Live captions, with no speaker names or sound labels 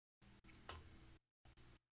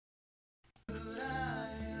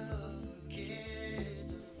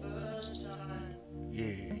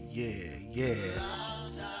Yeah.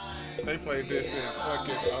 They played this in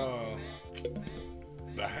fucking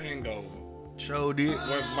The Hangover. Sure did.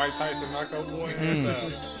 When Mike Tyson knocked that boy ass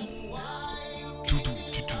out.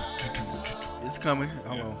 It's coming.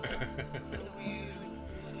 Hold on.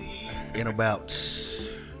 In about.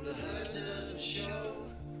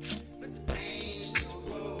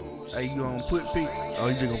 Hey, you gonna pick? Oh,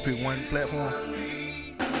 you just gonna pick one platform?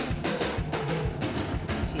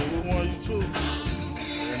 Shit, what one you choose?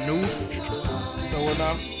 A new? So what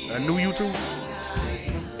now? A new YouTube?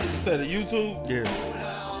 You said the YouTube? Yeah.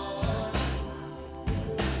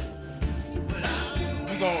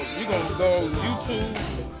 You gonna go YouTube?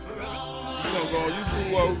 You gonna go on YouTube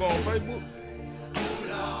while we go on Facebook?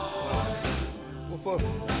 What for?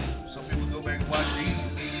 Some people go back and watch it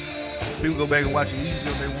easy. People go back and watch it easy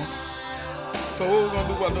if they want. So what we gonna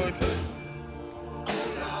do about the other case?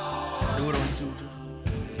 Do it on YouTube too.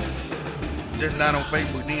 Just not on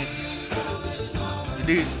Facebook then. You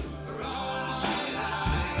did.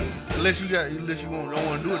 Unless you don't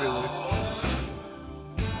want to do it that way.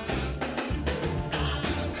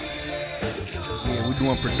 Yeah, we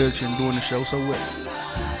doing production, doing the show, so what?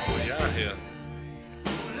 We out here.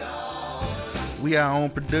 We our own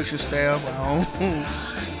production staff, our own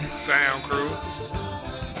Sound crew.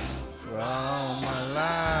 for all my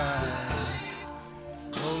life.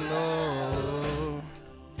 Oh Lord.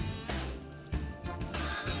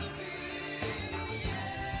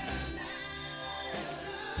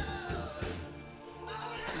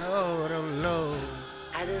 Lord, oh Lord.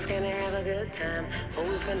 I just gonna have a good time. What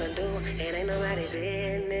we finna do? It ain't nobody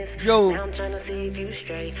business. Yo. Now I'm tryna see if you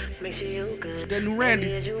straight. Make sure you good. It's that new Randy.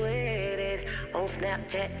 Baby, is you with it? On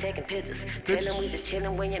Snapchat taking pictures. Tell them we just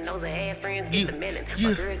chillin' when your nose and ass friends get the melon.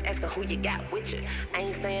 My girls asking who you got with you. I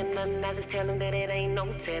ain't saying nothing. I just tell them that it ain't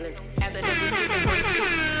no telling. After that, we see the break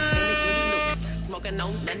loose. Finna get loose. Smoking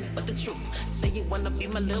on nothing but the truth. Say you wanna be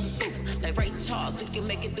my little boo. Like Ray Charles, we can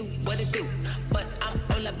make it do what it do. But I'm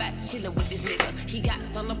all about chillin' with this nigga. He got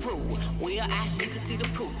something to prove. Well, I need to see the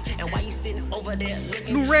proof. And while you sitting over there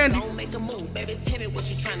looking, New Randy. don't make a move. Baby, tell me what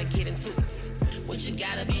you tryna get into. What you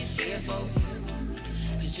gotta be scared for.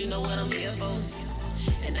 Cause you know what I'm here for.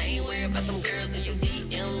 And I ain't worried about them girls in your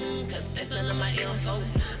DM, cause that's none of my info.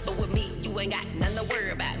 But with me, you ain't got nothing to worry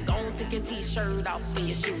about. Go on, take your t-shirt off and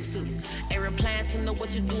your shoes too. Ain't replying to know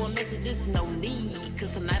what you doing, messages, no need. Cause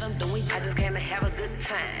tonight I'm doing I just came to have a good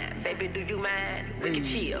time. Baby, do you mind? We can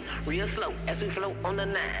chill real slow as we float on the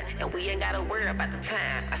line. And we ain't gotta worry about the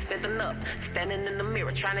time. I spent enough standing in the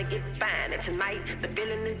mirror trying to get fine. And tonight, the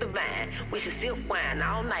feeling is divine. We should sip wine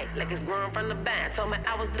all night like it's growing from the vine. Told me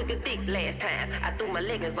I was looking thick last time. I threw my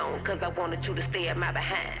leggings on cause I wanted you to stay at my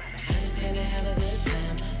behind. I just came to have a good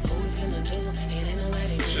time. What we finna do? It ain't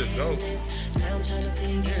nobody Shit dope. business. Now I'm tryna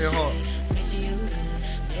see you Yeah, hard. make sure you good.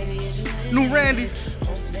 Baby, is you with New it? Randy.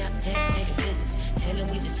 On Snapchat, taking pictures. Tell them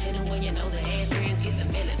we just chillin' when you know the ass friends get the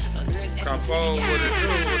melon. My girls asking Capo, what it do?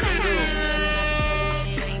 What it do?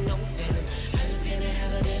 it ain't no telling. I just came to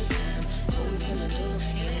have a good time. What we finna do?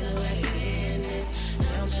 It ain't nobody business.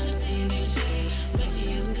 Now I'm tryna see you straight. Make sure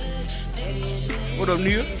you good. Baby, is you with What up,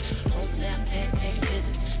 Neil? on Snapchat, taking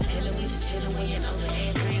pictures. Tell them we just chillin' when you know the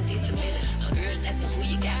ass friends get the melon. My girls asking who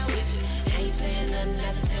you got with you. I ain't saying nothing. I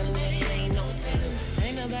just tell them that it ain't no telling.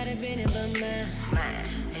 Ain't nobody been in but mine.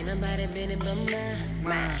 Ain't nobody been in but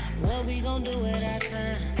mine. What we gon' do with our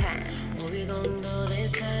time? What we gon' do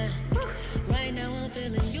this time? Right now I'm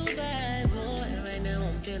feeling you vibe, boy. Right now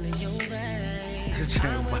I'm feeling you vibe. This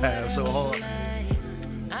channel vibe so hard.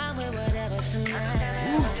 I'm with whatever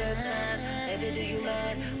tonight. Baby, do you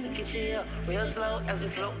mind? We can chill real slow as we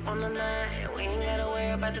float on the line. And we ain't gotta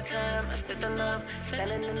worry about the time. I spent enough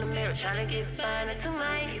standing in the mirror trying to get fine. And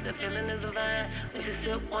tonight, the feeling is divine. We should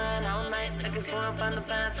sip wine all night like it's going from the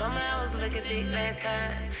vine. Told me I was looking thick last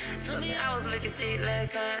time. Told me I was looking thick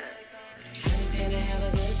last time. I just came to have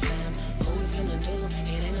a good time. What we finna do?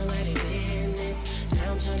 It ain't nobody business.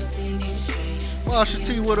 Now I'm tryna see you straight. Marsha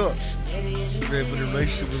T, what up? Baby, is you Ready for the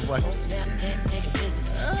relationship with wife? Snapchat, taking pictures.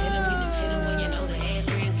 Tell them we just chillin' when you know the ass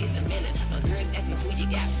friends get the melon. My girls asking who you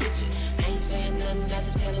got with you. I ain't saying nothing, I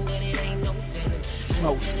just tell them that it ain't no telling.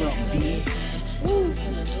 Smoke something, bitch. Woo.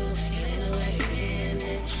 Finna do, it ain't nobody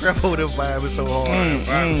business. Scrap over that vibe is so hard.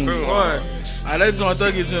 Vibe too Boy, hard. I let you on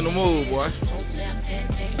get you in the mood, boy. On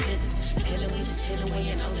Snapchat, taking pictures. Tell them we just chillin' when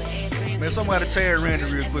you know the ass friends Man, somebody tag Randy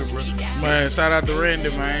real quick, bro. Man, shout out to Randy,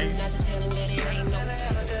 man. I just tell them that it ain't no telling.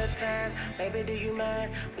 Have a good time. Baby, do you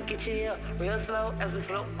mind? We can chill real slow as we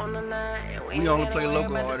float on the line. We only play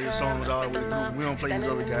local artist songs all the way through. We don't play these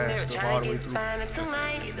other guys stuff all the way through.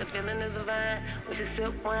 Tonight, the feeling is divine. We should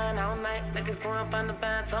sip wine all night, like it's going up on the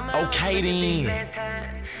vine. Okay then.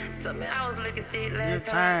 Tell me I was looking thick last Good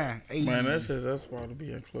time. Hey. Man, that's about to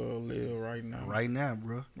be in Club Lil right now. Right now,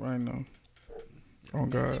 bro. Right now. Oh,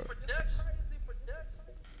 God.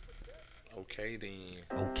 Okay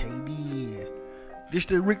then. Okay, then. This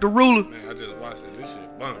the Rick the Ruler. Man, I just watched it. This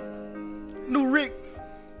shit bump. New Rick.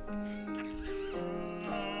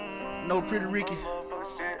 No Pretty Ricky.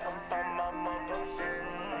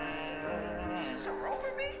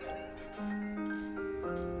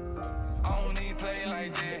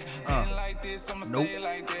 Nope.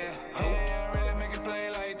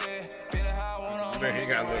 Man, he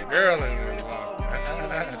got a little girl in there.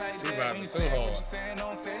 She about to be too hard.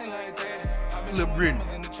 Little Britney.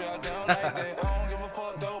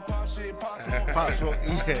 Pop Smoke,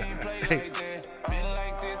 yeah. Hey.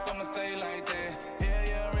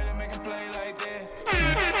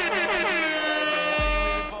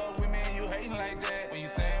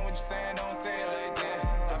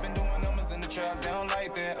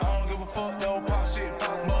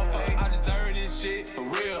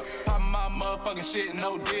 Shit,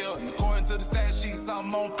 no deal. And according to the stat sheet,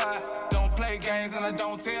 something on fire. Don't play games and I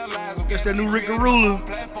don't tell lies. Guess that new Rick the Ruler.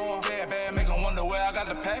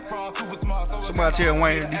 Somebody tell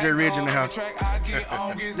Wayne DJ Reg in the house.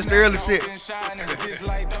 It's the early set.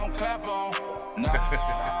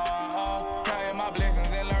 Counting my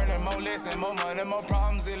blessings and learning more lessons, more money, more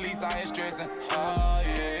problems. At least I ain't stressing. Oh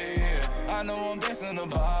yeah. I know I'm blessing the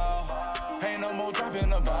ball. Ain't no more dropping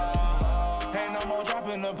the ball. Ain't no more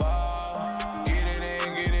dropping the ball.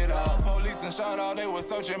 Shot all, they was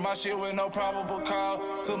searching my shit with no probable call.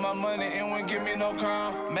 Took my money and wouldn't give me no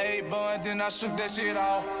call. Made bun, then I shook that shit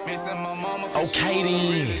off. Missing my mama. Okay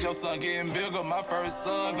then. Your son getting bigger. My first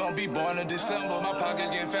son gonna be born in December. My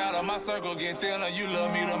pocket getting fatter, my circle getting thinner. You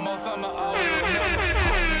love me the most, I'ma always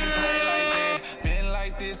been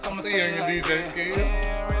like this, I'ma See you in your DJ skills.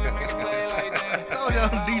 really make it play like that. Told y'all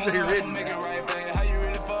DJ Reg. Make it right back. How you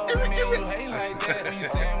really fuck with me? You hate like that. When you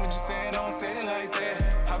saying what you saying, don't say it like that.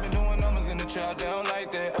 I've been doing numbers in the trap, they don't like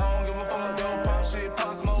that. I don't give a fuck, don't pop shit,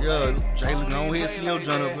 pop smoke. Yeah, Jalen, go ahead, see your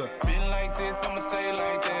John up here. Been like this, I'ma stay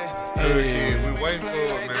like that. Hey, we waiting for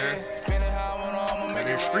it, man. Spend it how I want, I'ma make That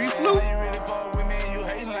it street right flute? back. You really fuck with me, you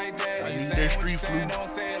hating like that. I You need saying that what street you saying, flute. don't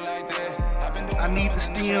say it like that. I've been doing I need the numbers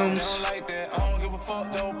in the trap, they stems. don't like that. I don't give a fuck,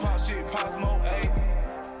 don't pop shit, pop smoke, ayy.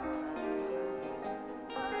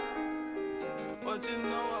 What you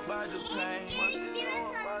know about the pain?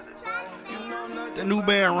 You know nothing. That new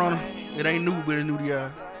band runner. It ain't new, but it's new to y'all.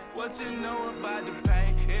 What you know about the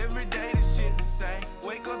pain? Every day the shit the same.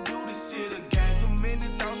 Wake up, do the shit again. So many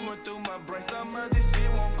thoughts went through my brain. Some of this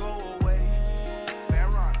shit won't go away.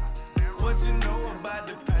 What you know about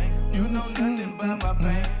the pain? You know nothing about my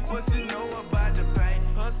pain. What you know about the pain?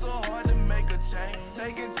 Hustle hard to make a change.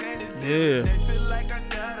 Taking chances. Yeah. They feel like I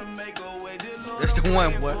gotta make a way. That's the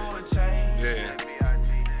one, boy. Yeah.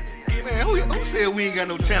 Man, who said we ain't got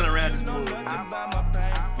no talent around this boy?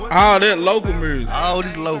 All that local music. All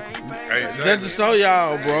this local. Hey, Just to Jalen. show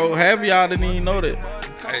y'all, bro. Half of y'all didn't even know that.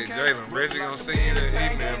 Hey, Jalen. Reggie gonna send you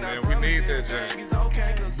that email, man. We need that,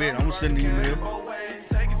 Jalen. Bet, I'm gonna send the email.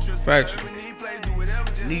 Factual.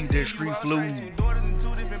 Need that street flu.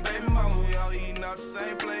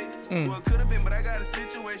 Well, could have been, but I got a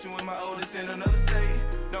situation with my oldest in another state.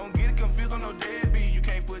 Don't get it confused on no deadbeat. You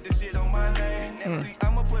can't put this shit on my name. See,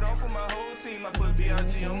 I'ma put on for my whole team. I put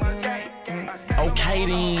BRG on my chain. Okay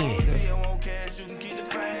then. I want cash, you can keep the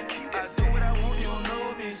fame. I do what I want, you don't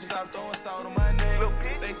know me. Stop throwing salt on my name.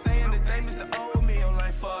 They saying that they Mr. Old me. I'm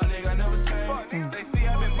like, fuck, nigga, I never change. They see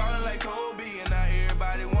I've been ballin' like Kobe, and now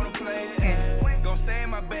everybody wanna play. Gon' stay in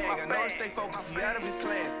my bag. I know to stay focused. He out of his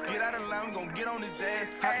class. Get out of line, we gon' get on his ass.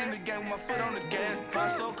 Hopped in the game with my foot on the gas.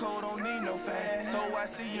 Heart so cold, don't need no fan. Told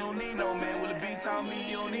YC you don't need no man. Will it be taught me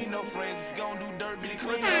you don't need no friends? If you gon' do dirt, be the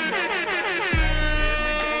clean up man.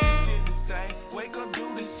 Every day this shit the same. Wake up,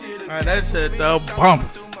 do this shit again. Alright, that shit the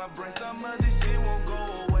bump. Through my brain, some of this shit won't go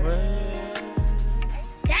away.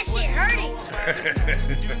 That shit hurting.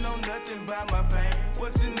 You know nothing about my pain.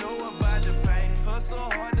 What you know about the pain? Hustle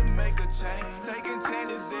hard to make a change. Taking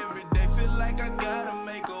chances every day. Feel like I gotta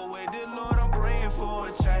make a way. Dear Lord, I'm praying for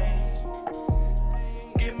a change.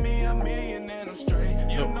 Give me $1 million and I'm straight.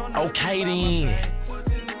 You know nothing Okay about my then. pain. What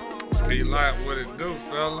you know about Be like what it do,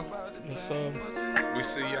 fella. What's up? We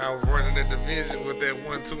see y'all running the division with that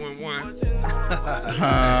 1, 2, and 1.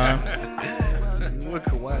 What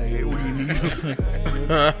Kawhi? What do you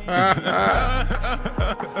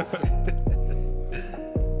need?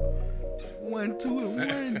 1, 2, and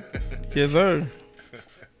 1. Yes, sir.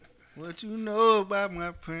 What you know about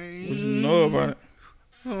my pain? What you know about it?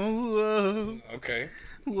 Oh, Okay.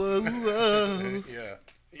 whoa, whoa. Yeah.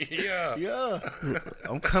 Yeah. Yeah.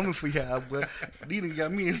 I'm coming for y'all, but these niggas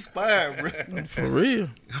got me inspired, bro. For real.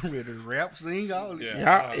 I'm ready to rap, sing, all that.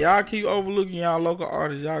 Yeah. Y'all keep overlooking y'all local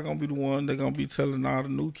artists. Y'all gonna be the one that gonna be telling all the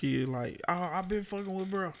new kids like, oh, I been fucking with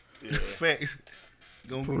bro. Yeah. Facts.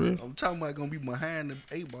 For real. I'm talking about gonna be behind the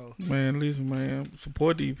 8 ball. Man, listen, man.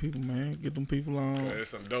 Support these people, man. Get them people on. There's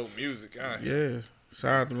some dope music out here. Yeah.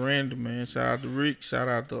 Shout out to Randy, man. Shout out to Rick. Shout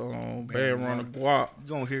out to Bad Runner Guap.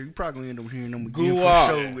 You probably gonna end up hearing them again for Guap.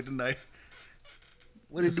 sure with tonight.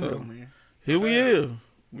 What it do What's though, up? man? Here we is.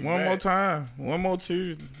 We One back. more time. One more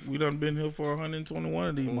Tuesday. We done been here for 121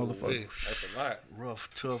 of these motherfuckers. That's a lot. Rough,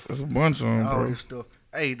 tough, That's a bunch of them, all bro. this stuff.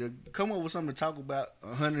 Hey, to come up with something to talk about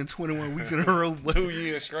 121 weeks in a row, but 2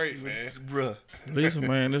 years straight, man. bruh, Listen,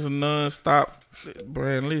 man, this is non-stop.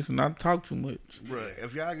 Brand, listen, not talk too much.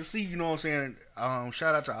 if y'all can see, you know what I'm saying.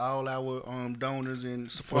 Shout out to all our donors and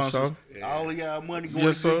For sponsors. sure. Yeah. All of y'all money going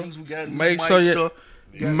Yes, to sir. things. We got Make mic sure you- stuff.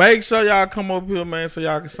 Make sure y'all come up here, man, so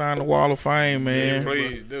y'all can sign the Wall of Fame, man.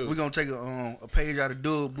 Please do. We're gonna take a page out of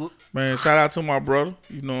Dub book. Man, shout out to my brother.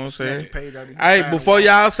 You know what I'm Snatch a saying? page out of Hey, sign before the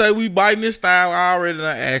y'all say we biting this style, I already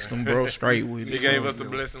done asked them, bro, straight with He it. gave us the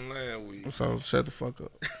blessing last week. So shut the fuck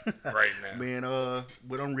up. Right now. man.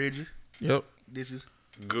 But I'm Reggie. Yep. This is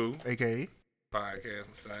Goo. AKA Podcast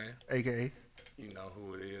Messiah. AKA You know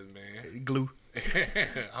who it is, man. Glue.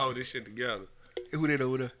 Hold this shit together. Who that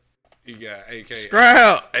over there? You got AKA.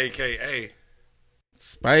 Scrap. AKA.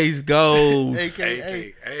 Space Ghost.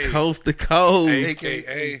 AKA AKA. Coast to Coast.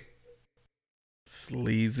 AKA.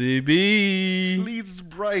 Sleazy B. Sleeves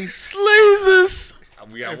Bryce. Sleezes.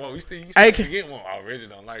 We got one. We still AK. get one. I already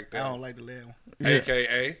don't like I that. don't like the last one. Yeah.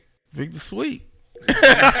 AKA. Victor Sweet.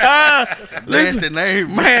 Nasty Listen,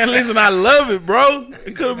 name. man, listen, I love it, bro.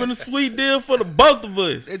 It could have been a sweet deal for the both of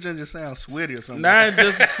us. That just sounds sweaty or something. Now it's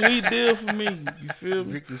just a sweet deal for me. You feel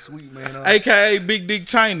me? Victor Sweet, man. AKA Big Dick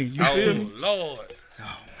Chiney. You feel Oh, me? Lord.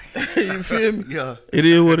 You feel me? Yeah. It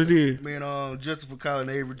is what it is. Man, Justice for Colin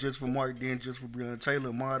Avery, Justice for Mark Dent, Justice for Breonna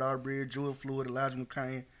Taylor, Ahmaud Arbery, Joel Floyd, Elijah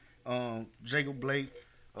McCain, Jacob Blake,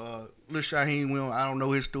 Lil Shaheem. I don't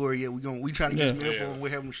know his story yet. We trying to get some info on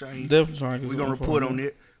what happened with Shaheem. Definitely trying to get We're some gonna info report on on that.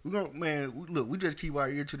 it. We're gonna, man. Look, we just keep our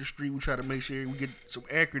ear to the street. We try to make sure we get some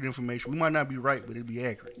accurate information. We might not be right, but it'll be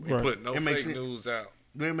accurate. Right. Put no It makes fake sense. news out.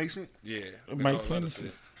 Does that make sense? Yeah. It make plenty of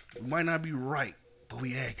sense. We might not be right, but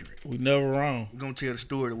we accurate. We never wrong. We're gonna tell the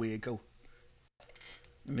story the way it go.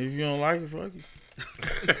 And if you don't like it, fuck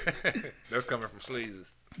it. That's coming from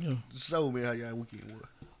Sleezes. Yeah. So, man, how y'all weekend was?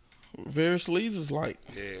 Very sleazy like.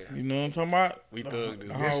 Yeah. You know what I'm talking about? We thugged this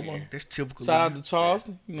The whole shit. bunch. That's typical. Shout out to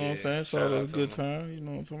Charleston. You know what I'm Yeah, saying? So shout that out was a to good them. time. You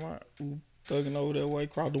know what I'm talking about? We thugging over that way,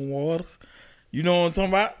 crowd them waters. You know what I'm talking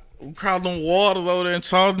about? We crowd them waters over there in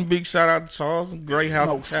Charleston. Big shout out to Charleston. Great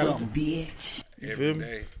hospitality. bitch. You Every feel me?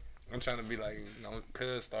 day. I'm trying to be like,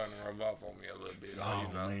 cuz starting to rub off on me a little bit. So, Oh,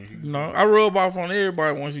 you know. man. You know, I rub off on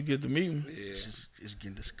everybody once you get to meet them. Yeah. It's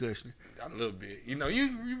getting disgusting. A little bit. You know,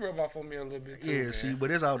 you rub off on me a little bit too. Yeah, man. see, but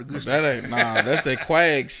that's all the good But stuff. that ain't, nah, that's that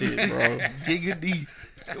quag shit, bro. Giggity.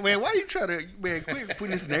 Man, why you trying to, man, quit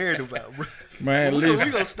putting this narrative out, bro? Man, We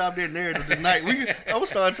listen. gonna stop that narrative tonight. I'm gonna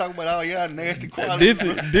start talking about all y'all nasty qualities.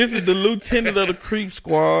 This is the lieutenant of the creep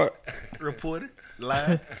squad, Reported,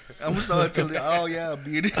 live. I'm gonna start telling all y'all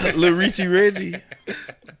be Lil Richie Reggie.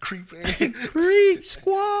 creep ass. Creep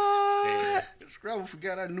squad. Scrabble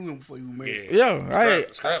forgot I knew him before you were Yeah. married.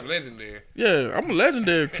 Yeah, Scrap legendary. yeah, I'm a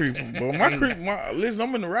legendary creeper, but listen,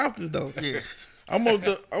 I'm in the Raptors though. Yeah. I'm up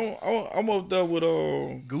there. I'm up there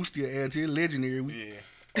with Goose still adds to legendary.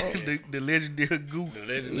 Yeah. the legendary Goose. The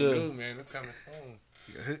legend Yeah. of Goo, man. It's coming soon.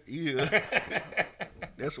 Yeah.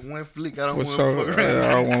 That's one flick I don't for want sure. to fuck around.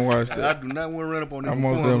 I don't want to watch I that. do not want to run up on that. I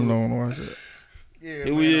most definitely don't want to watch that. Yeah,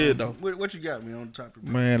 Here we is, though. What you got me on the topic?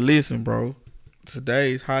 bro? Man, listen, bro.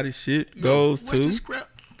 Today's hottest shit goes What's the to scrap?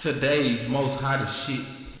 Today's most hottest shit.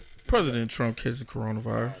 President Trump catching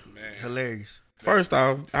coronavirus. Man. Hilarious. First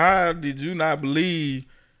off, how did you not believe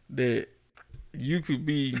that you could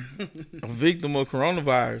be a victim of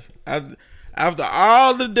coronavirus? After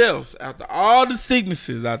all the deaths, after all the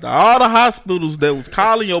sicknesses, after all the hospitals that was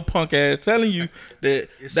calling your punk ass, telling you that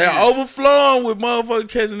It's they're serious. overflowing with motherfuckers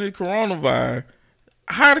catching the coronavirus,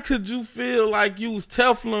 how could you feel like you was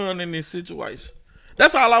Teflon in this situation?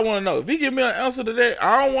 That's all I want to know. If he give me an answer to that,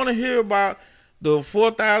 I don't want to hear about the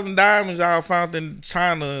 4,000 diamonds y'all found in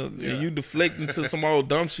China and you deflecting to some old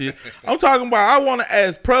dumb shit. I'm talking about, I want to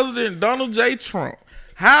ask President Donald J. Trump,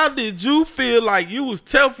 how did you feel like you was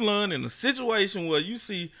Teflon in a situation where you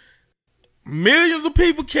see millions of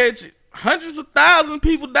people catch it. Hundreds of thousands of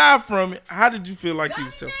people die from it. How did you feel like you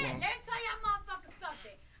was Let me Teflon? tell y'all motherfuckers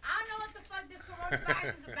something. I don't know what the fuck this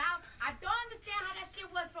coronavirus is about. I don't understand how that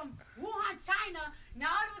shit was from Wuhan, China.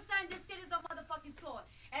 Now all of a sudden this shit is on motherfucking tour.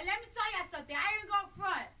 And let me tell y'all something. I ain't gonna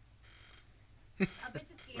front. A bitch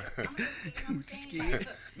is scared. I'm a bitch scared.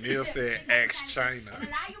 Neil said, ask China. And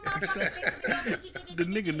a lot of you motherfuckers think The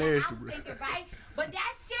nigga nasty, bro. right? But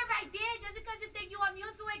that shit right there, just because you think you immune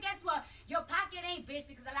to it, guess what? Your pocket ain't, bitch,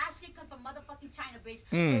 because a lot of shit comes from motherfucking China, bitch.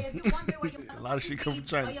 So if you wonder where your A lot of shit come from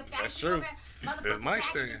China. That's true. That's my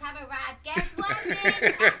stand. have arrived. Guess what,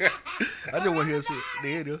 bitch? I just want to hear shit.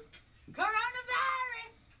 There you go.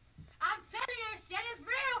 Coronavirus. I'm telling you, shit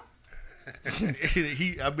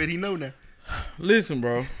is real. I bet he know now. Listen,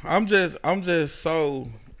 bro. I'm just so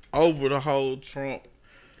over the whole Trump.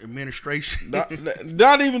 Administration.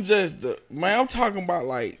 Not even just the man. I'm talking about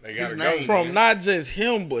like They gotta His go. name. from man. not just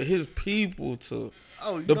him, but his people to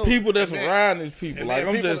You the know, people that's and then- around his people. And Like then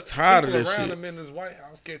I'm people- just tired of people this around shit. him in his White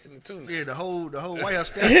House catching it too. Yeah, the whole White House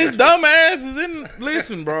staff. His dumb ass is in.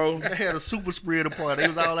 Listen, bro. They had a super spreader party. They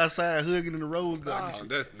was all outside hugging in the rose garden. Oh,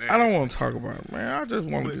 that's nasty. I don't want to talk about it, man. I just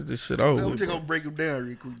want to get this shit over I'm with. just Bro. gonna break them down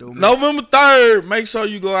real quick, though. Man. November 3rd, make sure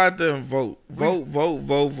you go out there and vote. Vote.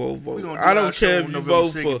 gonna do I don't our care show if on you November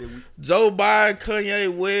vote 2nd for that week. Joe Biden,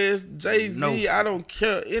 Kanye West, Jay-Z. No. I don't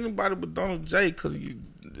care. Anybody but Donald J. Because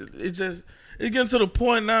it's getting to the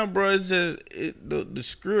point now, bro. It's just the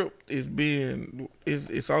script is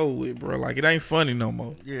it's over with, bro. Like it ain't funny no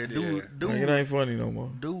more. Yeah, Like, it dude ain't funny no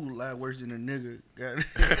more. lie worse than a nigga.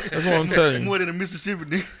 That's what I'm telling you. More than a Mississippi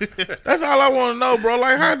nigga. That's all I want to know, bro.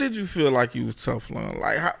 Like, how did you feel like you was Teflon?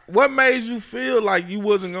 Like, what made you feel like you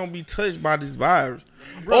wasn't gonna be touched by this virus?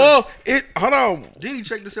 Or hold on. Then he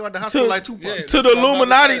checked himself out the hospital like Tupac. Yeah. To That's the what I'm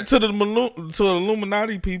about to Illuminati, to the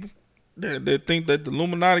Illuminati people that think that the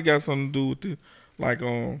Illuminati got something to do with it. Like,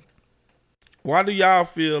 why do y'all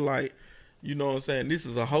feel like, you know what I'm saying, this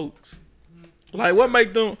is a hoax? Like, what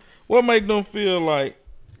make them feel like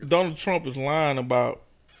Donald Trump is lying about,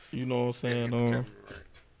 you know what I'm saying?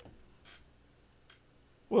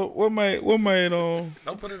 What made Don't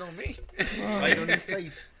put it on me. Right on his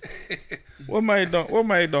face. what made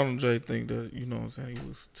Donald J think that, you know what I'm saying, he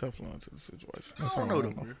was Teflon to the situation? I That's don't all know I though,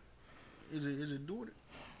 know. bro. Is it doing it?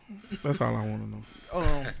 That's all I want to know.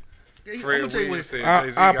 I'm Fred gonna tell you Williams what, said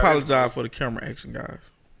Jay-Z I got apologize his- for the camera action, guys.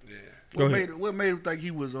 Yeah. Go what ahead. made him think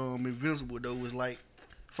he was invincible though was like,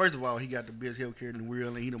 first of all, he got the best healthcare in the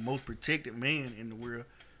world and he the most protected man in the world,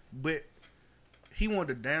 but he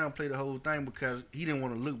wanted to downplay the whole thing because he didn't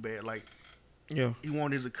want to look bad. Like Yeah. he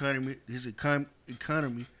wanted his economy.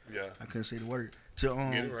 Yeah. I couldn't say the word to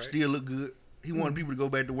Get it right. still look good. He wanted people to go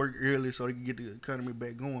back to work early so they could get the economy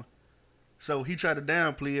back going. So he tried to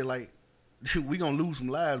downplay it like, we gonna lose some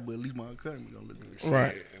lives, but at least my economy gonna look good.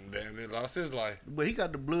 Right. Yeah, and damn, it lost his life. But he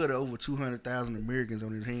got the blood of over 200,000 Americans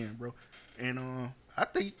on his hand, bro. And I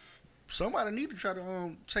think somebody need to try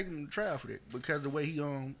to take him to trial for that because the way he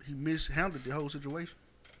mishandled the whole situation.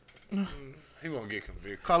 He won't get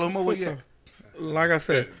convicted. Carlos Mo, For sure. Like I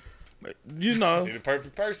said, you know, He the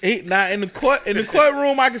perfect person. now in the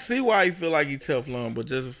courtroom, I can see why he feel like he Teflon, but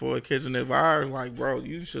just for catching that virus, like, bro,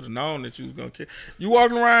 you should have known that you was gonna catch. You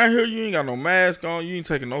walking around here, you ain't got no mask on, you ain't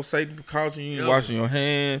taking no safety precaution, you ain't washing your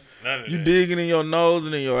hands, None of you that. digging in your nose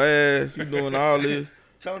and in your ass, you doing all this.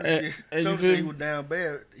 Tony And said you he feel me? was down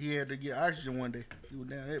bad. He had to get oxygen one day. He was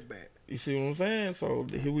down that bad. You see what I'm saying? So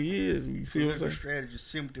here he is. You see what I'm Political saying? strategy,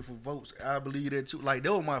 sympathy for votes. I believe that too. Like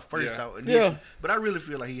that was my first Yeah. thought. Yeah. Initially. But I really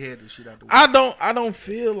feel like he had this shit out the way. I don't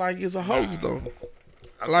feel like it's a hoax though.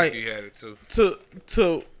 I Like- think he had it too.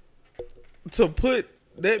 To put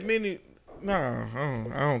that many. Nah,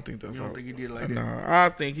 I don't think that's. You don't how- think he did it like that? Nah, I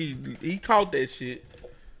think he caught that shit,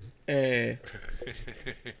 and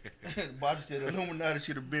Bobby said Illuminati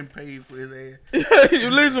should have been paid for his ass you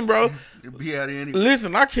listen, bro. to be out there anyway.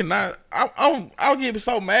 Listen, I cannot. I'll get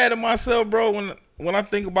so mad at myself, bro, when I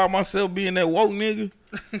think about myself being that woke nigga.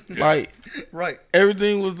 Like Right.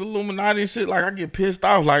 everything was the Illuminati and shit. Like I get pissed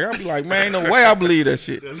off. Like I be like, man, ain't no way I believe that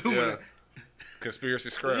shit. Yeah. Conspiracy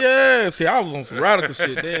scrap. Yeah, see, I was on some radical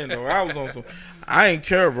shit then, though. I was on some. I ain't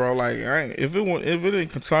care, bro. Like, if it didn't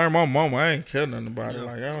concern my mama, I ain't care nothing about it.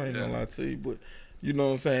 Like, I ain't gonna lie to you, but you know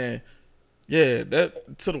what I'm saying? Yeah,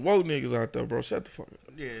 that to the woke niggas out there, bro. Shut the fuck up.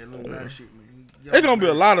 Yeah, Illuminati shit, man. There's gonna be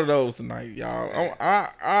a lot of those tonight, y'all.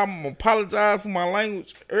 I'm apologize for my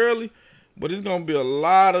language early, but it's gonna be a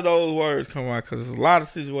lot of those words coming out because there's a lot of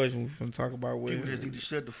situations we finna talk about with. People just need to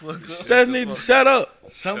shut the fuck up. Just need to shut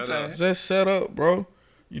up. Sometimes. Just shut up, bro.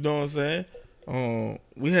 You know what I'm saying?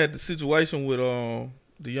 We had the situation with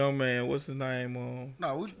The young man, what's his name?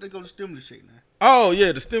 No, they go to stimulus check now. Oh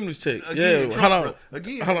yeah, the stimulus check. Again, yeah, Trump,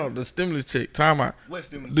 hold on, the stimulus check. Time out. What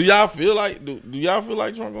stimulus? Do y'all feel like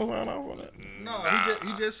Trump gonna sign off on that? No,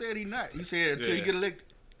 he just said he not. He said until he get elected.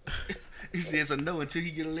 He said it's a no until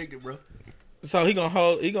he get elected, bro. So he gonna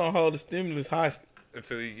hold the stimulus hostage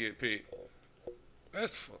until he get picked.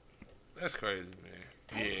 That's crazy, man.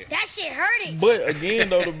 Yeah. That shit hurting. But again,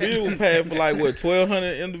 though, the bill was passed for like what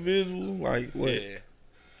 1,200 individuals, like what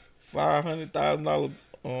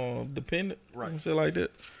 $500,000 dependent, right? Some shit like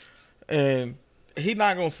that. And he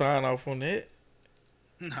not gonna sign off on that.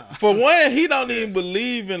 Nah. For one, he don't even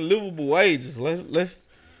believe in livable wages. Let's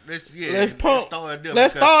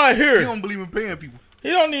start here. He don't believe in paying people. He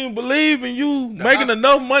don't even believe in you making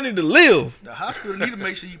enough money to live. The hospital need to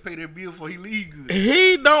make sure you pay their bill before he leave good.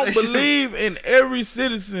 He don't believe in every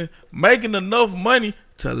citizen making enough money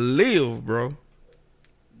to live, bro.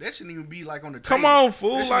 That shouldn't even be like on the table. Come on,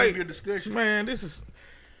 fool. That like, be a discussion. Man, this is.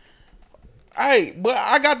 Hey, but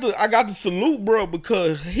I got the salute, bro,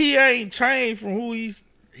 because he ain't changed from who he's.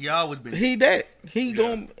 He always been. And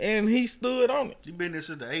he stood on it. He been there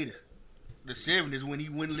since the 80s. The 70s when he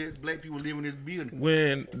wouldn't let black people live in his building.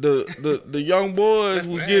 When the young boys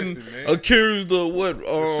was getting accused of what?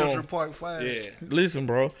 Central Park Fire. Yeah. Listen,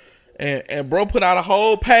 bro. And bro put out a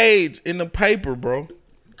whole page in the paper, bro.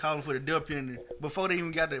 Calling for the death penalty before they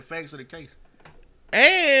even got the facts of the case.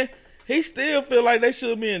 And he still feel like they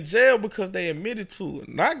should be in jail because they admitted to it.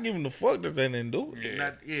 Not giving a fuck that they didn't do it.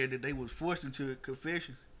 That they was forced into a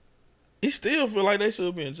confession. He still feel like they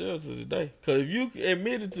should be in jail to today. Because if you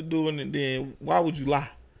admitted to doing it, then why would you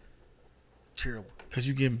lie? Terrible. Because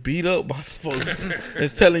you getting beat up by some folks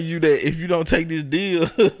that's telling you that if you don't take this deal.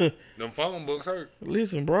 Them phone books hurt.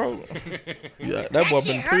 Listen, bro. Yeah, that boy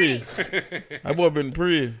been in prison. That boy been in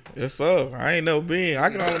prison. Yes, sir. I ain't never been.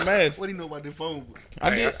 I can only imagine. What do you know about the phone book?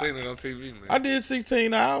 I seen it on TV, man. I did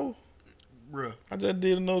 16 hours. Bruh. I just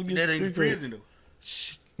did another get that ain't prison, though.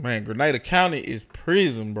 Man, Grenada County is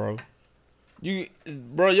prison, bro.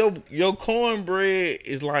 Your cornbread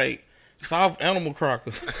is like soft animal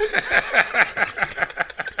crackers.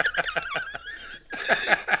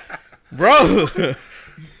 Bro,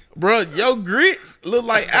 your grits look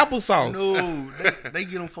like applesauce. No, they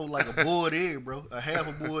get them for like a boiled egg, bro. A half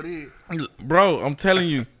a boiled egg. Bro, I'm telling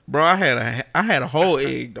you, bro, I had a whole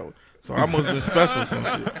egg though. So I must have been special some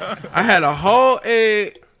shit. I had a whole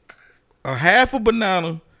egg, a half a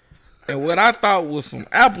banana, and what I thought was some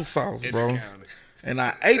applesauce, bro. And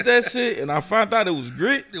I ate that shit, and I found out it was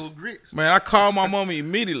grits. It was grits. Man, I called my mommy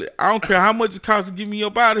immediately. I don't care how much it costs to get me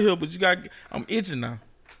up out of here, but I'm itching now.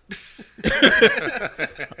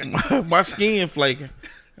 my skin flaking.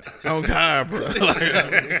 Oh God, bro.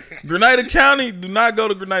 Grenada County, do not go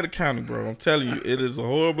to Grenada County, bro. I'm telling you, it is a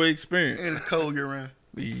horrible experience. And it's cold year round.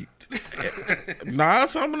 Nah,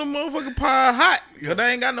 some of them motherfucking pie hot, cause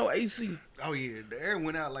they ain't got no AC. Oh yeah, the air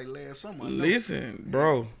went out like last summer. Listen,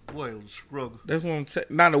 bro. Boy, it was a struggle. That's what I'm saying.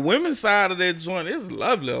 Now the women's side of that joint is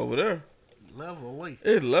lovely over there. Level away.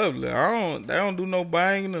 It's lovely. They don't do no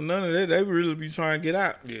banging or none of that. They really be trying to get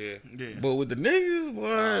out. Yeah. But with the niggas,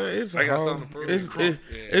 boy, it's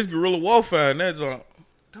it's guerrilla warfare in that joint.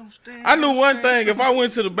 Don't stand. I knew one thing. If I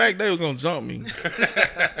went to the back, they was gonna jump me.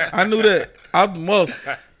 I knew that. Out the muscle.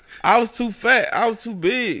 I was too fat. I was too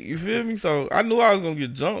big. You feel me? So I knew I was gonna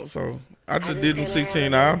get jumped. So I just did them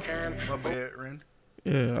 16 hours. My bad, Ren.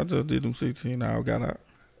 Yeah, I just did them 16 hours. Got out.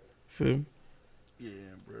 Feel me? Yeah,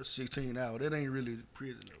 bro. 16 hours. That ain't really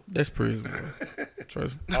prison though. That's prison, bro.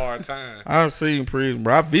 Trust me. Hard time. I've seen prison,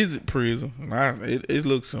 bro. I visit prison, and it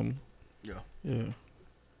looks similar. Yeah.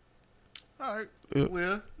 All right. Yeah.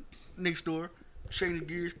 Well, next door, changing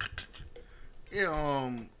gears.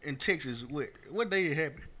 Yeah. In Texas, what day it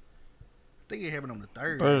happened? I think it happened on the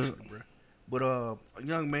 3rd, actually, bro. But a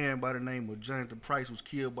young man by the name of Jonathan Price was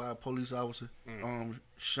killed by a police officer.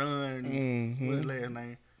 Sean, what's his last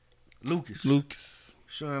name? Lucas.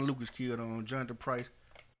 Sean Lucas killed Jonathan Price.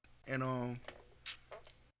 And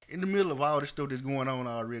in the middle of all this stuff that's going on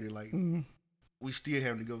already, like we still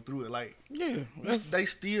having to go through it. Like they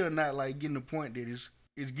still not like getting the point that it's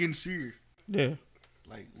getting serious. Yeah.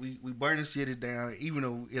 Like we burning cities down, even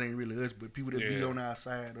though it ain't really us, but people that be on our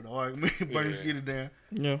side of the argument burning cities down.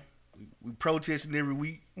 Yeah. We protesting every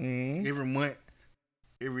week, every month,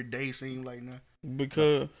 every day seems like now.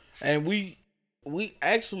 Because we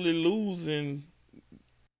actually losing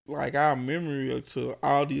like our memory to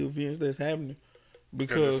all the events that's happening.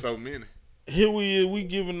 Because there's so many. Here we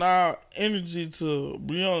giving our energy to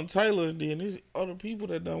Breonna Taylor, and then there's other people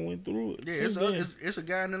that done went through it. Yeah, it's a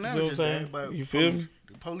guy in the lounge. You feel me?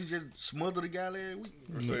 The police just smothered the guy last week.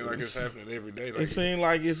 It seems like it's happening every day. It seems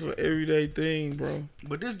like it's an everyday thing, bro.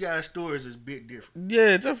 But this guy's story is a bit different.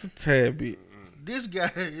 Yeah, just a tad bit. This guy,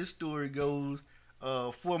 his story goes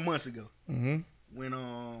 4 months ago. When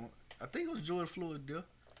I think it was George Floyd there.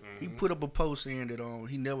 He put up a post saying that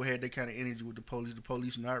he never had that kind of energy with the police. The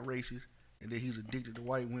police are not racist, and that he's addicted to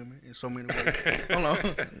white women in so many ways. Hold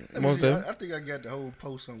on. I think I got the whole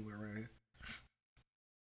post somewhere around here.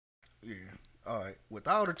 Yeah. All right. With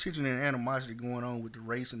all the tension and animosity going on with the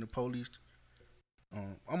race and the police,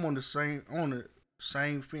 I'm on the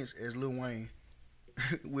same fence as Lil Wayne.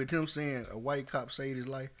 With him saying a white cop saved his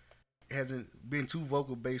life, it hasn't been too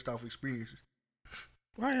vocal based off experiences.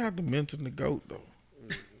 Why you have to mention the GOAT though?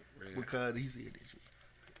 Because he said this shit.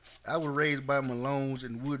 I was raised by Malones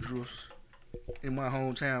and Woodruffs in my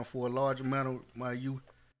hometown for a large amount of my youth.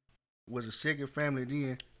 Was a second family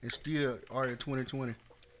then and still are in 2020.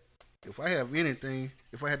 If I had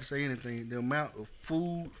to say anything, the amount of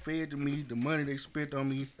food fed to me, the money they spent on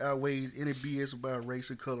me outweighs any BS about race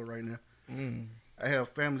and color right now. I have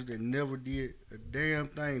families that never did a damn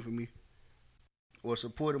thing for me or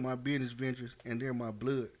supported my business ventures, and they're my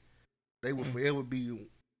blood. They will forever be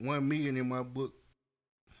 1 million in my book.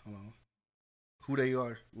 Hold on. Who they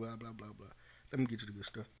are, blah, blah, blah, blah. Let me get to the good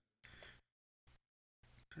stuff.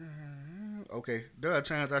 Okay, there are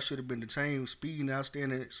times I should have been detained, speeding,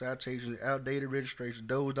 outstanding citations, outdated registration,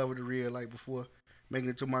 dozed over the red light before making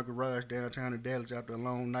it to my garage downtown in Dallas after a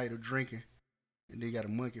long night of drinking. And they got a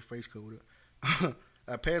monkey face coat up.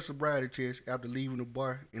 I passed sobriety test after leaving the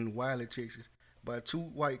bar in Wiley, Texas, by 2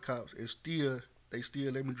 white cops, and they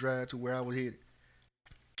still let me drive to where I was headed.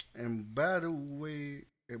 And by the way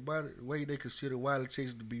they consider Wiley,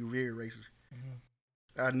 Texas to be very racist.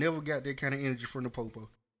 I never got that kind of energy from the popo.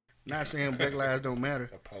 Not saying black lives don't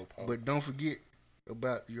matter, but don't forget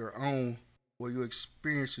about your own or your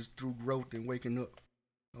experiences through growth and waking up.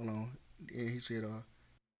 Hold on. And he said,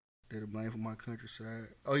 they're to blame for my countryside.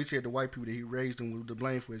 Oh, he said the white people that he raised him were to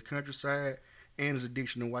blame for his countryside and his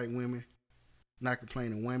addiction to white women. Not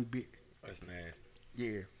complaining one bit. That's nasty.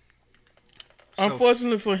 Yeah.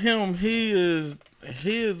 Unfortunately for him, he is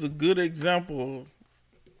a good example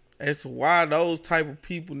as to why those type of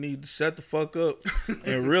people need to shut the fuck up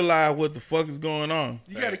and realize what the fuck is going on.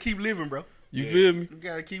 You gotta keep living, bro. You feel me? You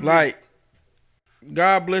gotta keep living.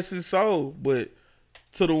 God bless his soul, but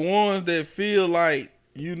to the ones that feel like,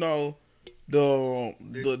 you know,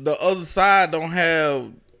 the other side don't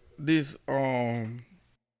have this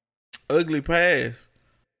ugly past.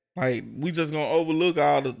 Like, we just gonna overlook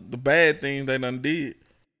all the bad things they done did.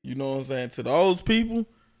 You know what I'm saying? To those people,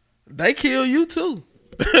 they kill you too.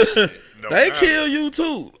 They kill you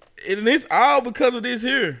too. And it's all because of this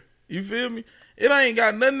here. You feel me? It ain't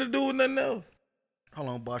got nothing to do with nothing else. Hold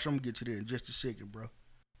on, boss. I'm gonna get you there in just a second, bro.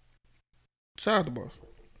 Shout out to boss.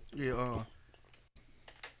 Yeah,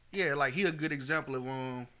 yeah, like he a good example of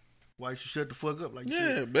why you should shut the fuck up. Like,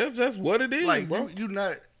 yeah, that's what it is, like, bro. You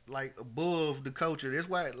not like above the culture. That's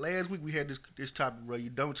why last week we had this topic, bro. You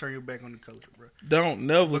don't turn your back on the culture, bro. Don't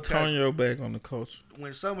never turn your back on the culture.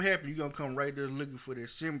 When something happens, you're gonna come right there looking for their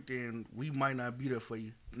sympathy, and we might not be there for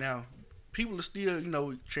you. Now, people are still, you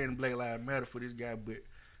know, chanting Black Lives Matter for this guy, but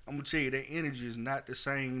I'm gonna tell you that energy is not the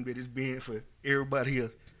same that it's been for everybody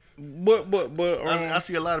else. But I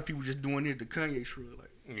see a lot of people just doing it the Kanye shrug, like.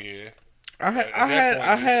 Yeah. I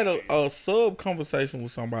had a sub conversation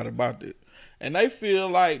with somebody about this, and they feel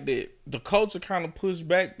like that the culture kind of pushed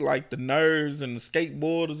back like the nerds and the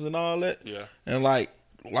skateboarders and all that. Yeah. And like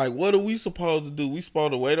what are we supposed to do? We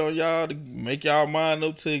supposed to wait on y'all to make y'all mind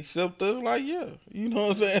up to accept us? Like, yeah, you know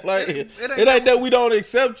what I'm saying? Like, it ain't that we don't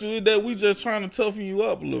accept you, it's that we just trying to toughen you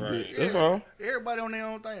up a little bit. That's all. Everybody on their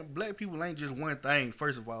own thing. Black people ain't just one thing.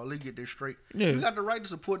 First of all, let's get this straight. Yeah. You got the right to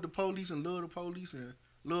support the police and love the police and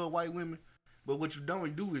love white women. But what you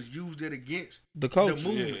don't do is use that against the culture. The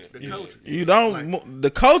movement, the culture. You don't.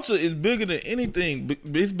 The culture is bigger than anything.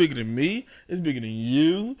 It's bigger than me. It's bigger than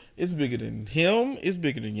you. It's bigger than him. It's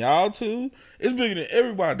bigger than y'all too. It's bigger than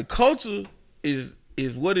everybody. The culture is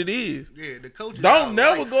what it is. Yeah, the culture. Don't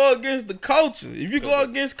never go against the culture. If you go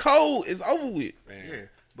against code, it's over with. Man. Yeah,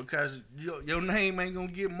 because your name ain't gonna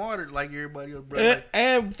get martyred like everybody else, bro.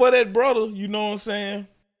 And for that brother, you know what I'm saying?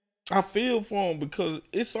 I feel for him because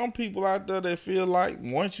it's some people out there that feel like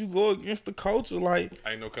once you go against the culture, like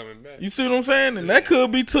ain't no coming back. You see what I'm saying? And that could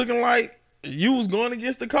be taken like you was going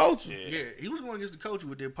against the culture. Yeah, he was going against the culture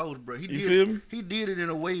with that post, bro. Feel me? He did it in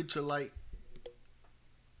a way to like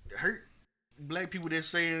hurt black people that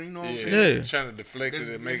saying, you know what I'm saying? Yeah. Trying to deflect it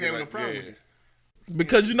and make it like,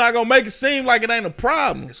 Because you're not gonna make it seem like it ain't a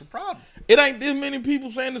problem. It's a problem. It ain't this many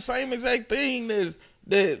people saying the same exact thing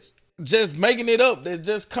that's just making it up, that's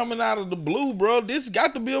just coming out of the blue, bro. This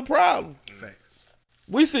got to be a problem. Fact.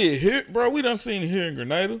 We see it here, bro. We done seen it here in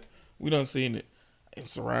Grenada. We done seen it in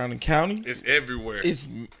surrounding counties. It's everywhere. It's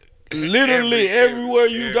literally everywhere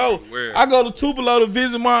you go. I go to Tupelo to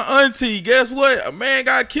visit my auntie. Guess what? A man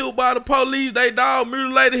got killed by the police. They dog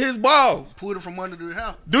mutilated his balls. Pulled it from under the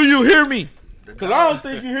house. Do you hear me? Because I don't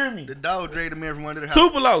think you hear me. The dog dragged the man from under the house.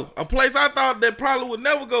 Tupelo, a place I thought that probably would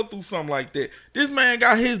never go through something like that. This man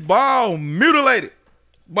got his ball mutilated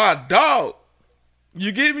by a dog.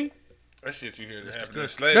 You get me? That shit you hear that happen.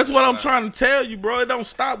 That's what I'm trying to tell you, bro. It don't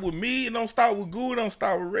stop with me. It don't stop with Goo. It don't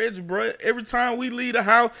stop with Reggie, bro. Every time we leave the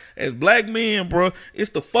house as black men, bro,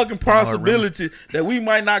 it's the fucking possibility that we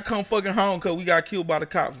might not come fucking home because we got killed by the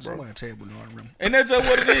cops, bro. Somebody tell Bernard Rim. And that's just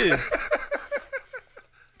what it is.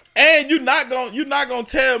 And you're not gonna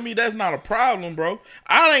tell me that's not a problem, bro.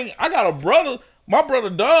 I got a brother. My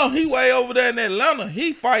brother Don, he way over there in Atlanta.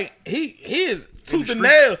 He fight. He is tooth and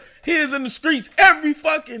nail. He is in the streets every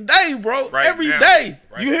fucking day, bro. Every day.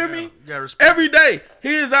 You hear me? Every day.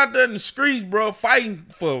 He is out there in the streets, bro, fighting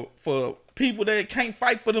for people that can't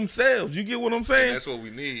fight for themselves. You get what I'm saying? And that's what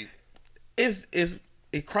we need.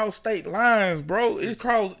 It cross state lines, bro. It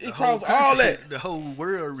cross all that. The whole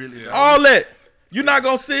world really. All that. You're not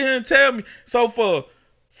gonna sit here and tell me. So for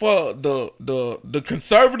the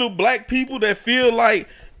conservative black people that feel like,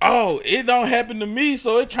 oh, it don't happen to me,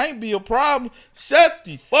 so it can't be a problem. Shut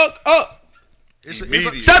the fuck up.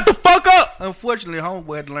 Shut the fuck up. Unfortunately,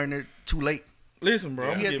 homeboy had to learn it too late. Listen,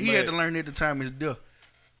 bro. He had to learn it at the time of his death.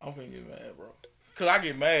 I'm finna get mad, bro. Cause I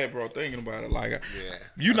get mad, bro, thinking about it. Like,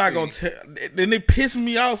 you're not gonna tell. Then it pisses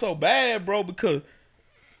me off so bad, bro, because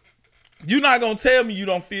you're not gonna tell me you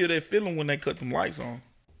don't feel that feeling when they cut them lights on.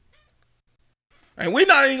 And we're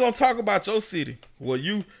not even gonna talk about your city. Well,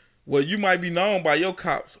 you might be known by your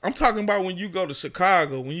cops. I'm talking about when you go to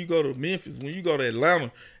Chicago, when you go to Memphis, when you go to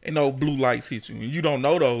Atlanta, and those blue lights hit you, and you don't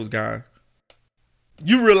know those guys.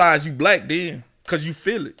 You realize you black then, cause you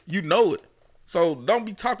feel it, you know it. So don't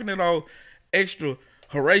be talking that all extra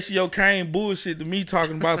Horatio Kane bullshit to me,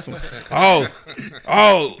 talking about some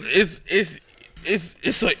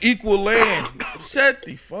it's an equal land. Shut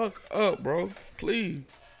the fuck up, bro. Please.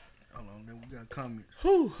 Hold on, we got a comment.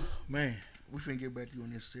 Whew, man. We finna get back to you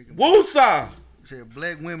on this second. Woosah! Said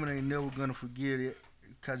black women ain't never gonna forget it.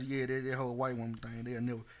 Cause that whole white woman thing, they'll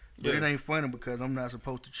never. But it ain't funny because I'm not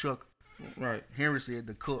supposed to chuck. Right. Henry said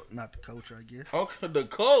the cult, not the culture, I guess. Okay, the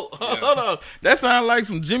cult. Yeah. Hold on. That sounds like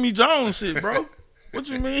some Jimmy Jones shit, bro. What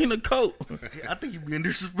you mean the cult? I think you being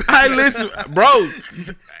disrespectful. Hey, listen, bro.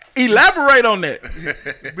 Elaborate on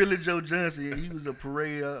that. Billy Joe Johnson, he was a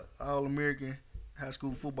parade All-American high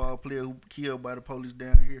school football player who killed by the police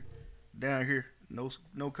down here. Down here,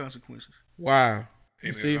 no consequences. Wow.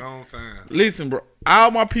 In his own time. Listen, bro.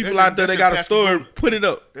 All my people out there, they got a story. Put it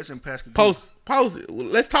up. That's in Pascagoula. Post it.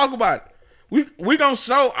 Let's talk about it. We gonna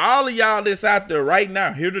show all of y'all that's out there right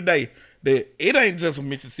now, here today, that it ain't just a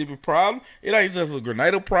Mississippi problem. It ain't just a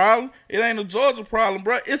Grenada problem. It ain't a Georgia problem,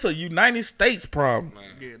 bro. It's a United States problem. Man.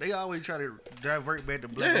 Yeah, they always try to divert back to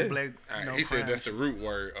black on black. He said that's the root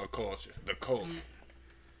word of culture, the cult.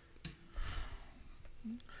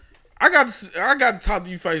 I got to talk to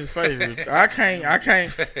you face to face. I can't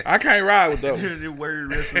ride with that. Word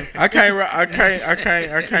wrestling. I can't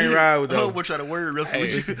ride with that. Oh, we'll try to word wrestle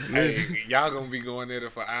with you. Hey, y'all gonna be going at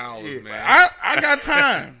it for hours, man. I got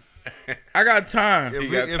time. I got time. If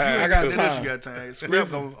you got time. You got time. Scrap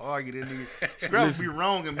gonna argue that nigga. Scrap will be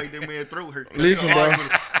wrong and make that man throat hurt. Listen, bro.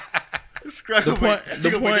 Scrap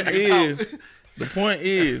The point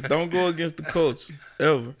is, don't go against the culture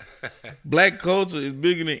ever. Black culture is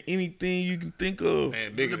bigger than anything you can think of.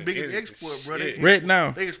 Man, the biggest export, bro. Right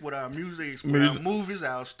now, they export our music, our movies,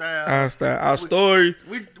 our style, our story.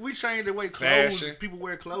 We changed the way clothes people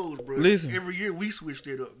wear clothes, bro. Listen, every year we switched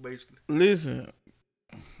it up, basically. Listen,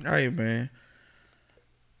 hey man,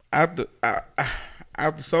 after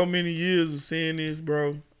so many years of seeing this,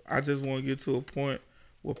 bro, I just want to get to a point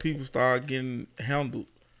where people start getting handled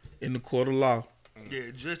in the court of law.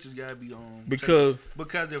 Yeah, justice gotta be on. Because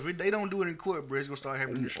if they don't do it in court, bro, it's gonna start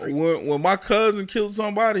happening in the street. When my cousin killed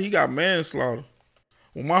somebody, he got manslaughter.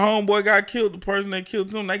 When my homeboy got killed, the person that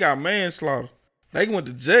killed him, they got manslaughter. They went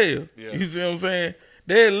to jail. Yeah. You see what I'm saying?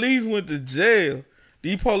 They at least went to jail.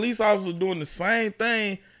 These police officers doing the same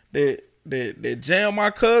thing that jammed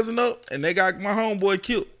my cousin up, and they got my homeboy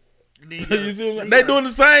killed. They doing the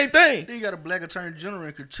same thing. Then you got a black attorney general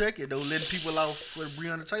in Kentucky though, letting people out for the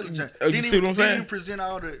Breonna Taylor judge. You see what I'm saying? Didn't present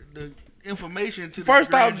all the information to first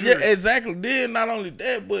the off, yeah, exactly. Then not only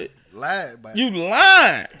that, but lied by you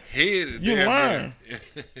lying. You lying.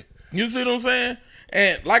 You see what I'm saying?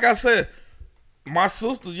 And like I said, my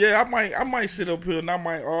sisters, yeah, I might sit up here and I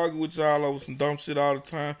might argue with y'all over some dumb shit all the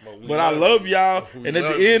time. But I love y'all. And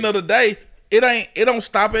at the end of the day, it don't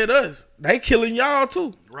stop at us. They killing y'all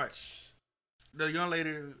too. Right. The young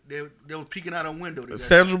lady, they was peeking out a window.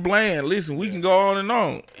 Sandra Bland, listen, we can go on and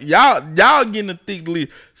on. Y'all getting a thick lead.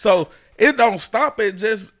 So it don't stop at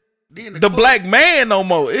just the black man no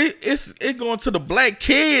more. It going to the black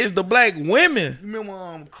kids, the black women. You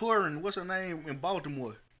remember Corin, what's her name, in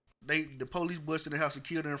Baltimore? The police busted the house and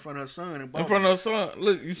killed her in front of her son. In front of her son.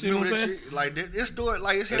 Look, you see what I'm saying? Shit? Like this story,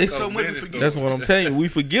 like it's so much. That's what I'm telling you. We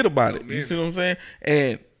forget about it. You see what I'm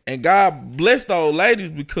saying? And God bless those ladies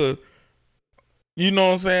because, you know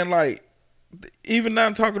what I'm saying? Like, even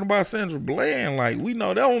not talking about Sandra Bland, like we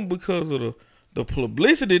know that one because of the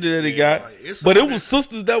publicity that it got. Right. But it was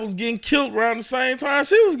sisters that was getting killed around the same time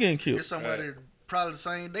she was getting killed. It's somebody probably the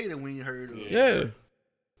same day that we ain't heard of. Yeah.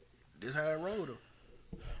 This how it rolled up.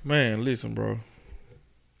 Man, listen, bro.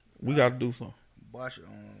 We got to do something. Bosh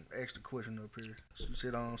asked a question up here. She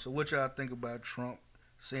said, so what y'all think about Trump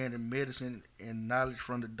saying that medicine and knowledge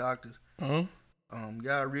from the doctors? Uh-huh.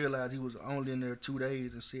 Y'all realize he was only in there 2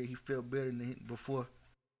 days and said he felt better than before.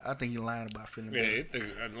 I think he lying about feeling better.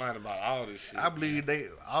 Yeah, he lying about all this shit. I believe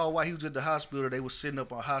while he was at the hospital, they was setting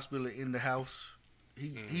up a hospital in the house.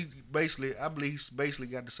 He basically, I believe he's basically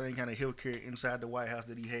got the same kind of health care inside the White House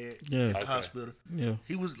that he had at the hospital. Yeah.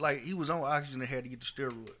 He was on oxygen and had to get the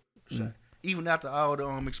steroid shot. Even after all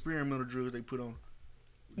the experimental drugs they put on.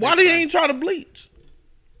 Why did he ain't try to bleach?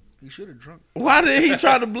 He should have drunk. Why did he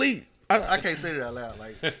try to bleach? I can't say that out loud.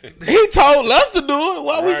 Like he told us to do it.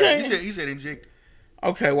 Why we can't? He said inject it.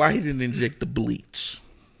 Okay, why he didn't inject the bleach?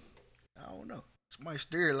 I don't know. Somebody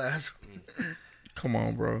sterilize him. Come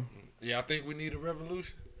on, bro. Yeah, I think we need a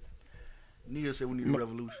revolution. Neil said we need a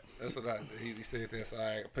revolution. That's what he said. That's all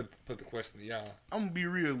right. Put the question to y'all. I'm gonna be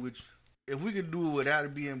real with you. If we could do it without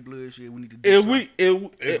it being bloodshed, we need to do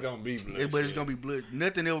it's gonna be bloodshed. But it's gonna be blood.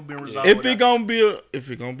 Nothing ever been resolved. If it gonna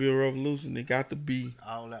be a revolution, it got to be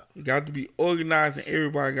all out. It got to be organized, and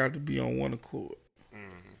everybody got to be on one accord.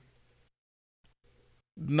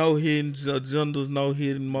 No hidden agendas, no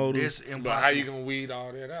hidden motives. But how you gonna weed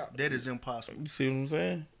all that out? That is impossible. You see what I'm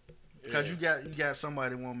saying? Because you got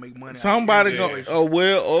somebody that want to make money. Somebody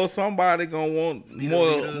or somebody gonna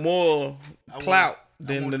want more clout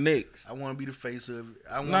than the next. I want to be the face of it.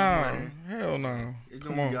 I want money. Hell no. It's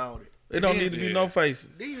gonna be all that. It don't need to be no faces.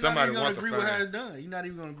 Somebody not even gonna agree with how it's done. You're not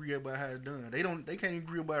even gonna agree about how it's done. They can't even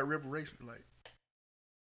agree about reparations. Like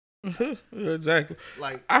exactly.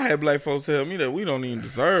 Like I had black folks tell me that we don't even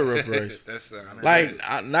deserve reparations. That's like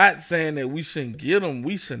I'm not saying that we shouldn't get them.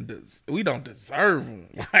 We don't deserve them.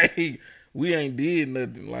 Like we ain't did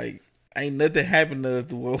nothing. Like ain't nothing happened to us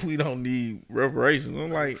to where we don't need reparations.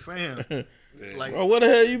 I'm like, fam. Like, bro, where the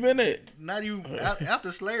hell you been at? Not even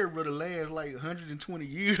after slavery, bro. The last like 120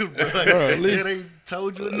 years, bro. That ain't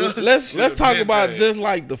told you enough. Let's talk about just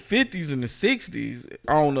like the 50s and the 60s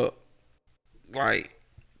on up. Like,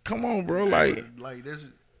 come on, bro. Like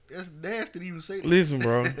that's nasty to even say that. Listen,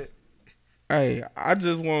 bro. Hey, I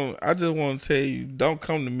just want to tell you, don't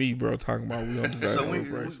come to me, bro, talking about we don't deserve no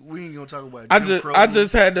reparations. We ain't gonna talk about. I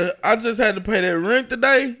just had to pay that rent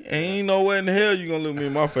today, and ain't no way in the hell you gonna look me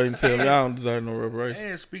in my face and tell me I don't deserve no reparations.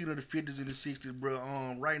 And speaking of the 50s and the 60s, bro,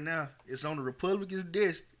 right now it's on the Republicans'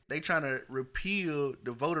 desk. They trying to repeal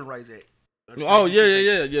the Voting Rights Act. Oh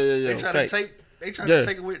yeah. They trying to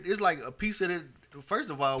take away. It's like a piece of it. First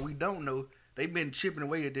of all, we don't know. They've been chipping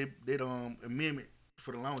away at that amendment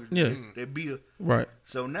for the longest. Yeah. That bill. Right.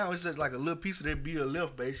 So now it's just like a little piece of that bill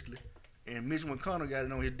left, basically. And Mitch McConnell got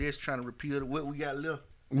it on his desk trying to repeal what we got left.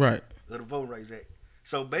 Right. Of the Voting Rights Act.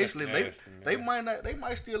 So basically, they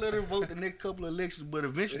might still let her vote the next couple of elections, but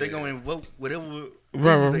eventually they're gonna invoke whatever.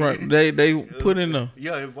 Right. They put in the.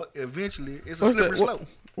 Yeah. Eventually, it's a slippery slope.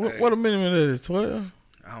 What amendment that is? 12.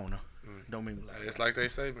 I don't know. Don't make me lie. It's like they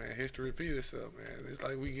say, man. History repeats itself, man. It's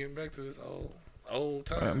like we getting back to this old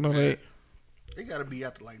time. I know that. They got to be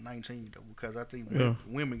after like 19 though, because I think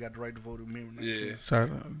women got the right to vote in amendment 19. Yeah, so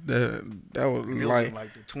that was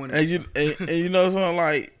like the 20s. And you know something,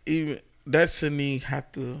 like even that shouldn't even have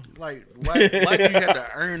to. Like why do you have to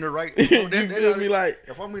earn the right? You feel me? Like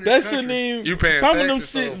if I'm in that country, shouldn't even. You paying some of them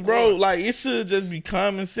taxes, shits, bro. Like it should just be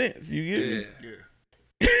common sense. You get me? Yeah.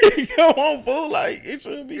 Come on, fool. Like it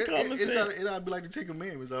should be common sense. It ought to be like the Ten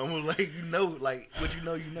Commandments. Almost like like what you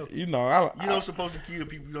know. You know, you don't supposed to kill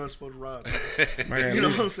people. You don't supposed to rob people. Man, you know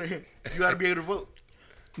what I'm saying? You got to be able to vote.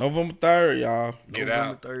 November 3rd, y'all.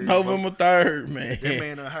 November 3rd, man. That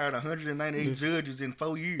man hired 198 judges in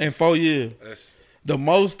 4 years. In 4 years. the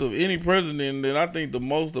most of any president, and I think the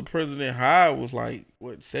most the president hired was like,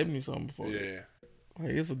 what, 70 something before that. Yeah.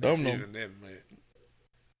 Like, it's a dumb number. Even that, man.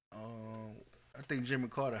 I think Jimmy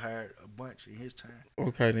Carter hired a bunch in his time.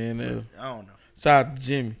 Okay, then. I don't know. Shout out to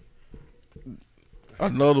Jimmy.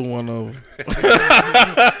 Another one of them.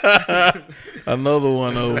 Another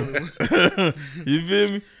one of them. You feel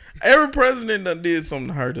me? Every president done did something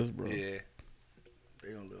to hurt us, bro. Yeah.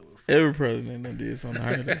 They don't love us. Every president done did something to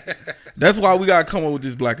hurt us. That's why we gotta come up with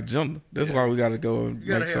this black agenda. That's why we gotta go and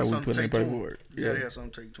make sure we put in paperwork. You gotta have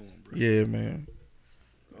something to take to him, bro. Yeah, man.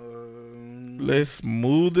 Let's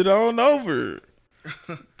move it on over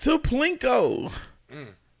to Plinko.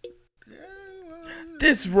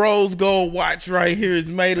 This rose gold watch right here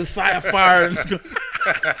is made of sapphire.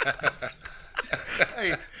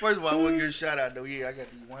 Hey, first of all, I want to give a shout out though. Yeah, I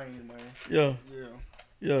got these Wayne, man. Yeah.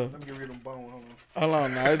 Let me get rid of them bones. Hold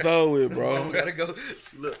on, now it's over with, bro. We gotta go.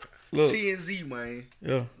 Look. TNZ, man.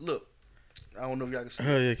 Yeah. Look. I don't know if y'all can see.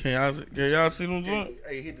 Hell yeah, can y'all see them joints?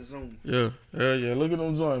 Hey, hit the zoom. Yeah, hell yeah. Look at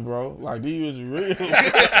them joints, bro. Like, these is real.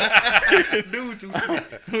 Dude, too sweet.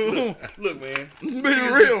 Look, man. Be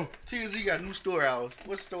real. TNZ got new store hours.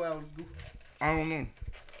 What's store hours do? I don't know.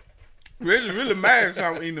 Really mad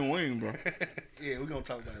how I'm eating the wing, bro. Yeah, we're gonna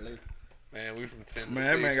talk about it later. Man, we from 10 to 6.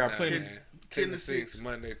 Man, that man got plenty. 10 to 6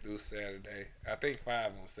 Monday through Saturday. I think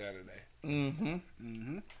 5 on Saturday.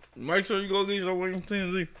 Make sure you go get your wing from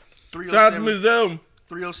TNZ. Shout out to Ms. Elm.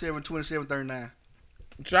 307-2739.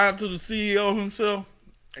 Shout out to the CEO himself.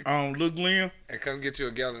 Luke Glenn. And come get you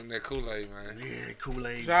a gallon of that Kool-Aid, man. Yeah,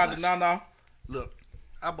 Kool-Aid. Shout out to Nana. Look,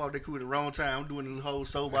 I bought that Kool-Aid the wrong time. I'm doing the whole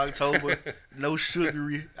sober October. No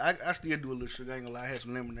sugary. I still do a little sugar. I ain't gonna lie. I had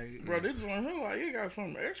some lemonade. Bro, this one here, like, it got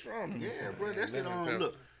something extra on it. Yeah, bro. That's the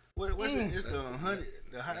look. What's it? It's the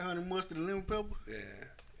hot honey mustard and lemon pepper.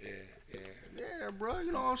 Yeah, bro.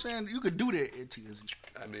 You know what I'm saying? You could do that at TNZ.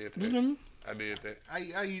 I did that. I did that.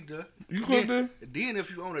 I eat that. You could do? Then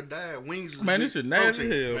if you on a diet, wings is man, this is nasty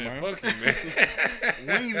hell, man. Fuck you, man.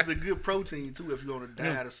 Wings is a good protein too if you on a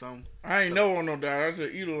diet or something. I ain't never on no diet. I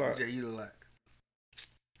just eat a lot. Yeah, eat a lot.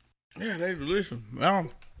 Yeah, they delicious. Man.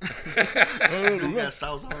 You got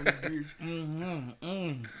sauce on the bitch.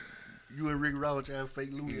 You and Rick Ross have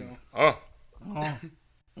fake Louis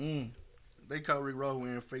on. They call Rick Ross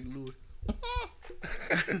wearing fake Louis.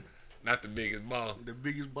 Not the biggest ball. The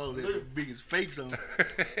biggest ball. The biggest fakes on.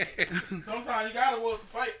 Sometimes you gotta wear some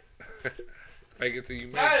fake. Fake it till you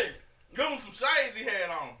make Hey, give him some shades he had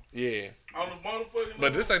on. Yeah. On the motherfucking.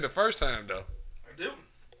 But this ain't the first time though.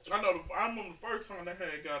 I know. I remember the first time they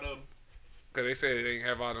had got up. Cause they said they didn't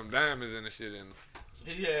have all them diamonds and the shit in them.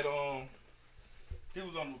 He had he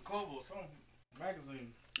was on the cover of some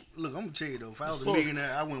magazine. Look, I'm gonna tell you though, if I was a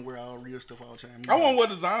millionaire, I wouldn't wear all real stuff all the time. I wouldn't wear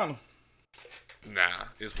designer. Nah,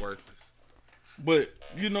 it's worthless. But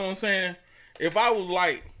you know what I'm saying? If I was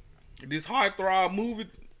like this heartthrob movie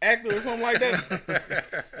actor or something like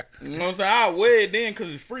that, you know what I'm saying? I'd wear it then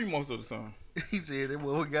because it's free most of the time. He said,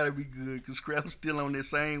 well, it gotta be good because Scrap's still on that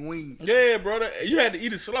same wing. Yeah, brother. You had to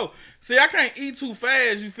eat it slow. See, I can't eat too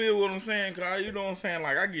fast, you feel what I'm saying? Cause you know what I'm saying?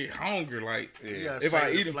 Like, I get hungry. Like, if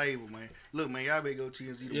I eat the flavor, man. Look, man, y'all better go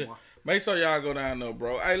TNZ tomorrow. Make sure y'all go down there,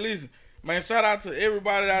 bro. Hey, listen. Man, shout out to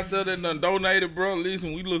everybody out there that done donated, bro.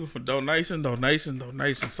 Listen, we looking for donation.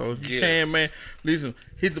 So if you can, man, listen,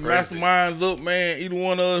 hit the masterminds up, man. Either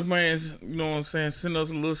one of us, man, you know what I'm saying? Send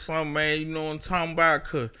us a little something, man. You know what I'm talking about?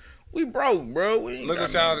 Cause we broke, bro. We ain't look got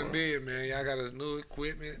what y'all nothing, did, man. Y'all got us new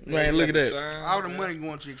equipment. Man, look at that. Shine, all the money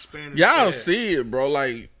going to expand. Y'all see it, bro.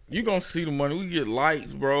 Like, you gonna see the money. We get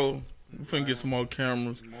lights, bro. We finna get some more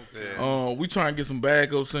cameras. We trying to get some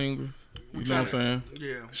backup singers. You know what I'm saying?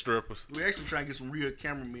 Yeah. Strippers. We actually trying to get some real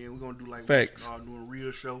cameramen. We're going to do like facts. Doing a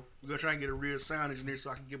real show. We're going to try and get a real sound engineer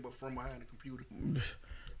so I can get up from behind the computer.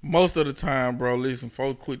 Most of the time, bro, listen,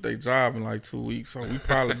 folks quit their job in like 2 weeks, so we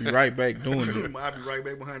probably be right back doing it. I'll be right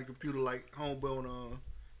back behind the computer like homeboy on,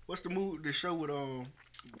 what's the movie, the show with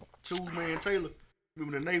Two-Man Taylor?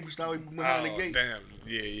 Remember the neighbors always behind the gate? Damn.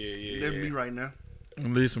 Yeah. That's me right now.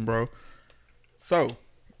 Listen, bro. So,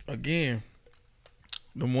 again,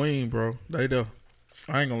 the wing, bro. They there.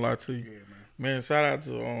 I ain't gonna lie to you. Yeah, man, shout out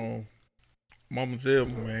to Mama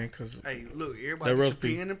Zelma, man. Cause hey, look, everybody get your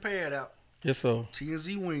pen and pad out. Yes, sir.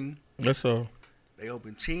 TNZ Wing. Yes, sir. They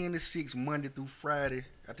open 10 to 6 Monday through Friday.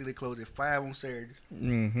 I think they close at 5 on Saturday.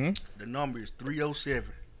 The number is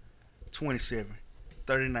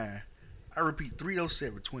 307-27-39. I repeat,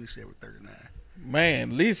 307-27-39.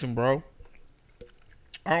 Man, listen, bro.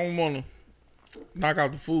 I don't want to knock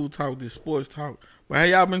out the food talk, this sports talk. But have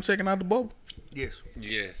y'all been checking out the bubble? Yes.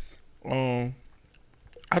 Yes. I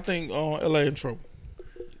think LA in trouble.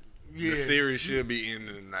 Yeah. The series should be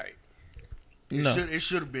ending tonight. No. It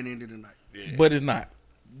should have been ended tonight. Yeah. But it's not.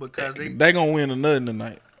 Because They gonna win another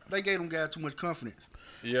tonight. they gave them guys too much confidence.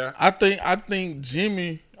 Yeah. I think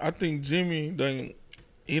Jimmy done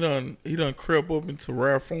he done crept up into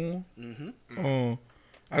rare form. Mm-hmm.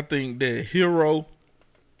 I think that Hero,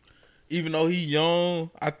 even though he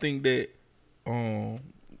young, I think that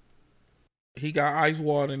he got ice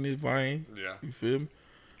water in his vein. Yeah. You feel me?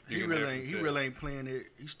 He really ain't playing it.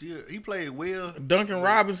 He played well. Duncan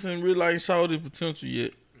Robinson really ain't showed his potential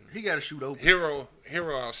yet. He got to shoot open. Hero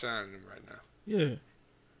outshining him right now. Yeah.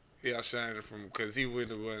 He outshined him because he would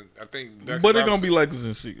have won. I think. But it's gonna be Lakers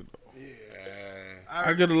in 6 though. Yeah.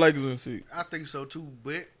 I get the Lakers in 6. I think so too.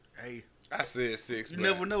 But hey, I said 6. you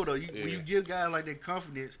never know though. When you give guys like that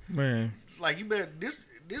confidence, Man. like you better this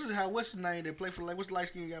is how what's his name that play for the Lakers. What's the light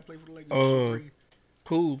skinned guy play for the Lakers?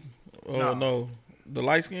 Cool. No. The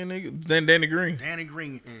light skinned nigga? Then Danny Green. Danny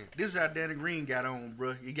Green. This is how Danny Green got on,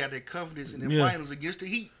 bro. He got that confidence in the Yeah. finals against the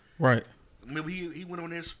Heat. Right. Remember he went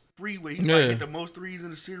on that spree where he might hit the most threes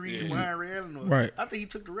in the series behind Ray Allen. Right. I think he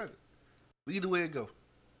took the record. But either way it go.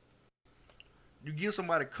 You give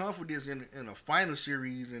somebody confidence in a final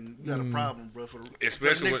series and you got a problem, bro. For the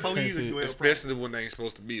Especially next 4 years, you have a problem. especially when they ain't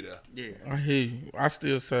supposed to be there. Yeah. I hear you. I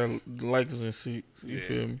still say the Lakers in 6. You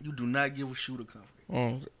feel me? You do not give a shooter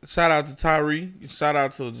confidence. Shout out to Tyree. Shout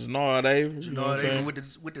out to Jannard Avery. You know what I'm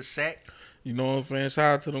saying? With the sack. You know what I'm saying?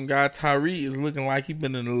 Shout out to them guys. Tyree is looking like he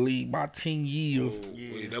been in the league about 10 years.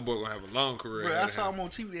 Yeah. That boy gonna have a long career. Bro, I saw him on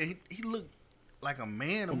TV and he looked like a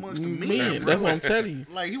man amongst the men. Man, that's what I'm telling you.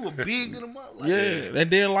 Like he was big in them up. Like, Yeah, and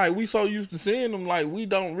then like we so used to seeing him, like we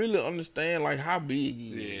don't really understand like how big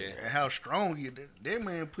he is. And how strong he is. That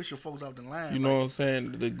man pushing folks off the line. You know what I'm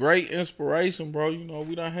saying? The great inspiration, bro. You know,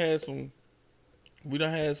 we done had some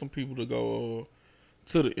people to go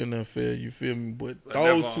to the NFL. You feel me? But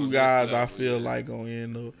those two guys, I feel like gonna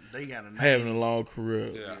end up they got having a long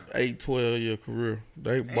career, 8-12 year career.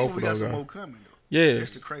 They both of those guys. More coming though. Yeah,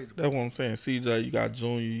 that's the crazy part. That's what I'm saying. CJ, you got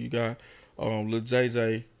Junior, you got Lil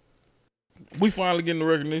JJ. We finally getting the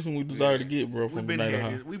recognition we deserve to get, bro. From the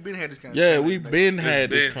Native We've been had this kind of talent. we've been had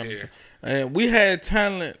this kind of talent. And we had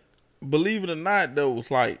talent, believe it or not, that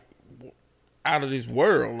was like out of this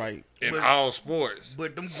world, like in all sports.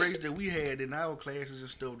 But them grades that we had in our classes and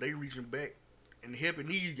stuff, they reaching back and helping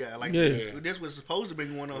these guys. Like that's what's supposed to be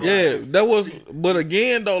going on. Yeah, that was. But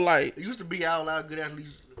again, though, like it used to be all out good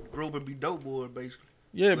athletes grow up and be dope boys, basically.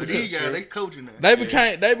 Yeah, but because these guys, they coaching now.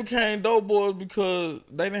 They became dope boys because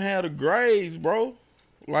they didn't have the grades, bro.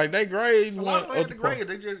 Like they grades a lot of them had the grades.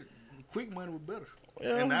 They just quick money was better.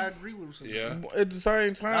 Yeah. And I agree with them. Yeah. At the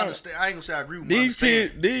same time, I ain't gonna say I agree with these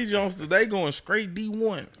kids, these youngsters, they going straight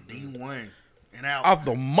D1. D1 and out. Off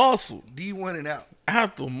the muscle. D1 and out.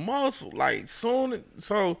 Out the muscle. Like soon,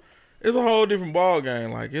 so it's a whole different ball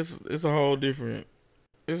game. Like it's a whole different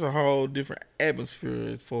atmosphere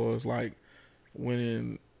as far as like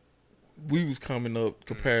when we was coming up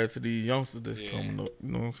compared to these youngsters that's coming up.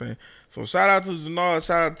 You know what I'm saying? So shout out to Jannard,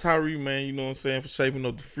 shout out to Tyree, man. You know what I'm saying, for shaping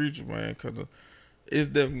up the future, man. Cause it's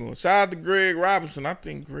definitely going. Shout out to Greg Robinson. I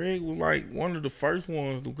think Greg was like one of the first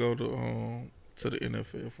ones to go to the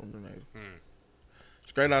NFL from the Native.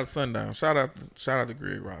 Straight out of Sundown. Shout out to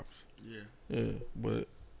Greg Robinson. Yeah. But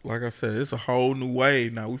like I said, it's a whole new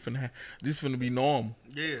wave now. This finna be normal.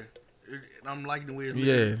 Yeah. I'm liking the way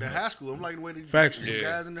it's the high school. I'm liking the way they Factual. some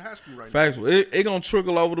guys in the high school right Factual. Now. It gonna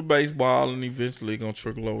trickle over to baseball and eventually it gonna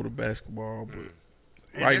trickle over to basketball. But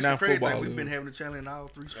and right now, football. Like, we've been having the challenge in all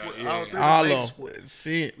three sports. All of them.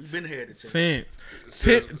 Since we've been had it.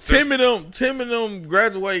 Tim and them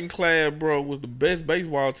graduating class, bro, was the best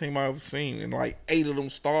baseball team I ever seen, and like 8 of them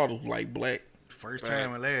starters like black. First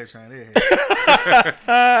time and last time they had.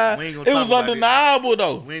 We ain't gonna it was undeniable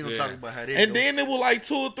though. We ain't gonna talk about how they. And then it was like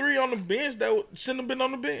 2 or 3 on the bench that shouldn't have been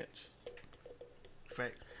on the bench.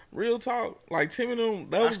 Fact. Real talk. Like Tim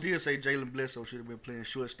and them. I still say Jalen Bledsoe should have been playing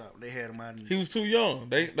shortstop. They had him out. He was too young.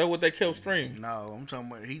 That's what they kept screaming. No, I'm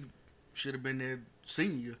talking about he should have been there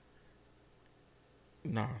senior.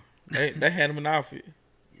 Nah, they had him in outfit.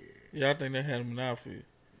 Yeah, I think they had him in outfit.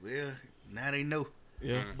 Well, now they know.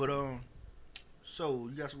 Yeah, but so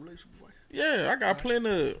you got some relationship advice? Yeah, I got plenty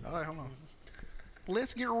of. All right, hold on.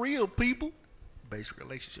 Let's get real, people. Basic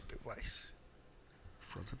relationship advice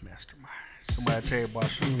from the mastermind. Somebody tell you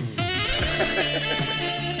about you.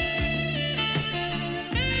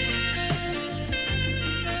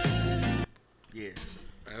 Yes.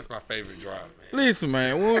 That's my favorite drop, man. Listen,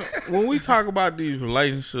 man, when we talk about these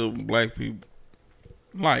relationships with black people,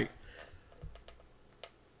 like,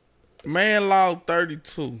 man law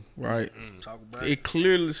 32, right? Talk about it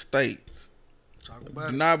clearly states Talk about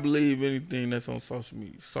Do it. not believe anything that's on social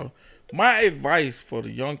media. So, my advice for the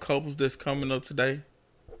young couples that's coming up today: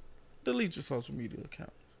 delete your social media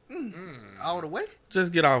account. All the way?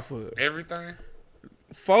 Just get off of it. Everything.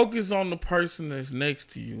 Focus on the person that's next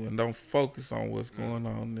to you and don't focus on what's going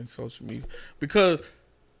on in social media. Because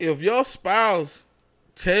if your spouse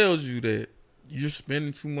tells you that you're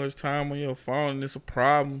spending too much time on your phone and it's a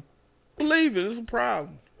problem, believe it, it's a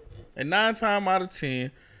problem. And 9 times out of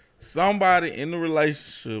 10, somebody in the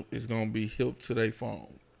relationship is going to be hip to their phone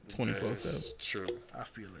 24/7. That's true. I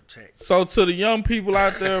feel attacked. So to the young people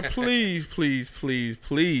out there, please, please, please,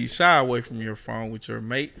 please shy away from your phone with your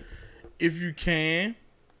mate. If you can,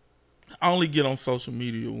 only get on social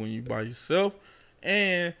media when you by yourself.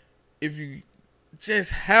 And if you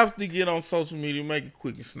just have to get on social media, make it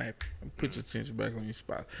quick and snappy and put your attention back on your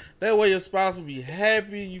spouse. That way your spouse will be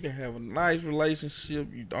happy. You can have a nice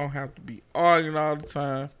relationship. You don't have to be arguing all the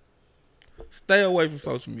time. Stay away from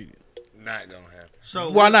social media. Not gonna happen.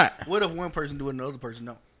 So Why not? What if one person do it and the other person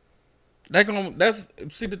don't?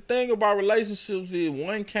 See, the thing about relationships is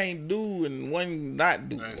one can't do and one not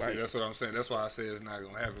do. See, that's what I'm saying. That's why I say it's not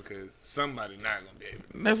gonna happen, because somebody not gonna be able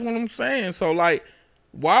to. That's what I'm saying. So like,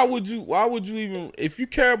 why would you even, if you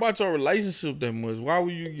care about your relationship that much, why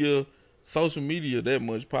would you give social media that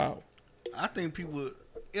much power? I think people,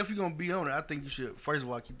 if you're gonna be on it, I think you should first of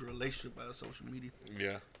all keep your relationship out of social media.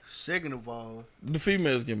 Yeah. Second of all, the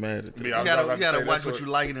females get mad at that. You gotta watch what you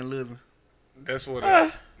liking and living. That's what.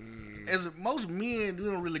 As most men, we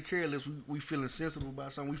don't really care unless we feeling sensitive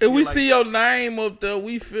about something. If we see your name up there,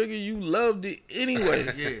 we figure you loved it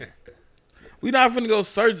anyway. Yeah. We not finna go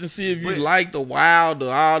search and see if you like the wild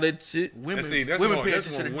or all that shit. Women, see, that's women more- pay that's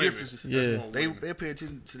attention to the more women. differences. That's Yeah. more They women. pay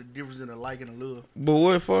attention to the difference in the like and the love. But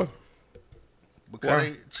what for?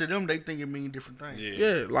 Because to them, they think it mean different things.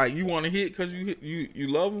 Yeah, like you want to hit because you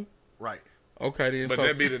love them. Right. Okay, then. But so,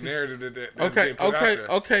 that be the narrative that's being put out there.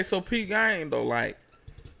 Okay. So P Gang though, like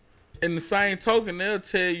in the same token, they'll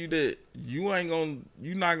tell you that you're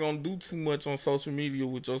not gonna do too much on social media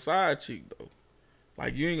with your side chick though.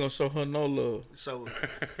 Like you ain't gonna show her no love. So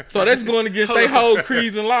that's going against their whole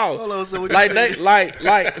creeds and laws. Hold on, so what like you they saying?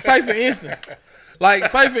 like say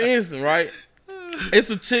for instance, right? It's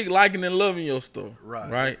a chick liking and loving your stuff.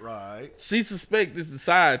 Right. She suspect it's the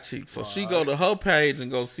side chick. So she go to her page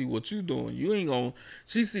and go see what you doing. You ain't gonna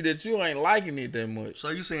she see that you ain't liking it that much. So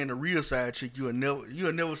you saying the real side chick, you'll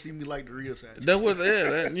never see me like the real side chick. That's what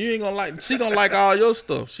you ain't gonna like. She gonna like all your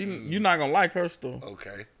stuff. You not gonna like her stuff.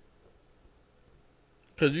 Okay.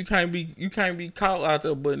 Cause you can't be caught out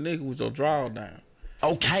there butt naked with your draw down.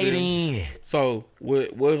 Okay then. So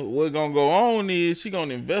what gonna go on is she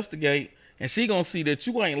gonna investigate and she gonna see that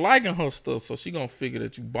you ain't liking her stuff, so she gonna figure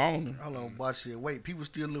that you boning. Hold on, watch it. Wait, people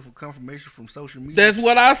still look for confirmation from social media. That's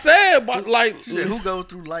what I said, but like She said, who goes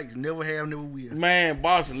through likes? Never have, never will. Man,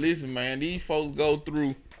 boss, listen, man. These folks go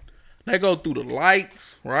through the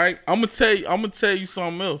likes, right? I'm gonna tell you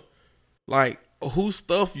something else. Like, who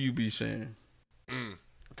stuff you be sharing?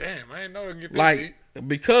 Damn, I ain't know it get that Like, deep.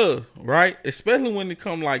 because, right? Especially when it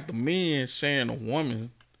come like the men sharing a woman's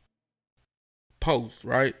post,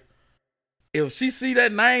 right? If she see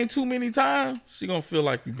that name too many times, she gonna feel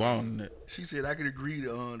like you boning it. She said I could agree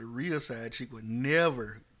the real side chick would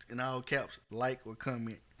never, in all caps, like or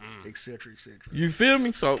comment, etc., etc. You feel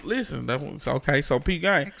me? So listen, that's okay. So P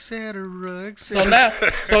Gang, etc.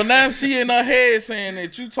 So now she in her head saying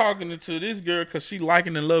that you talking to this girl because she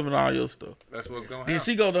liking and loving all your stuff. That's what's gonna Then happen.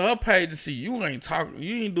 she go to her page and see you ain't talking,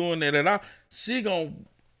 you ain't doing that at all. She gonna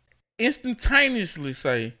instantaneously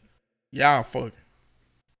say, "Y'all fucking."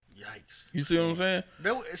 Yikes! You see what I'm saying?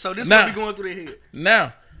 So this Now- what be going through their head.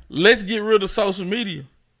 Now, let's get rid of social media.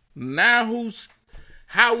 Now,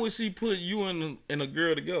 how would she put you and a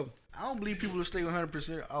girl together? I don't believe people will stay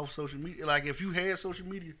 100% off social media. Like if you had social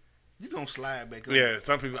media, you gonna slide back up. Yeah,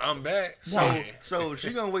 some people, I'm back. So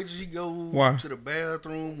she gonna wait till she go Why? to the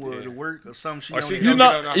bathroom or to work or something. Or she You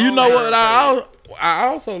gonna know what? I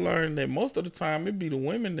also learned that most of the time it be the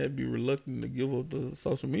women that be reluctant to give up the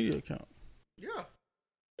social media account. Yeah.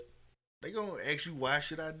 They gonna ask you, why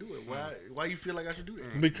should I do it? Why you feel like I should do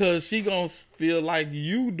that? Because she gonna feel like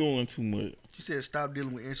you doing too much. She said stop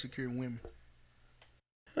dealing with insecure women.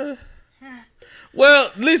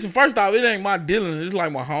 Well, listen, first off, it ain't my dealings. It's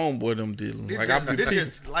like my homeboy them dealings. Like I be This peeping.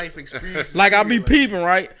 just life experience. Like I be peeping,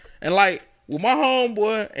 right? And like with my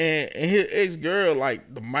homeboy and his ex-girl,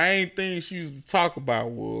 like the main thing she used to talk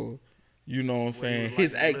about was, you know what I'm saying,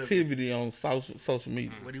 his activity on social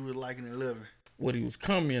media. What he was liking and loving. What he was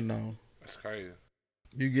commenting on. That's crazy.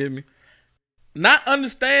 You get me? Not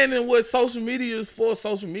understanding what social media is for.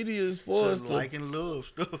 Social media is for us So to like and love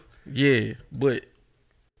stuff. Yeah, but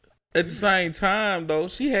at the same time though,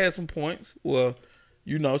 she had some points. Well,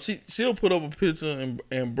 you know, she'll put up a picture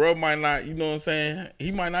and bro might not, you know what I'm saying?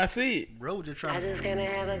 He might not see it. Bro was just trying I just gonna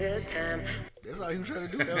have a good time. That's all he was trying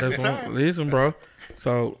to do. That was the time. Listen, bro.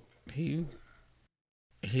 So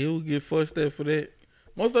he'll get fussed at for that.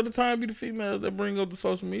 Most of the time be the females that bring up the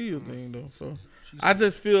social media thing though. So I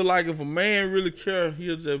just feel like if a man really care,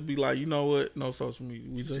 he'll just be like, you know what? No social media.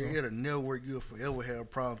 We just it'll never work. You'll forever have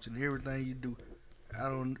problems in everything you do. I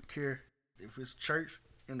don't care if it's church,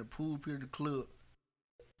 in the pool, pit, the club.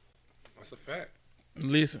 That's a fact.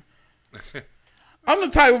 Listen. I'm the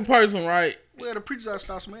type of person, right? Well, the preachers ought to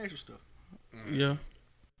start smashing stuff. Yeah.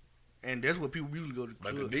 And that's what people usually go to the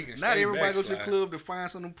But club. the deacons Not stay everybody go to the backslide. club to find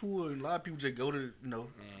something pool. And a lot of people just go to,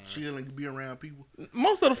 chill and be around people.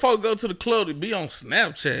 Most of the folk go to the club to be on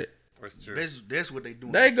Snapchat. That's true. That's what they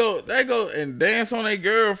doing. They go and dance on their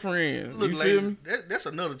girlfriends. Look, you lady, feel me? that's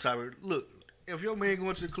another topic. Look, if your man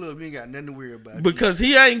going to the club, you ain't got nothing to worry about. Because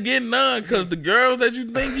he ain't getting none. Because the girls that you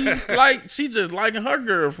think he like, she just liking her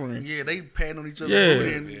girlfriend. Yeah, they patting on each other.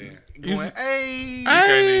 Yeah. Going, hey. You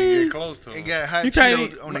can't even get close to They them. got hot You can't Cheetos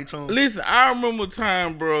even, on their tongue. listen, I remember a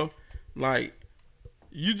time, bro, like,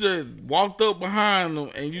 you just walked up behind them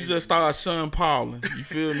and you just started Sean Paulin. You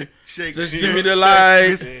feel me? Shake, Just shake. give me the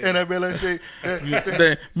light. And I be like, shake.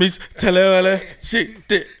 Miss Talala,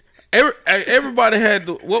 shit. Everybody had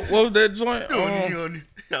the, what was that joint? No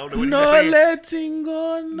letting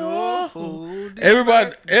go, no.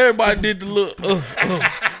 Everybody did the look.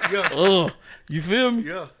 You feel me?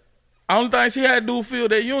 Yeah. Only thing she had to do was feel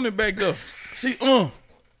that unit back there. She,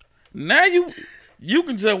 now you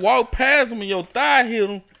can just walk past them and your thigh hit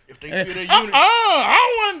them. If they feel that unit. I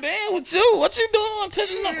don't want to dance with you. What you doing?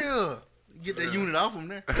 Touching them? Yeah. Get that unit off them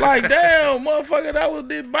there. Like, damn, motherfucker, that was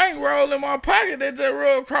this bankroll in my pocket that just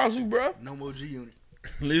rolled across you, bro. No more G unit.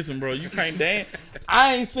 Listen, bro, you can't dance.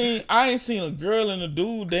 I ain't seen a girl and a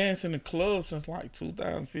dude dance in the club since like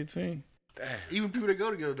 2015. Damn. Even people that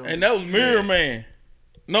go together don't. And that was Mirror Man.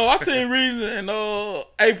 No, I seen Reason and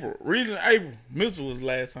April. Reason April. Mitchell was the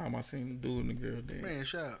last time I seen the dude and the girl dance. Man,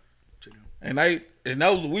 shout out to them. And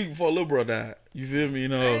that was a week before Lil Bro died. You feel me? You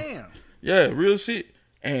know. Damn. Yeah, real shit.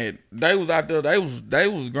 And they was out there, they was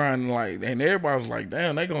grinding like, and everybody was like,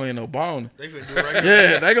 damn, they gonna end up boning. They finna do it right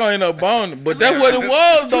Yeah, they gonna end up boning. But that's what it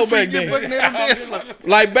was though back then.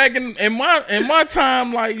 Like back in my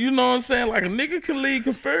time, like, you know what I'm saying, like a nigga can lead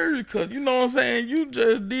conferred because, you know what I'm saying, you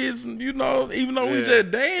just did some, you know, even though we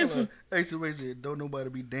just dancing. Hey, so wait, said, don't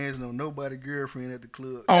nobody be dancing on nobody girlfriend at the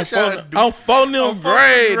club. On phone them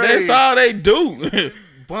grade, that's all they do.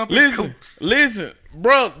 Listen,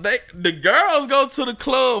 bro, the girls go to the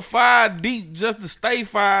club 5 deep just to stay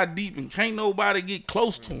 5 deep and can't nobody get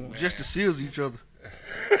close to them. Just to seals each other.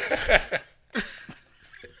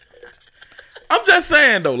 I'm just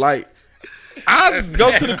saying though, like, I just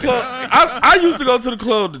go to the club. I used to go to the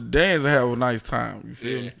club to dance and have a nice time. You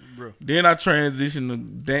feel me? Bro. Then I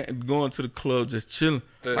transitioned to going to the club just chilling.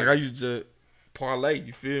 Like I used to parlay.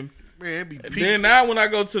 You feel me? Man, it be pink. Then now when I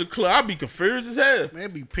go to the club, I be confused as hell. Man,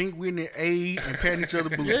 it be Pink Whitney, A, and patting each other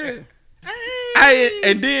boots. Yeah. Hey,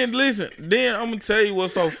 and then listen. Then I'm gonna tell you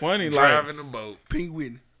what's so funny. Driving the boat. Pink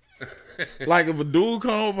Whitney. Like if a dude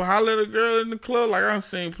come up and holler at a girl in the club, like I've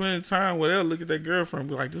seen plenty of time where they'll look at their girlfriend and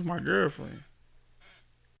be like, "This is my girlfriend."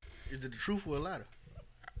 Is it the truth or a lie?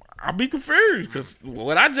 I'll be confused because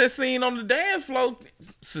what I just seen on the dance floor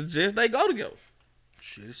suggests they go together.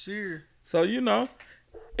 Shit is serious. So you know.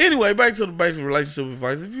 Anyway, back to the basic relationship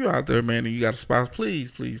advice. If you're out there, man, and you got a spouse,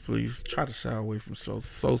 please try to shy away from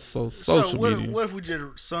social media. What if we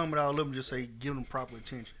just sum it all up and just say give them proper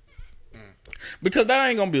attention? Because that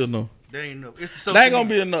ain't gonna be enough. That ain't enough. It's the social That ain't gonna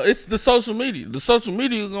media. be enough. It's the social media. The social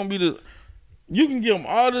media is gonna be you can give them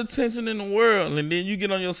all the attention in the world, and then you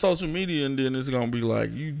get on your social media, and then it's gonna be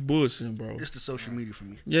like you bushing, bro. It's the social media for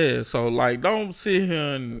me. Yeah, so like don't sit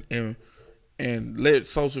here and let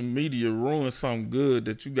social media ruin something good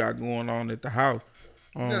that you got going on at the house.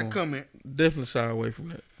 Got a comment. Definitely shy away from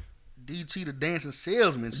that. DT the dancing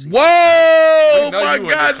salesman. Whoa, my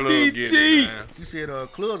God, DT. You said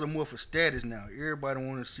clubs are more for status now. Everybody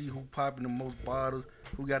want to see who popping the most bottles,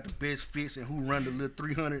 who got the best fits, and who run the little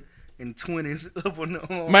 320s up on the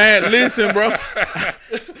arm. Man, listen, bro.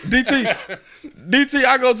 DT,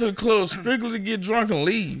 I go to the club strictly to get drunk and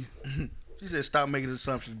leave. She said stop making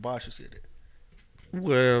assumptions. Basha said that.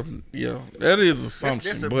 Well, yeah, that is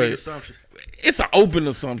assumption, That's a but big assumption. it's an open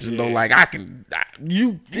assumption though. Like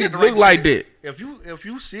you got the look right like to- that. If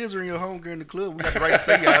you scissoring your homegirl in the club, we got the right to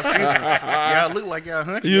say y'all scissoring. Y'all look like y'all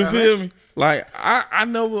hunting. You y'all feel hunching. me? Like I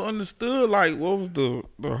never understood like what was the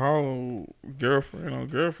whole girlfriend on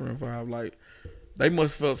girlfriend vibe. Like they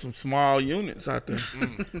must felt some small units out there.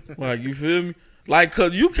 Like you feel me? Like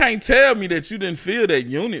cause you can't tell me that you didn't feel that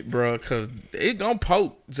unit, bro. Cause it gonna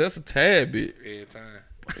poke just a tad bit. Every time.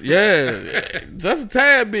 Yeah, just a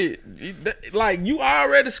tad bit. Like you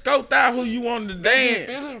already scoped out who you wanted to They be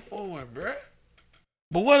dance. feeling for one, bruh.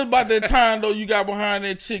 But what about that time though you got behind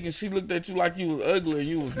that chick and she looked at you like you was ugly and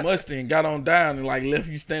you was musty and got on down and like left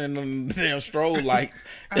you standing on the damn strobe lights.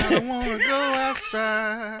 I don't wanna go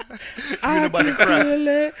outside. I Nobody can cry. feel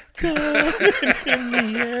it coming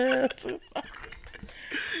in the air tonight.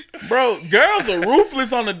 Bro, girls are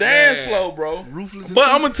ruthless on the dance floor, bro. Ruthless. But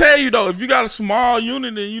I'm gonna tell you though, if you got a small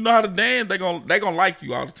unit and you know how to dance, they gonna like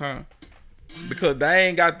you all the time. Because they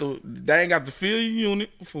ain't got the feel unit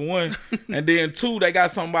for one, and then two, they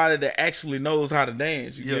got somebody that actually knows how to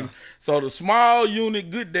dance. You get me? So the small unit,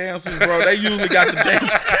 good dancers, bro, they usually got the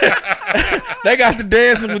dance. They got the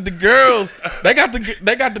dancing with the girls. They got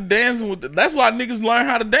the dancing with. That's why niggas learn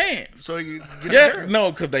how to dance. So you get a girl.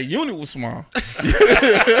 No, because their unit was small.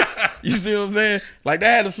 You see what I'm saying? Like they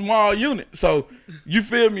had a small unit. So you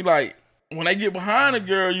feel me? Like when they get behind a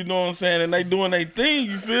girl, you know what I'm saying, and they doing their thing,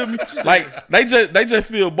 you feel me? Like they just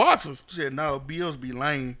feel boxers. She said, no, BLs be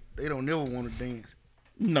lame. They don't never want to dance.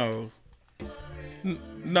 No.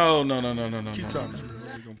 No. Keep talking.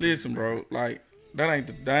 Listen, bro, like that ain't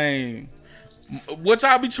the thing. What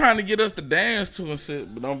y'all be trying to get us to dance to and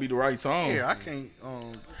shit, but don't be the right song. Yeah, I can't.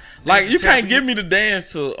 Like you can't tap give me the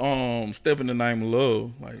dance to "Step in the Name of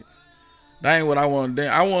Love." Like that ain't what I want to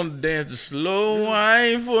dance. I want to dance the slow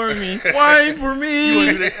wine for me, wine for You want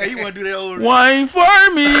to do me, that? Hey, you want to do that old? wine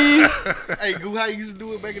for me. Hey, Goo, how you used to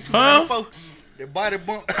do it back in 2004? That body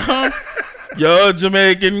bump. Yo,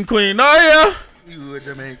 Jamaican queen, oh yeah. You a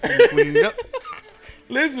Jamaican queen. Yep.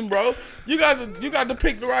 Listen, bro, you got to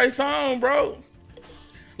pick the right song, bro.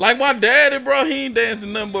 Like my daddy, bro, he ain't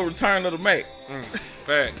dancing nothing but Return of the Mac.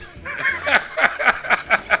 Fact.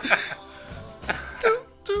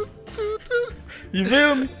 You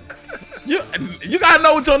feel me? You gotta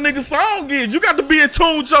know what your nigga song is. You got to be in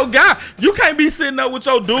tune with your guy. You can't be sitting up with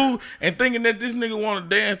your dude and thinking that this nigga want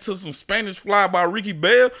to dance to some Spanish Fly by Ricky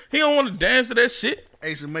Bell. He don't want to dance to that shit.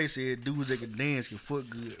 Ace and May said dudes that can dance can foot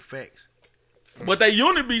good. Facts. But they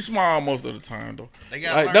unit be small most of the time though. They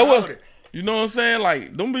gotta Like learn all was, that. you know what I'm saying?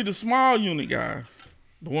 Like them be the small unit guys.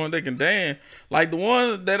 The one that can dance. Like the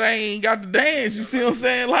ones that ain't got to dance. You see what I'm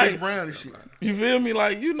saying? Chris Like Brown and shit. you feel me?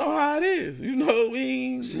 Like you know how it is. You know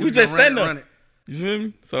we Shit, we just gonna stand run up. You feel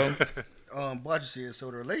me? So Butcher said, so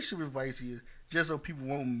the relationship advice is just so people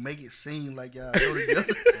won't make it seem like y'all know together.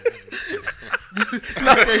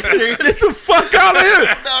 get the fuck out of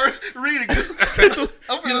here. No, read it.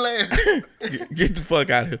 I'm finna laugh. Get the fuck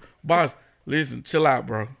out of here. Boss, listen, chill out,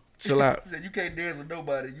 bro. Chill out. He said, you can't dance with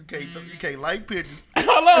nobody. You can't like pictures.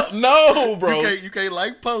 Hello? No, bro. You can't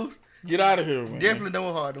like posts. Get out of here, man. Definitely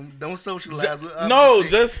don't hard them. Don't socialize with others. No,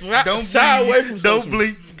 just don't shy bleed. away from Don't social.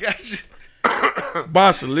 bleed. Gotcha.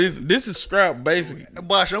 Boss, listen, this is Scrap basically.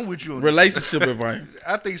 Bosh, I'm with you on this. Relationship advice.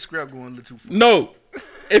 I think Scrap going a little too far. No.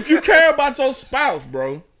 If you care about your spouse,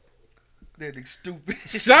 bro, That nigga stupid.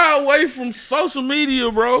 shy away from social media,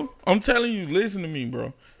 bro. I'm telling you, listen to me,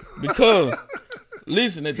 bro. Because,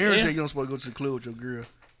 listen, at the Karen said end, you don't supposed to go to the club with your girl.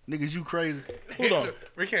 Niggas, you crazy. hold on.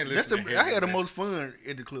 We can't That's listen to Henry. I had the man. most fun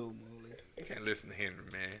at the club, man. We can't listen to Henry,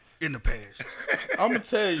 man. In the past. I'm going to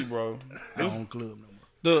tell you, bro. I don't club no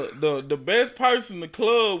more. The best person to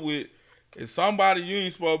club with is somebody you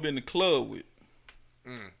ain't supposed to be in the club with.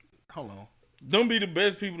 Hold on. Them be the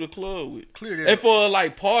best people to club with. Clear that And up. for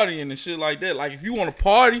like partying and shit like that. Like if you want to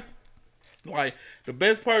party, like the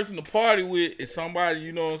best person to party with is somebody,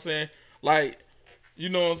 you know what I'm saying? Like, you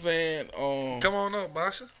know what I'm saying? Come on up,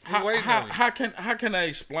 Basha. We waiting on you. How can I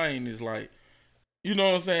explain this? Like, you know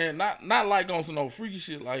what I'm saying? Not like on some no freaky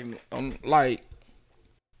shit. Like,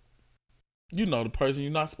 you know, the person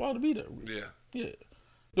you're not supposed to be there with. Yeah. Yeah.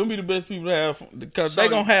 Them be the best people to have fun because So they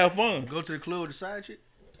gonna have fun. Go to the club with the side chick?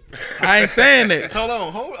 I ain't saying that. Hold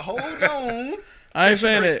on. Hold on. I ain't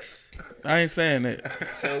saying that. I ain't saying that.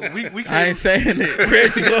 So we I can't. ain't saying that.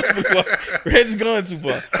 Reggie going too far. Reggie going too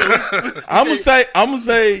far. I'm gonna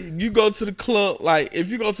say you go to the club, like if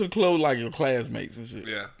you go to the club with like your classmates and shit.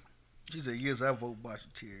 Yeah. She said, yes, I vote Basha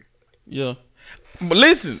Cherry. Yeah. But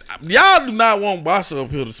listen, y'all do not want Basha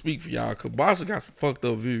up here to speak for y'all because Basha got some fucked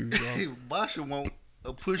up views. Bro. Basha want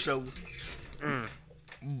a pushover.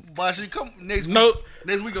 Basha, come next week. No.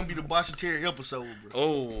 Next week gonna be the Basha Terry episode, bro.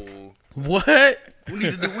 Oh. What? We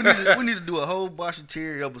need to do a whole Basha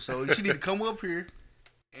Terry episode. She need to come up here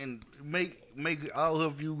and make all her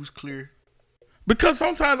views clear. Because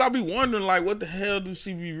sometimes I be wondering, like, what the hell do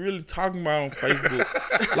she be really talking about on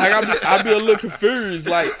Facebook? Like, I be a little confused.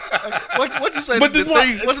 Like, what you say? But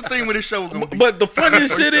What's the theme of this show gonna be? But the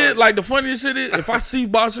funniest shit is, if I see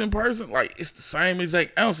Basha in person, like, it's the same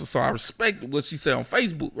exact answer. So I respect what she said on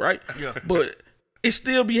Facebook, right? Yeah. But it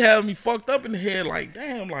still be having me fucked up in the head. Like,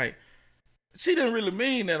 damn, like, she didn't really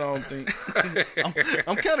mean that. I don't think.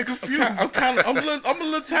 I'm kind of confused. I'm a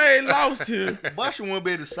little tired, lost here. Basha won't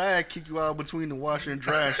be able to side kick you out between the washer and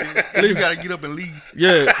dry shit. And you gotta get up and leave.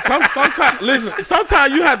 Yeah, sometimes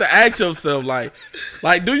you have to ask yourself, like,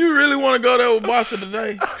 do you really want to go there with Basha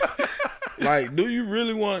today? Like, do you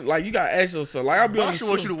really want? Like, you gotta ask yourself. Like, I be on the Basha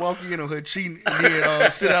wants you to walk in on her cheating and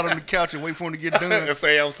then sit out on the couch and wait for him to get done And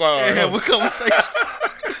say I'm sorry. and have a conversation.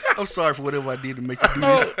 I'm sorry for whatever I did to make you do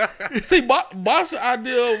that. See, Basha's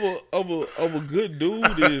idea of a good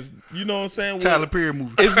dude is, you know what I'm saying? Tyler Perry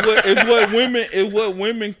movie. It's what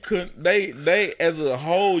women could they as a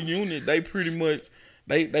whole unit, they pretty much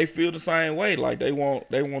they feel the same way. Like they want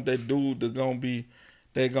that dude to gonna be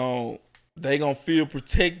they gonna feel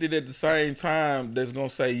protected at the same time. That's gonna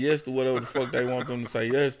say yes to whatever the fuck they want them to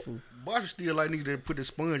say yes to. Basha still like niggas that put the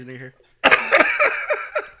sponge in their hair.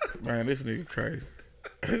 Man, this nigga crazy.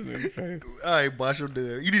 This nigga crazy. All right, Basha, I'm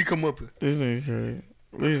done. You need to come up here. This nigga crazy.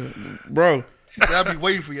 Listen, bro. She said, I'll be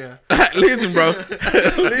waiting for y'all. Listen, bro.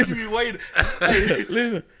 Listen, be waiting. Hey.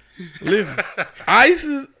 Listen.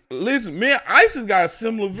 ISIS, me and ISIS got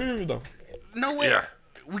similar views, though. No way. Yeah.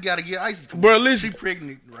 We got to get ISIS. Bro, listen. She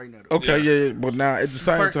pregnant right now, though. Okay, yeah. But now, at the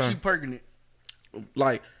same time. She pregnant.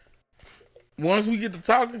 Like, once we get to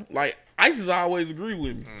talking, like, ISIS always agree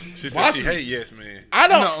with me. She said she hate Yes Man. I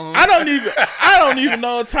don't even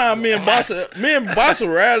know the time me and Basha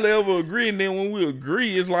rarely ever agree, and then when we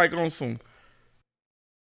agree, it's like on some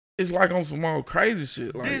more crazy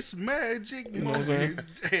shit. Like, This magic, you know what I'm saying?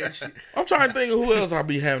 shit. I'm trying to think of who else I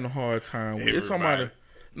be having a hard time with. It's somebody.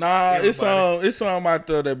 Nah, Everybody. it's some out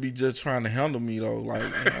there that be just trying to handle me though. Like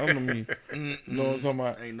handle me. You know what I'm talking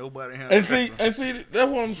about? Ain't nobody handling And see, that's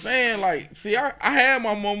what I'm saying. Like, see, I had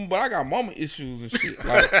my mama, but I got mama issues and shit.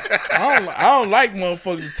 Like, I don't like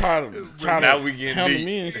motherfuckers trying Now we to getting handle deep.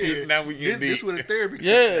 me and shit. Now we getting This deep. with a therapy.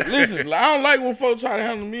 Yeah, listen, like, I don't like when folks try to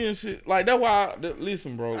handle me and shit. Like, that's why.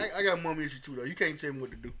 Listen, bro. I got mom issue too, though. You can't tell me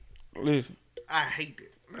what to do. Listen, I hate that.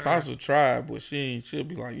 Tasha tried, but she'll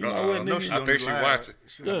be like, you know what, no, nigga? she I think she lie. watching.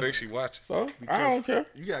 Yeah. I think she watching. So I don't care.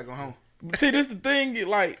 You gotta go home. See, this the thing.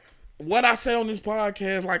 Like, what I say on this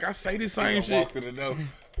podcast, like I say the same shit. Walk to the door.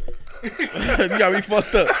 You got me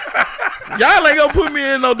fucked up. Y'all ain't gonna put me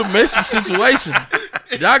in no domestic situation.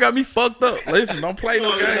 Y'all got me fucked up. Listen, don't play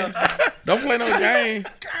no game. Don't play no game.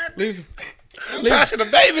 Listen. Tasha, the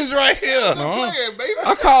baby's right here. No. Playing, baby.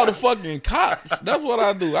 I call the fucking cops. That's what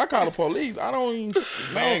I do. I call the police. I don't even.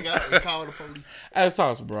 Man, No. gotta call the police. That's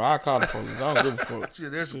Tasha, bro. I call the police. I don't give a fuck.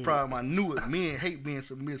 Shit, that's the problem. I knew it. Men hate being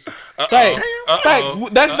submissive. Facts. Facts.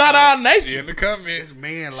 That's not our She nature. in the comments. It's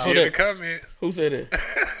man She like in the comments. Who said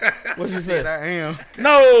that? What you said? I am.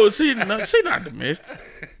 No, she not domestic.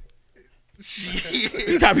 Shit.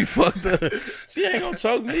 You got me fucked up. She ain't gonna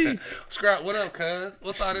choke me. Scrap, what up, cuz?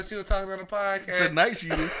 What's all that you were talking on the podcast? Tonight she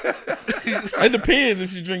is. It depends if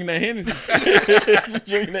she's drinking that Hennessy. If she's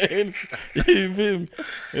drinking that Hennessy. You feel me?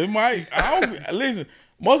 It might. Listen,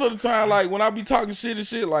 most of the time, like, when I be talking shit and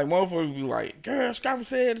shit, like, motherfuckers be like, girl, Scrapper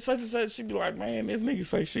said such and such. She be like, man, this nigga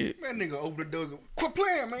say shit. Man, nigga open the door. Go, quit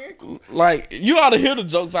playing, man. Like, you ought to hear the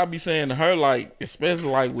jokes I be saying to her, like, especially,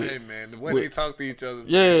 like, with... Hey, man, the way they talk to each other.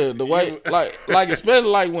 Yeah, the way, like especially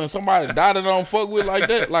like when somebody died that I don't fuck with like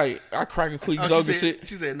that, like I crack a quick joke and shit.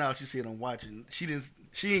 She said, no, she said, I'm watching.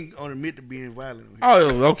 She ain't on admit to being violent.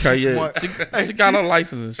 Oh, okay, She yeah. smart. She got her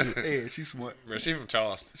license and shit. Yeah, she's smart. Bro, she from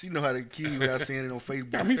Charleston. She know how to kill you without saying it on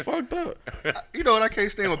Facebook. Got me fucked up. You know what? I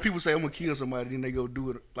can't stand when people say I'm gonna kill somebody, then they go do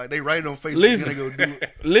it. Like they write it on Facebook, Listen, then they go do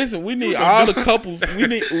it. Listen, we need all the couples.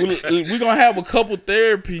 We gonna have a couple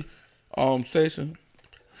therapy session.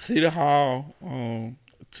 City Hall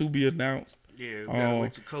to be announced. Yeah, we gotta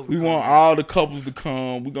wait till COVID. We want all the couples to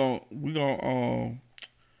come. We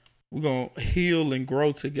gonna heal and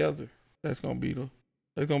grow together. That's gonna be the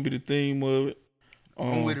theme of it.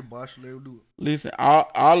 I'm with it, boss. Let them do it. Listen,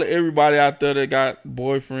 all everybody out there that got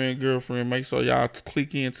boyfriend, girlfriend, make sure y'all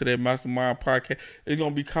click into that Mastermind podcast. It's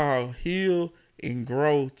gonna be called Heal and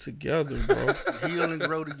grow together, bro. Heal and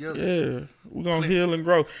grow together. Yeah, we're gonna heal and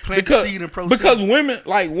grow Plant the seed and proceed. because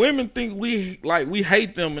women think we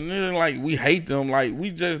hate them, and then we hate them, like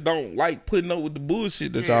we just don't like putting up with the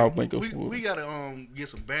bullshit that y'all think of. We gotta get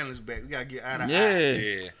some balance back. We gotta get out of eye.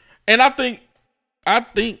 Yeah. And I think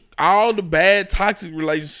all the bad toxic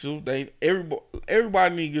relationships,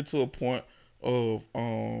 everybody need to get to a point of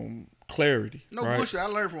clarity. No right? bullshit. I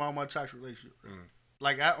learned from all my toxic relationships.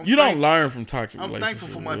 Like you don't learn from toxic I'm relationships.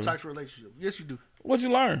 thankful for my toxic relationship. Yes, you do. What you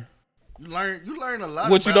learn? You learn a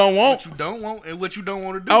lot. What you about don't want. What you don't want, and what you don't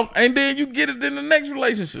want to do. Oh, and then you get it in the next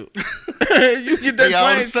relationship. You get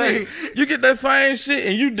that same shit. You get that same shit,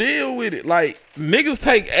 and you deal with it. Like niggas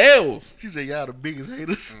take L's. She said, "Y'all the biggest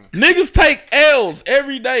haters." Niggas take L's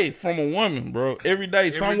every day from a woman, bro. Every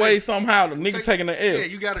day, some way, somehow, the nigga taking the L. Yeah,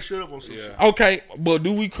 you gotta shut up on some shit. Okay, but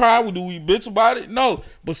do we cry? Do we bitch about it? No.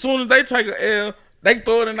 But soon as they take an L, they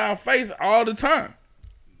throw it in our face all the time.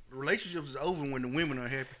 Relationships is over when the women are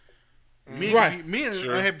happy. Men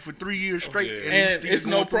Sure. are happy for 3 years straight, And it's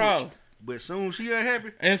no problem. But as soon as she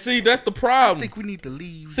unhappy, And see, that's the problem. I think we need to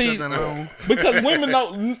leave See, each other alone. because women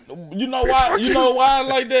know, you know why? You know why I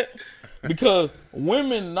like that? Because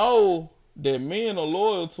women know that men are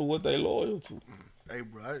loyal to what they loyal to. Hey,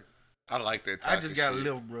 bro, I like that. I just got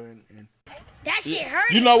left, bro. And That shit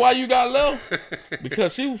hurt. You know why you got left?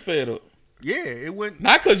 Because she was fed up. yeah, it went.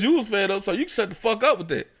 Not because you was fed up, so you can shut the fuck up with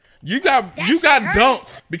that. You got dumped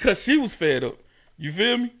because she was fed up. You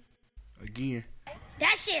feel me? Again.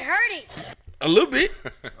 That shit hurting. A little bit.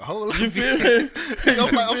 A whole lot. You feel me?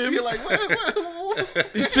 I'm still like,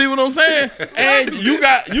 what? You see what I'm saying? And you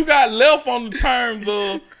got left on the terms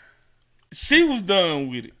of she was done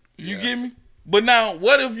with it. You get me? But now,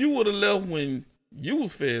 what if you would have left when you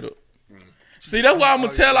was fed up? See, that's why I'm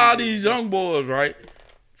gonna tell all these young boys, right?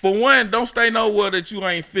 For one, don't stay nowhere that you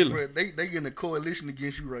ain't feeling. Bro, they getting a coalition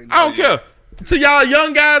against you right now. I don't care. To y'all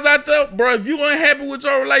young guys out there, bro, if you ain't happy with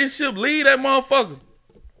your relationship, leave that motherfucker.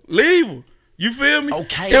 Leave her. You feel me?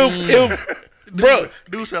 Okay. If bro,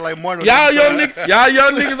 dude sound like Martin. y'all young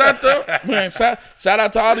niggas out there, man. Shout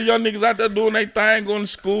out to all the young niggas out there doing their thing, going to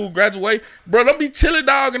school, graduate. Bro, don't be chili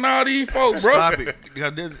dogging all these folks, bro. Stop it.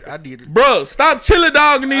 I did it. Bro, stop chili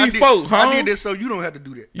dogging these folks, huh? I did this so you don't have to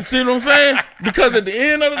do that. You see what I'm saying? Because at the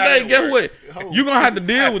end of the day, guess what? You gonna have to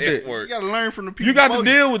deal with that. You gotta learn from the people. You got to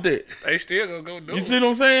deal with that. They still gonna go do it. You see what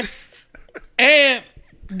I'm saying? And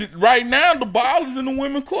right now, the ball is in the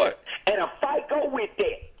women's court. And a fight go with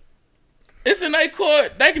that. It's in their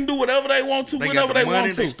court. They can do whatever they want to, whenever they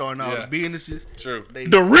want to. They starting all the businesses. True.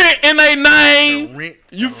 The rent in their name. The rent,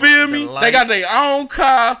 you feel me? They got their own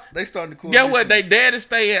car. They starting to. Guess what? They daddy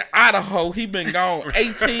stay in Idaho. He been gone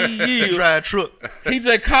 18 years. He drive a truck. He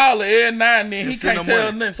just call her every now and then. He send can't her tell her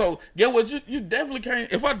money. nothing. So get what? You definitely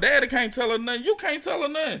can't. If her daddy can't tell her nothing, you can't tell her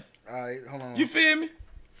nothing. All right, hold on. You feel me?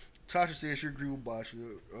 Tasha said she agree with Basha.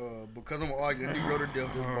 Because I'm arguing Negro to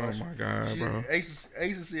death with Basha. Oh my God, bro.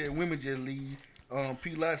 Asa said women just leave.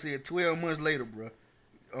 P. Lot said 12 months later, bro.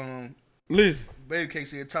 Listen. Baby K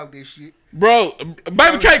said talk that shit. Bro,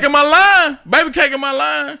 Baby Cake in my line. Baby Cake in my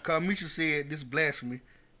line. Kamisha said this is blasphemy.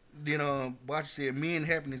 Then Basha said men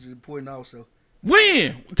happiness is important also.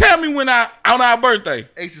 When? Tell me when on our birthday.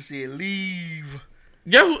 Asa said leave.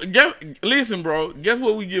 Listen, bro. Guess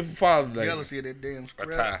what we get for Father's Day? Yella said that damn scrap.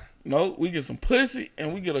 A tie. No, we get some pussy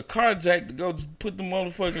and we get a car jack to go just put the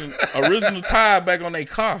motherfucking original tire back on their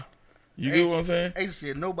car. You get what I'm saying? Asa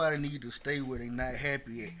said nobody need to stay where they not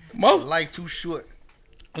happy at. Most life too short.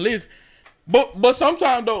 Listen, but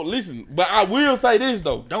sometimes though, listen. But I will say this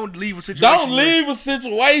though. Don't leave a situation. Don't leave a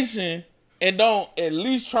situation and don't at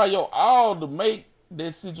least try your all to make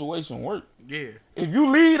that situation work. Yeah. If you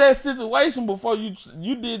leave that situation before you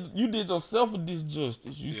did yourself a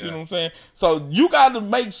disjustice. You see what I'm saying? So you got to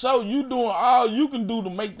make sure you doing all you can do to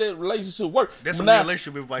make that relationship work. That's but some now,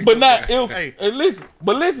 relationship advice. But not hey.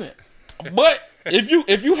 listen. But if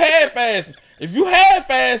you half-assing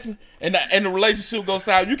and the relationship goes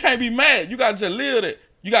south, you can't be mad. You gotta just live that.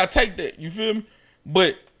 You gotta take that. You feel me?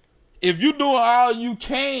 But if you doing all you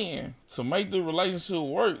can to make the relationship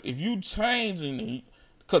work, if you changing it,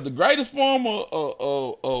 because the greatest form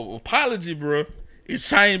of apology, bro, is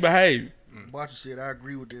change behavior. Bacha said I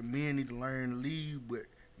agree with that. Men need to learn to leave, but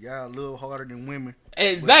y'all a little harder than women.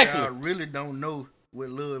 Exactly. But y'all really don't know what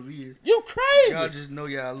love is. You crazy. Y'all just know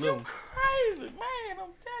y'all love them. Crazy, man.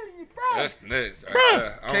 I'm telling you, bro. That's nuts. Bro.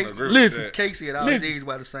 I don't agree Listen, with that. Cake said all days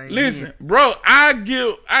about the same. Listen, bro, I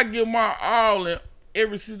give my all in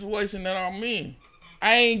every situation that I'm in.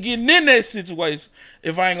 I ain't getting in that situation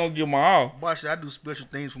if I ain't gonna give my all. Bacha, I do special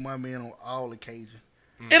things for my man on all occasions.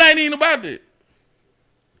 It ain't even about that.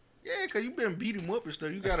 Yeah, cause you been beat him up and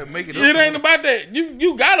stuff. You gotta make it up. It ain't about that.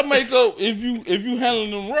 You gotta make up if you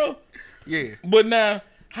handling them rough. Yeah. But now,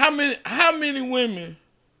 how many women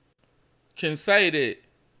can say that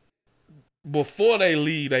before they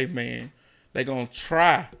leave they man, they gonna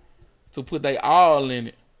try to put they all in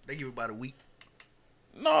it? They give it about a week.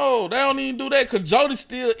 No, they don't even do that because Jody's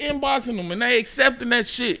still inboxing them and they accepting that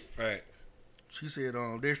shit. Facts. She said,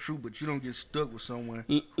 that's true, but you don't get stuck with someone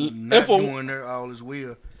not doing their all as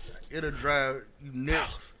well. It'll drive you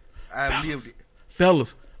nuts. I've lived it.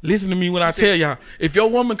 Fellas, listen to me when I tell y'all. If your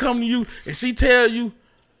woman come to you and she tell you,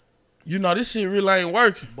 you know, this shit really ain't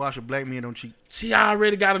working. Boss of black men don't cheat. She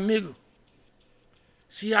already got a nigga.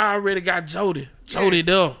 She already got Jody. Jody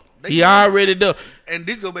there. He already there. And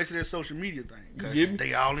this go back to that social media thing.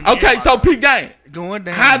 They all in okay, so P gang. Going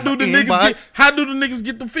down. How do the niggas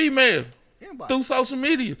get the female? Through social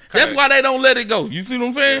media. That's why they don't let it go. You see what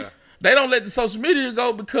I'm saying? Yeah. They don't let the social media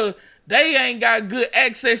go because they ain't got good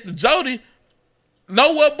access to Jody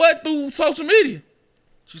nowhere but through social media.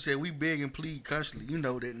 She said we beg and plead constantly. You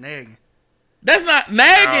know that nagging. That's not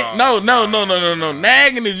nagging. No.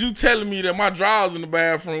 Nagging is you telling me that my drawers in the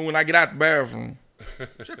bathroom when I get out the bathroom.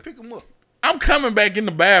 Just pick them up. I'm coming back in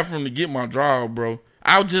the bathroom to get my drawer, bro.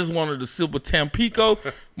 I just wanted to sip a Tampico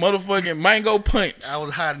motherfucking mango punch. I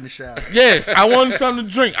was hot in the shower. Yes, I wanted something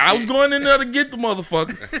to drink. I was going in there to get the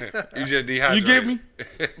motherfucker. You just dehydrated. You get me?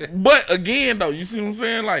 But again, though, you see what I'm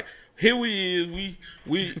saying? Like, here we is,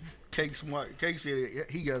 we Cake smart. Cake said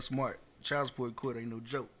he got smart. Child support court ain't no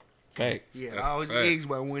joke. Facts. Yeah, all his eggs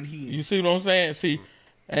by one hand. You see what I'm saying? See,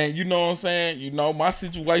 and you know what I'm saying? You know, my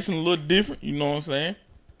situation a little different. You know what I'm saying?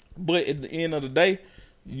 But at the end of the day,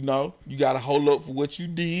 you know, you got to hold up for what you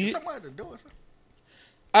did. Somebody at the door.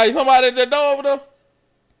 Hey, somebody at the door over there?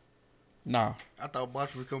 Nah. I thought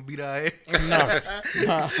Bosh was going to beat our ass.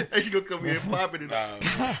 Nah. She going to come here and pop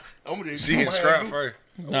it. She getting scrapped first.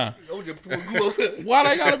 Nah. I'm just put goo over there. Why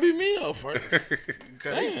they got to be me up first?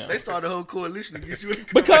 They started a whole coalition to get you in.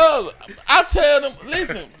 Because I tell them,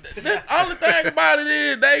 listen, the only thing about it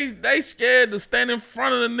is they scared to stand in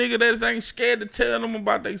front of the nigga that ain't scared to tell them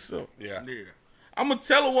about themselves. Yeah. I'm going to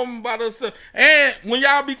tell a woman about herself. And when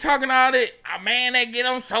y'all be talking all that, a man that get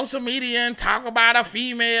on social media and talk about a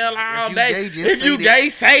female all day. If you gay,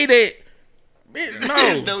 say that.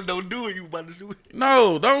 Bitch, no. Don't do it. You about to do it.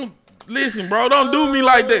 No, don't. Listen, bro. Don't do me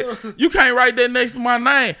like that. You can't write that next to my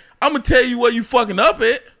name. I'm going to tell you where you fucking up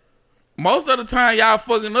at. Most of the time, y'all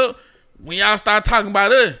fucking up when y'all start talking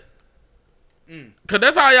about us. Cause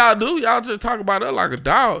that's all y'all do. Y'all just talk about it like a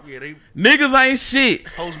dog. Yeah, niggas ain't shit.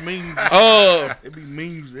 Post memes. It be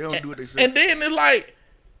memes. They don't do what they say. And then it's like,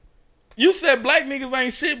 you said black niggas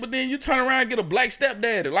ain't shit, but then you turn around and get a black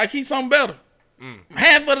stepdaddy like he's something better.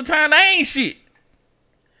 Half of the time they ain't shit.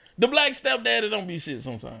 The black stepdaddy don't be shit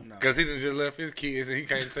sometimes. Cause he just left his kids and he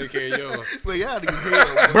can't take care of yours. Well, y'all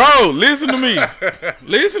niggas bro, listen to me.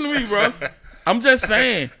 Listen to me, bro. I'm just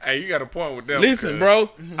saying. Hey, you got a point with them. Listen,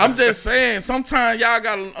 bro. I'm just saying. Sometimes y'all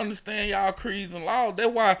gotta understand y'all creeds and laws.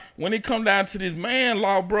 That's why when it come down to this man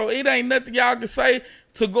law, bro, it ain't nothing y'all can say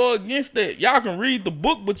to go against that. Y'all can read the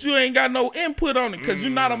book, but you ain't got no input on it because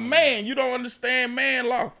you're not a man. You don't understand man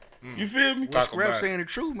law. You feel me? Scrap saying the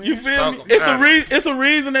truth, man. You feel me? It's a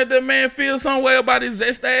reason that man feels some way about his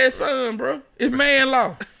zest ass son, bro. It's man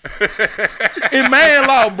law. It's man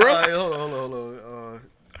law, bro. All right, hold on.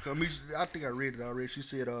 I think I read it already. She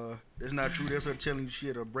said, "That's not true. That's her telling you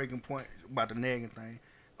shit a breaking point about the nagging thing."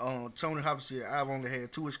 Tony Hopper said, "I've only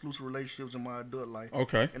had 2 exclusive relationships in my adult life.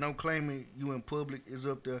 Okay. And I'm claiming you in public is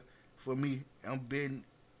up there for me. I'm betting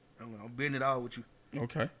it all with you."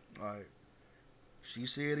 Okay. All right. She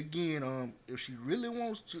said again, if she really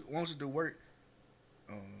wants it to work,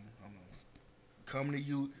 coming to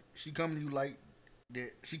you, she coming to you like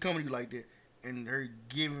that, and her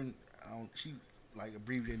giving, she like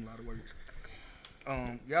abbreviating a lot of words.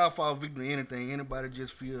 Y'all fall victim to anything. Anybody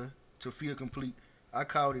just feel complete. I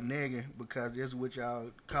called it nagging because that's what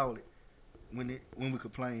y'all call it when we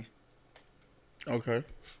complain. Okay.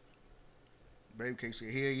 Baby K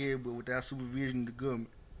said, "Hell yeah, but without supervision of the government."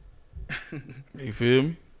 You feel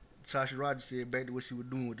me? Tasha Rogers said back to what she was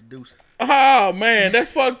doing with the deuce. Oh man,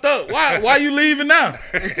 that's fucked up. Why you leaving now?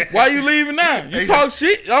 Why you leaving now? You talk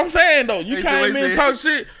shit. I'm saying though, you came in and talk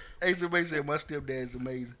shit. Hey, somebody said my stepdad's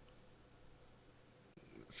amazing.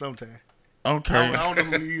 Sometimes. Okay. I don't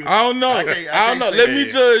know who he is. I don't know. I don't know. Let me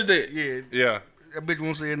judge that. Yeah. That bitch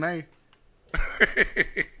won't say his name.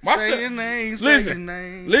 Say his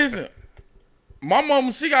name. Listen. My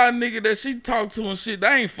mama, she got a nigga that she talk to and shit. They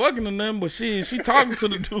ain't fucking to nothing, but she talking to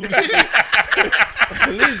the dude.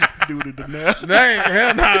 Listen. Dude, the denial.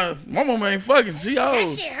 Hell nah. My mama ain't fucking. She That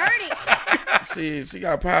old. shit hurting. She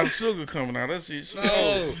got a pile of sugar coming out. That shit. She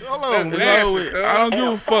old. Hold That's on. It's nasty, over with. cuz. I don't give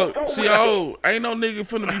a fuck. She old. Ain't no nigga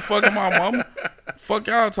finna be fucking my mama. Fuck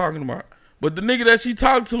y'all talking about. But the nigga that she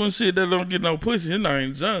talk to and shit that don't get no pussy, his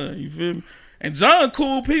name John. You feel me? And John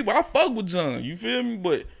cool people. I fuck with John. You feel me?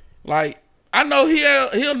 But like, I know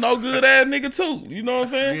he'll no good ass nigga too. You know what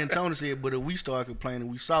I'm saying? Me and Tony said, but if we start complaining,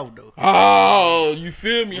 we soft though. Oh, you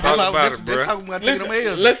feel me? Talk Hold on. about it, bro. They're talking about taking them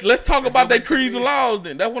L's. Let's talk about go their back to creeds and the- laws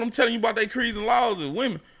then. That's what I'm telling you about their creeds and laws as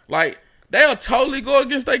women. Like, they'll totally go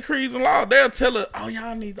against their creeds and laws. They'll tell her, oh,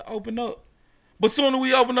 y'all need to open up. But soon as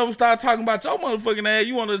we open up and start talking about your motherfucking ass,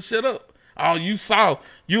 you want to shut up. Oh, you soft.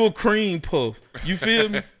 You a cream puff. You feel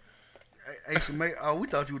me? Hey, we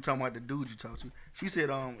thought you were talking about the dude you talked to. She said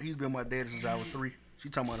he's been my daddy since I was 3. She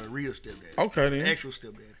talking about a real stepdaddy. Okay, then. The actual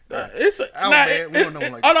stepdaddy. It's a, I was nah, bad. We don't know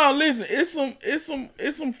him like hold that. on, listen. It's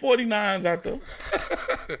some 49s out there.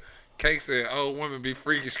 Cake said, "Old women be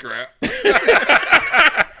freaky scrap." Hey,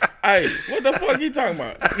 what the fuck you talking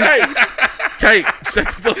about? Hey, Kate, shut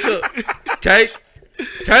the fuck up. Kate.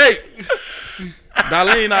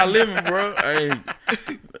 Darlene not living, bro. Hey,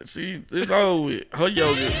 it's over with. Her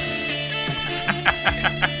yoga.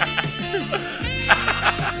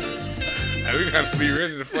 Hey, we got to be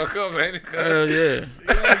ready to fuck up, ain't it? Hell yeah.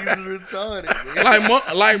 Yeah, you retarded,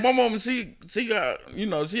 man. Like my mom, she got,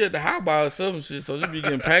 she had the house by herself and shit, so she be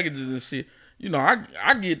getting packages and shit.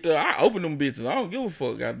 I get there, I open them bitches. I don't give a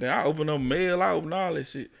fuck, goddamn. I open up mail, I open all that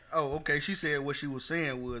shit. Oh, okay. She said what she was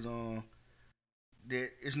saying was that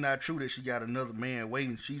it's not true that she got another man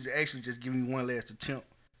waiting. She's actually just giving you one last attempt.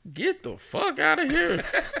 Get the fuck out of here.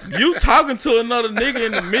 You talking to another nigga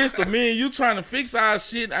in the midst of me and you trying to fix our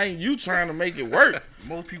shit, ain't you trying to make it work?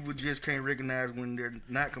 Most people just can't recognize when they're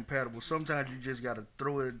not compatible. Sometimes you just gotta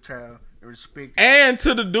throw it in the towel and respect it. And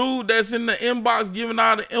to the dude that's in the inbox giving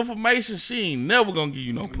all the information, she ain't never gonna give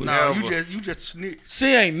you no pussy. No, you just snitch. She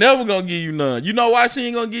ain't never gonna give you none. You know why she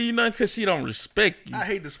ain't gonna give you none? Cause she don't respect you. I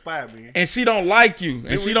hate the spy, man. And she don't like you. And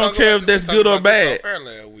Didn't she we don't talk care about if this? that's We good or talked about this bad. off air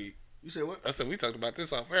last week. You said what? I said we talked about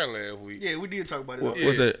this off air last week. Yeah, we did talk about it. What's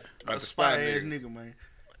that? About A the spy spy ass nigga. nigga, man.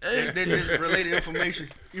 That just related information.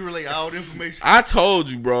 You relate all the information. I told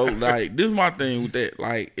you, bro. Like, this is my thing with that.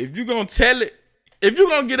 Like, if you gonna tell it, if you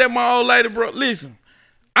gonna get at my old lady, bro, listen.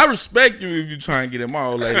 I respect you if you try and get at my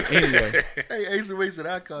old lady anyway. Hey, Ace of Race said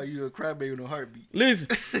I call you a crybaby in a heartbeat. Listen,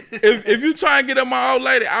 if you try and get at my old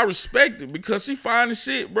lady, I respect it because she fine as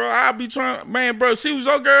shit, bro. I'll be trying, man, bro. She was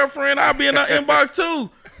your girlfriend. I'll be in her inbox too.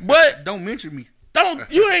 But don't mention me.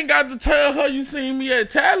 You ain't got to tell her you seen me at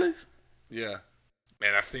Tally's. Yeah.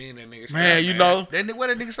 Man, I seen that nigga. Man, you know. Where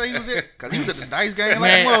that nigga say he was at? Because he was at the dice game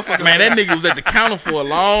Man, like a motherfucker. man, that nigga was at the counter for a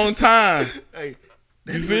long time. Hey,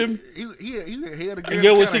 you feel me? He held a girl. And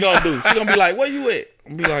get what she gonna do? She gonna be like, where you at?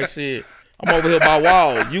 I'm be like, shit, I'm over here by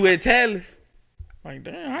Wall. You at Tally's? Like,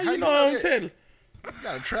 damn, how you know I'm Tally's? You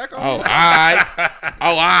got a track on Oh, this?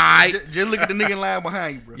 all right. Just look at the nigga in line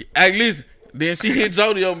behind you, bro. Hey, listen. Then she hit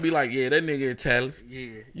Jody up and be like, yeah, that nigga at Tally's. Yeah.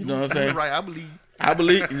 You know what I'm saying? Right, I believe.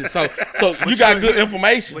 So you got good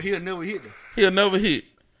information. But he'll never hit that. He'll never hit.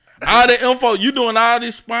 All that info, you doing all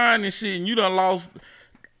this spying and shit, and you done lost.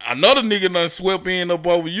 Another nigga done swept in up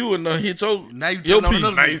over you and done hit your Now you your telling on piece.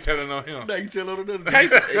 another Now you telling on him. Now you telling on another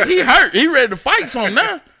nigga. He hurt. He ready to fight something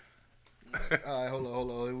now. All right, hold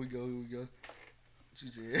on. Here we go. She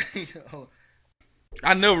said, hold on.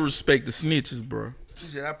 I never respect the snitches, bro. She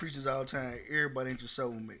said, I preach this all the time. Everybody ain't your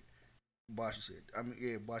soulmate. Bosh said. I mean,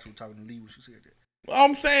 yeah, Bosh was talking to Lee when she said that.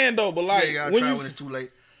 I'm saying though, but like yeah, y'all when try you when it's too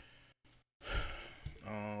late.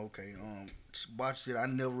 Okay. Bosh said, I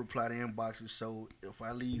never reply to inboxes, so if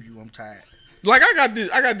I leave you, I'm tired. like I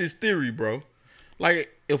got this theory, bro. Like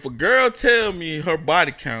if a girl tell me her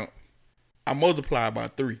body count, I multiply by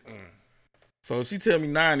 3. So if she tell me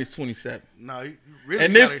 9 is 27. No, you really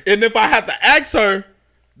And if I have to ask her,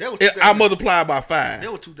 I multiply by 5.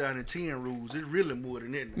 That was 2010 rules. It's really more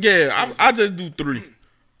than that. Yeah, I just do 3.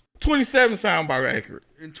 27 sound about accurate.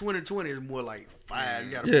 In 2020, it's more like 5.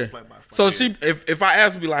 You gotta Yeah. multiply by 5. So she, if I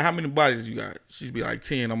ask her, be like, how many bodies you got? She'd be like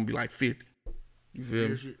 10. I'm gonna be like 50. You feel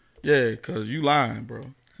me? shit. Yeah, cause you lying, bro.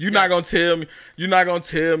 You're not gonna tell me. You're not gonna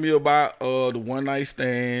tell me about the one night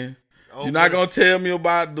stand. Oh, You're not gonna tell me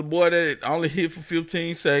about the boy that only hit for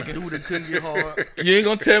 15 seconds. Dude that couldn't get hard. You ain't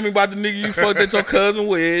gonna tell me about the nigga you fucked at your cousin's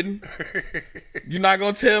wedding. You're not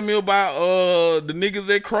gonna tell me about the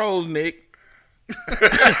niggas at Crow's Neck.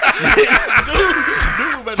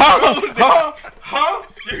 Huh?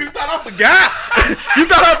 You thought I forgot? You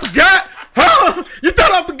thought I forgot? Huh? You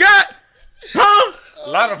thought I forgot? Huh?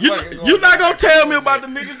 lot of fucking You not gonna tell me about the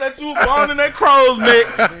niggas that you was born in that crow's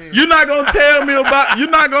neck. You not gonna tell me about. You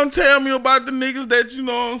not gonna tell me about the niggas that you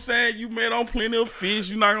know what I'm saying. You met on Plenty of Fish.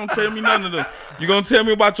 You not gonna tell me none of them. You gonna tell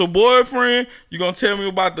me about your boyfriend. You gonna tell me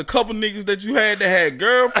about the couple niggas that you had that had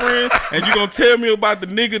girlfriends, and you gonna tell me about the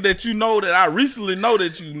nigga that you know that I recently know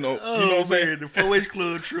that you know. You know what I'm saying? The 4H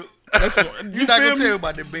Club trip. You You're not gonna tell me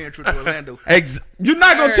about that band trip to Orlando. You're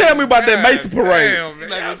not gonna tell me about that Mason parade. You're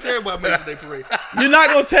not gonna tell me about Mason Day parade You're not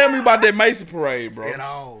gonna tell me about that Mason parade, bro. at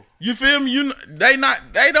all. You feel me? They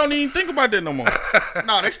don't even think about that no more.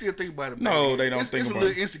 No, they still think about it. No, man. they don't It's think a about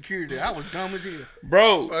little it. insecurity. I was dumb as hell.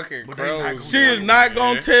 Bro, Fucking But they not crows. she is not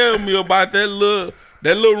gonna tell me about that little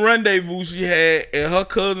rendezvous she had at her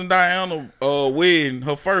cousin Diana wedding,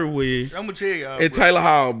 her first wedding I'm gonna tell y'all. at bro. Taylor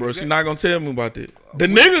Hall, bro. She not gonna tell me about that. The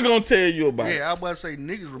nigga gonna tell you about it. Yeah, I was about to say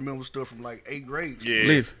niggas remember stuff from like 8th grade. Yeah.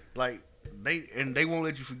 Listen, Like they won't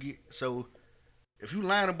let you forget. So if you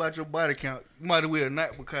lying about your body count, you might as well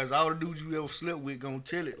not, because all the dudes you ever slept with gonna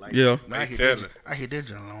tell it. Like, Yeah. man, They I hit that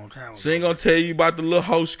joint a long time ago. she ain't gonna tell you about the little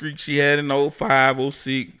hoe streak she had in 05,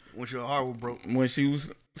 06 When your heart was broke. when she was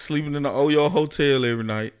sleeping in the Oyo hotel every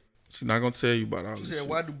night. She not gonna tell you about all She this said, shit.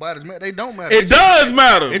 "Why do bodies matter? They don't matter. It does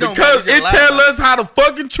matter It don't because matter, they it just lie tell about us how to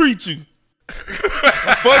fucking treat you.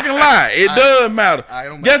 Fucking lie. It does matter. I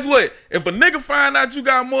don't Guess what? If a nigga find out you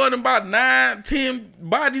got more than about 9, 10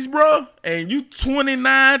 bodies, bro, and you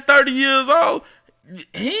 29, 30 years old,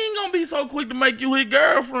 he ain't gonna be so quick to make you his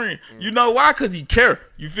girlfriend. You know why? Because he care.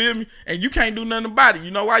 You feel me? And you can't do nothing about it.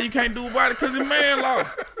 You know why you can't do about it? Because it's man law.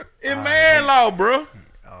 It's man law, bro.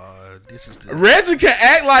 This is the Reggie can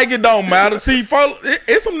act like it don't matter. See, it's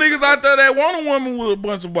some niggas out there that want a woman with a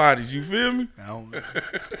bunch of bodies. You feel me? I don't.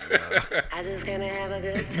 I just gonna have a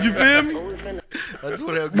good time. You feel me? I just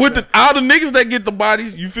want to have a With good all the niggas that get the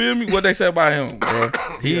bodies, you feel me? What they say about him, bro?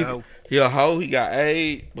 Yeah. He a hoe. He got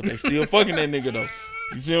AIDS, but they still fucking that nigga though.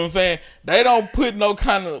 You see what I'm saying? They don't put no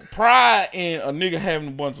kind of pride in a nigga having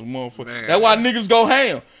a bunch of motherfuckers. Man. That's why niggas go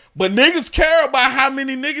ham. But niggas care about how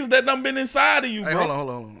many niggas that done been inside of you, Hey, bro. hold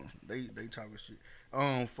on. They talking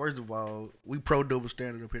shit. First of all, we pro double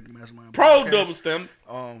standard up here at the Mastermind. Pro Podcast. double standard.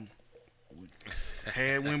 We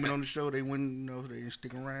had women on the show. They wouldn't, they didn't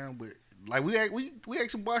stick around. But like we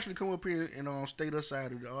asked some boys to come up here and state us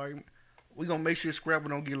side of the argument. We gonna make sure Scrapper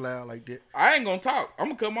don't get loud like that. I ain't gonna talk.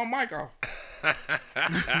 I'm gonna cut my mic off.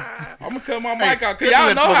 I'm gonna cut my mic off. Cause that y'all dude had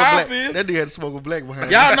to know smoke a how I black. feel. That dude had to smoke a black behind.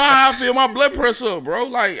 Y'all know how I feel. My blood pressure up, bro.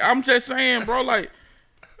 Like, I'm just saying, bro. Like,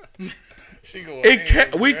 She going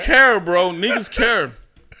we care, bro. Niggas care.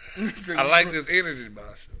 I like this energy,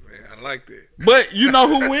 boss. Man, I like that. But you know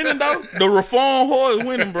who winning though? The reform whore is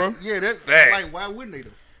winning, bro. Yeah, that's Fact. like, why wouldn't they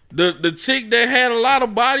though? The chick that had a lot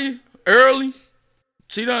of bodies early,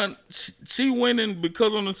 she winning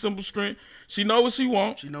because on the simple strength. She know what she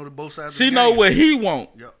want. She know the both sides. She of the know game. what he want,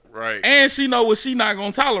 Yep. Right. and she know what she not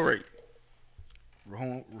gonna tolerate.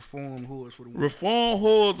 Reform whores for the women. Reform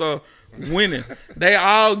whores are winning. They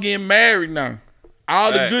all getting married now.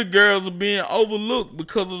 All the Right. good girls are being overlooked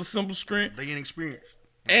because of the simple strength, They inexperienced.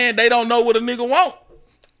 and they don't know what a nigga want.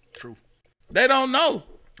 True. They don't know.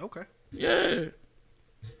 Okay. Yeah.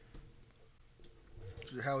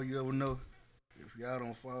 So how you ever know if y'all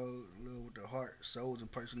don't fall in love with the heart, souls, and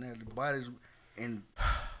personality, bodies, and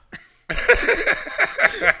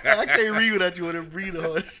I can't read without you want to breathe the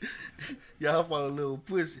heart. Y'all fall in love with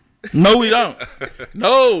pussy. No, we don't.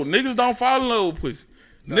 No, niggas don't fall in love with pussy.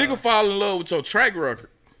 Nigga fall in love with your track record.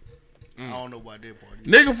 I don't know about that part.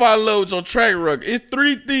 Nigga fall in love with your track record. It's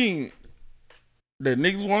 3 things that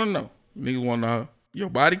niggas want to know. Niggas want to know your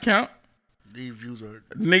body count. These views are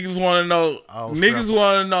Niggas want to know. All Niggas scrappy.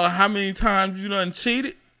 want to know how many times you done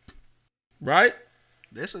cheated. Right?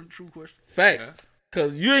 that's a true question. Facts.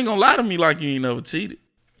 Cause you ain't gonna lie to me like you ain't never cheated.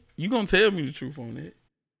 You gonna tell me the truth on that.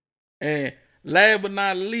 And last but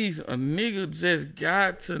not least, a nigga just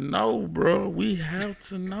got to know, bro. We have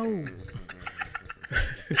to know.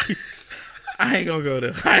 I ain't gonna go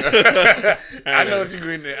there. I know what you're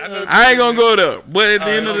going there. I ain't gonna go there. But at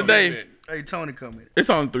the end of the day, Hey, Tony, comment. it's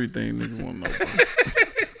on 3 things niggas wanna know, bro.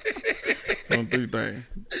 It's on 3 things.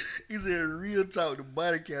 He said, real talk, the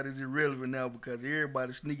body count is irrelevant now because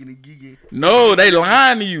everybody's sneaking and geeking. No, they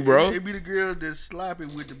lying to you, bro. It be the girls that sloppy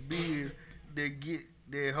with the beard that get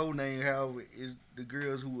their whole name, however, is the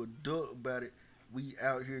girls who adult about it. We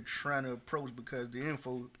out here trying to approach because the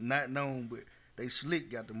info not known, but they slick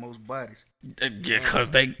got the most bodies. Yeah, cause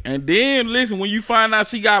they, and then listen, when you find out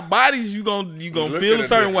she got bodies, you gonna look feel at a it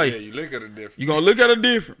certain different. way. Yeah, you look at it different. You gonna look at her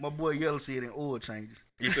different. My boy Yellow said in oil changes.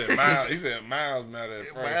 He said miles. He said miles matter at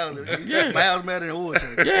first. Miles matter than oil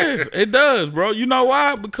changes. Yes, it does, bro. You know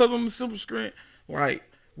why? Because on the simple screen, like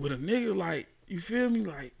with a nigga, like you feel me,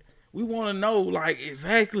 like we want to know like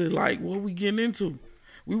exactly like what we getting into.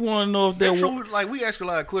 We want to know if that like we ask a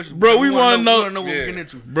lot of questions, bro. We want to know what we're getting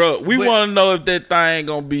into, bro. We want to know if that thing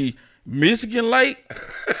gonna be Michigan Lake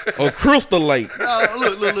or Crystal Lake.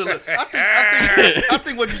 No, look. I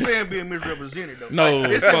think what you're saying being misrepresented though. No,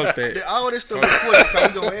 like, fuck that. All this stuff is important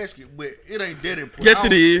because we gonna ask you, but it ain't that important. Yes,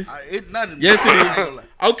 it is. Yes, it is.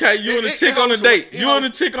 Okay, you and a chick on a date. You and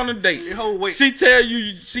a chick on a date. She tell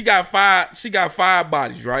you she got 5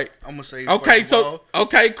 bodies, right? I'm gonna say. Okay, so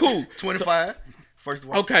okay, cool. 25. First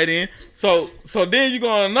of all. Okay then. So then you go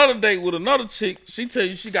on another date with another chick. She tell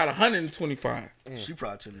you she got 125. She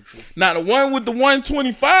probably telling the truth. Now the one with the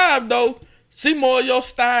 125 though, she more of your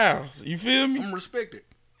styles. You feel me? I'm respected.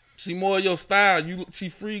 She more of your style. She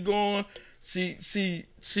free going. She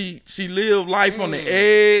live life on the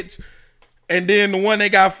edge. And then the one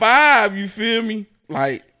that got 5, you feel me?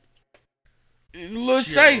 Like a little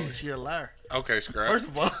shady. She a liar. Okay, Scrap. First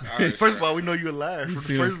of all, we know you a liar from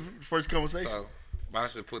the first conversation. So, I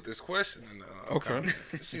should put this question in the okay.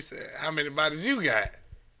 She said, "How many bodies you got?"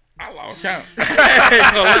 I lost count.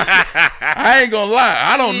 I ain't gonna lie.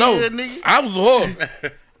 I don't know. I was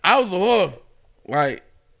a whore. Like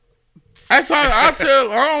that's how I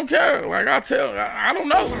tell. I don't care. Like I tell. I don't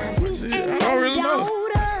know. Shit, I don't really know.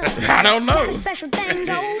 I don't know.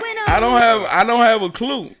 I don't have a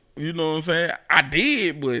clue. You know what I'm saying? I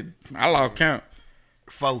did, but I lost count.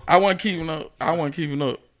 4. I wasn't keeping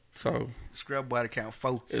up. So Scrap body count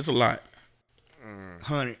 4. It's a lot.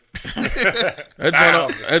 100.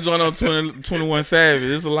 That joint on 21 Savage.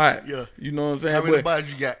 It's a lot. Yeah. You know what I'm saying? How many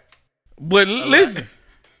bodies you got? But listen,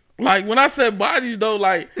 like when I said bodies though,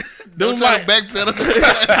 like don't try to backpedal.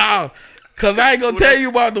 No, cause I ain't gonna tell you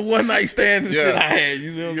about the one night stands and shit I had.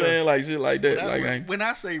 You see what I'm saying? Like shit like that. When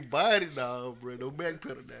I say body, dog, bro, don't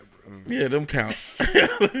backpedal that, bro. Yeah, them count.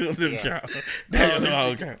 Them count. Them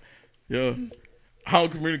all count. Yeah. Home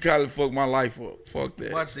community college fucked my life up. Fuck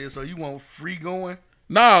that. Watch this. So you want free going?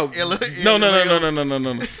 No. No. They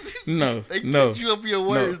No. you up your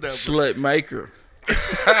words, though. Slut maker.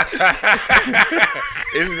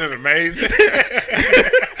 Isn't it amazing?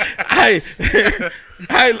 Hey,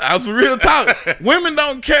 I was real talk. Women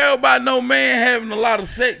don't care about no man having a lot of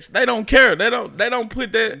sex. They don't care. They don't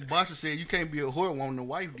put that. Boston said you can't be a whore wanting a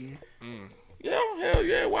wife then. Yeah, hell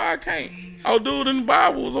yeah. Why I can't? Oh, dude in the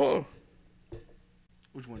Bible was whore.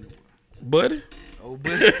 Which one? Buddy. Oh,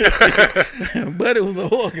 Buddy. Buddy was a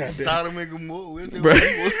whore. Goddamn. Sodom and Gomorrah.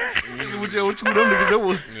 Whichever two of them niggas that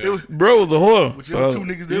was. Bro was a whore. Whichever two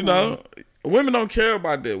niggas that you know, women don't care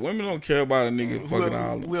about that. Women don't care about a nigga fucking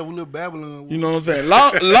all. We have a little Babylon. You know what I'm saying?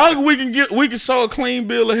 Long we can show a clean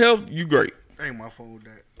bill of health. You great. Ain't my phone with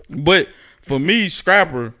that. But for me,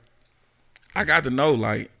 Scrapper, I got to know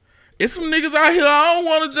like. It's some niggas out here. I don't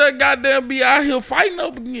want to just goddamn be out here fighting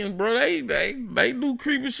up again, bro. They do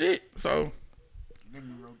creepy shit. So,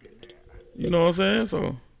 you know what I'm saying?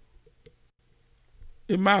 So,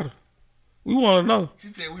 it matters. We want to know. She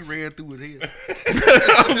said we ran through his head.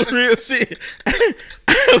 That was some real shit.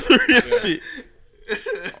 That was some real shit.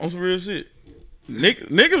 On some real shit.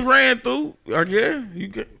 Niggas ran through. Yeah, you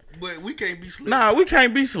get. But we can't be slick. Nah, we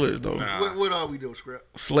can't be slick though. Nah. What are we doing, Scrap?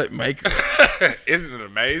 Slut makers. Isn't it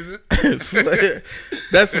amazing?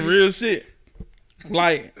 That's some real shit.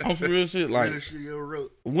 Like on some real shit. Like shit you ever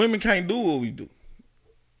wrote. Women can't do what we do.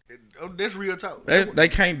 That's real talk. They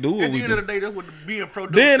can't do what we do. At the end of the day, that's what being pro.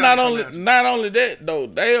 Then not only that though,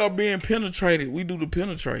 they are being penetrated. We do the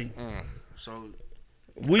penetrating. So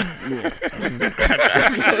we.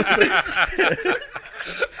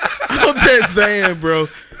 I'm just saying, bro.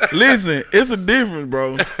 Listen, it's a difference,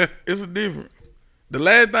 bro. It's a difference. The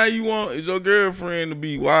last thing you want is your girlfriend to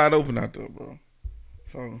be wide open out there, bro.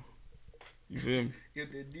 So, you feel me?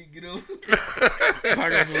 If that dick get over. I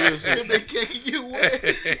got some real shit. If they can't get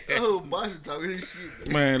wet. Oh, Bosh talking this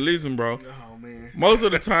shit. Man, listen, bro. Oh, man. Most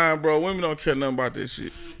of the time, bro, women don't care nothing about this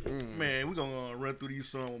shit. Man, we gonna run through these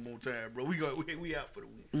songs one more time, bro. We out for the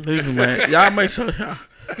week. Listen, man. Y'all make sure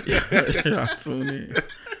y'all tune in.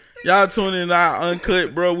 Y'all tune in our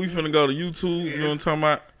uncut, bro. We finna go to YouTube. You know what I'm talking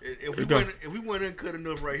about? If we weren't uncut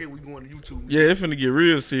enough right here, we going to YouTube. Yeah, it finna get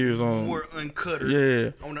real serious on. More uncutter.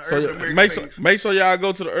 Yeah. On the Urban American page. Make sure y'all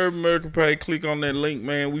go to the Urban American page. Click on that link,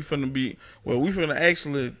 man. We finna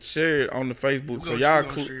actually share it on the Facebook. So y'all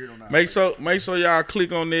make sure y'all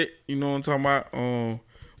click on it. You know what I'm talking about?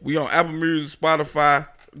 We on Apple Music, Spotify,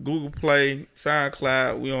 Google Play,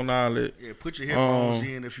 SoundCloud. We on all that. Yeah, put your headphones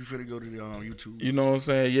in if you finna go to the YouTube. You know what I'm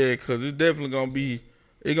saying? Yeah, because it's definitely gonna be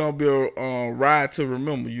it's gonna be a ride to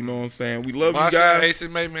remember. You know what I'm saying? We love Marsha you guys. and AC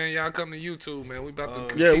May, man, y'all come to YouTube, man. We about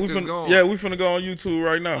to Yeah, keep we this finna, going. yeah, we finna go on YouTube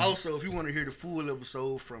right now. Also, if you want to hear the full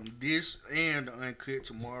episode from this and the uncut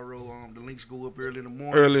tomorrow, the links go up early in the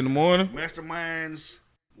morning. Early in the morning. Masterminds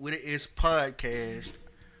with an S podcast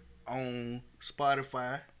on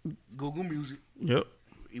Spotify, Google Music. Yep.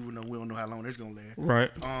 Even though we don't know how long that's gonna last.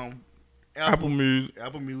 Right. Apple Music,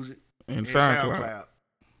 and SoundCloud.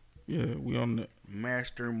 Yeah, we on that.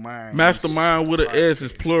 Mastermind with an S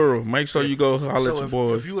is plural. Make sure you go holler at your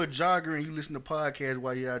boys. If you're a jogger and you listen to podcasts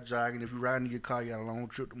while you're out jogging, if you're riding in your car, you got a long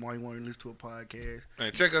trip tomorrow, you want to listen to a podcast.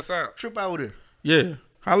 Hey, check us out. Trip out there. Yeah.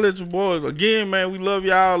 Holler at your boys. Again, man, we love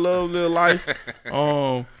y'all. Love Little Life.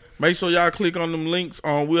 Make sure y'all click on them links.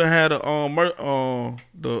 We'll have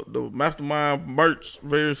the Mastermind merch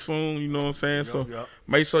very soon. You know what I'm saying? Yep.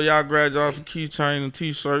 Make sure y'all grab y'all some keychains and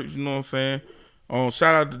t-shirts. You know what I'm saying?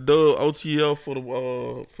 Shout out to Doug OTL for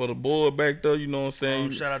the board back there. You know what I'm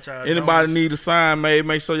saying? Shout out to our anybody donors. need a sign made,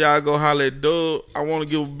 make sure y'all go holler at Doug. I want to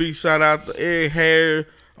give a big shout out to Eric Harris.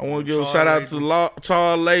 I want to give a shout out to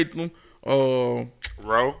Charles Latham.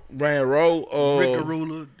 Rowe. Brand Rowe. Rick the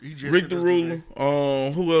Ruler. Rick the Ruler.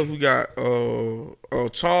 Who else we got?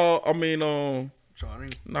 Charles.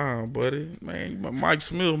 Nah, buddy. Man, Mike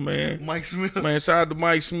Smith, man. Mike Smith. Man, shout out to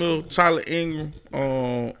Mike Smith, Charlie Ingram,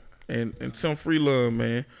 and Tim Freelove,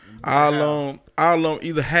 man. I'll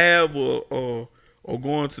either have or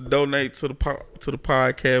going to donate to the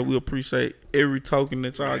podcast. We appreciate every token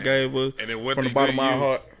that y'all gave us and it went from the bottom of our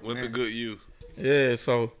heart. Went to good use. Yeah,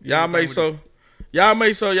 so y'all make sure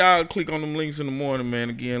y'all click on them links in the morning, man.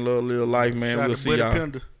 Again, love Little Life, man. Shout we'll out to see Buddy y'all.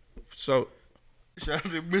 Pender. So shout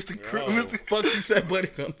out to Mr. Fuck you said Buddy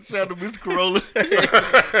Pender. Shout out to Mr. Corolla.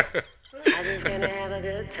 I just finna have a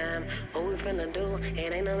good time. What we finna do?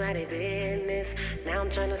 It ain't nobody business. Now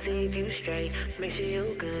I'm tryna see if you straight. Make sure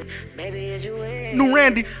you good. Baby, is you in? New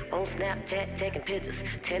Randy. On Snapchat, taking pictures.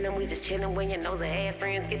 Tell them we just chillin' when you know the ass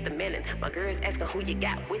friends get the million. My girls asking who you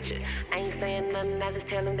got with you. I ain't saying nothing, I just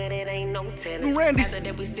tell them that it ain't no telling. New Randy. After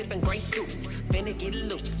that we sippin' great juice. Finna get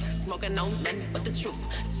loose. Smoking on nothing but the truth.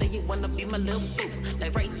 Say you wanna be my little boo.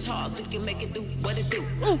 Like Ray Charles, we can make it do what it do.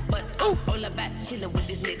 But I'm all about chillin' with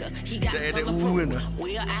this nigga. He got something to prove.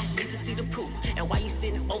 Well, I need to see the proof. And why you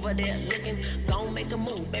sitting over there looking? Gon' make a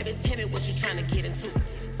move, baby. Tell me what you tryna get into.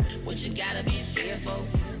 What you gotta be scared for?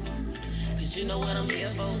 Cause you know what I'm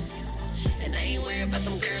here for. And I ain't worried about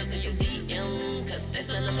them girls in your DM, cause that's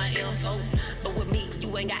none of my info. But with me,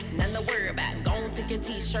 you ain't got nothing to worry about. Go on, take your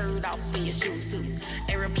t-shirt off and your shoes too.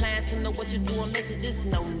 Ain't replying to know what you do on messages,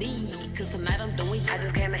 no need. Cause tonight I'm doing I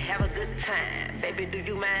just came to have a good time. Baby, do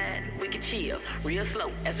you mind? We can chill real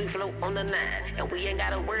slow as we float on the 9. And we ain't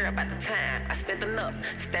gotta worry about the time. I spent enough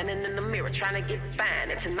standing in the mirror trying to get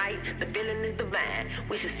fine. And tonight, the feeling is divine.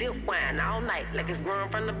 We should sip wine all night like it's growing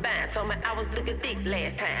from the vine. Told me I was looking thick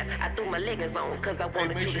last time. I threw my leggings on cause I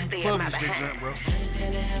wanted you to stay in my behind. Bro.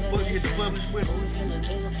 Before you get the publish with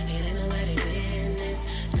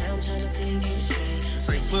Now I'm tryna see you straight.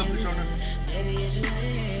 Say publish on it. Baby, is you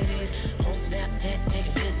ready? On Snapchat,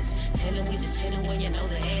 taking pictures. Tell them we just chillin' when you know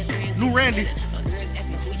the ass friends. New Randy. My girls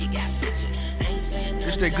asking who you got with you. I ain't saying nothing.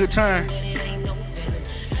 It's that good time.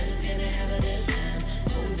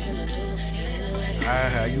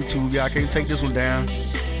 YouTube, y'all can't take this one down.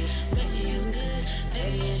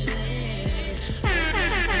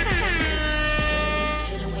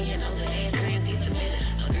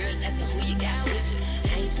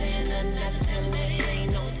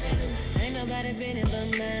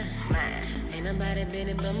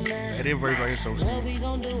 That is verse right here so sweet. What we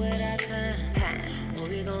gon' do at our time? What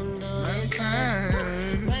we gon' do at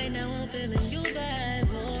time? Right now I'm feeling you vibe,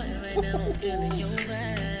 boy. Right now I'm feeling you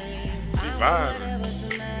vibe. She vibing.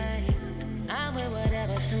 I'm with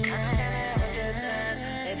whatever tonight.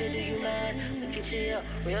 Baby, do you mind? We can chill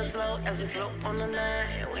real slow as we float on the 9.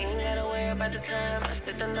 And we ain't gotta worry about the time. I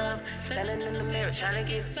spit enough standing in the mirror trying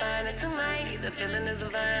to get fine. And tonight, the feeling is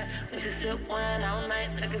divine. We should sip wine all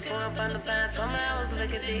night like it's going from the vine. Told me I was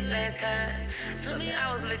looking thick last time. Told me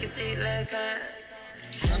I was looking thick last time.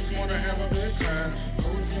 Just wanna have a good time.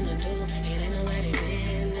 What we finna do? It ain't nobody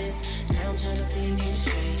business. Now I'm tryna see you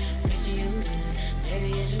straight. Make sure you good. Baby,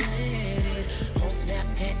 is you ready? On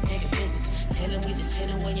Snapchat, taking pictures. Tell them we just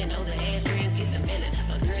chillin' when you know the ass friends get the million.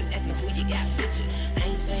 My girls asking who you got with you. I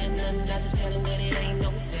ain't saying nothing, I just tell them that it ain't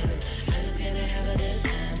no telling. I just gotta have a good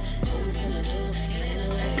time. What we finna do? It ain't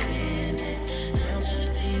nobody business. Now I'm tryna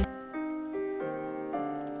see you.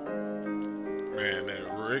 Man, that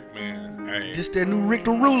Rick, man. Hey, Just that new Rick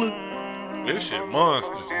the Ruler. this shit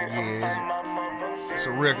monster. Yeah, it's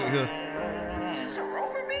a record here.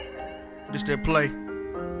 Just that play.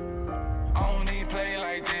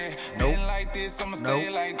 Been like this, I'ma stay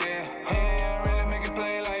like that. Hey, really make it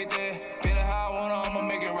play like that. Feeling how I wanna, I'ma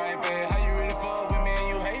make it right back. How you really fuck with me and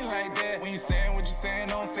you hate like that? When you saying what you saying,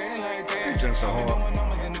 don't say it like that. It's just so hard. Doing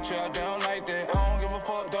numbers in the trap, they don't like that. I don't give a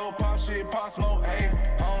fuck though, pop shit, pop smoke,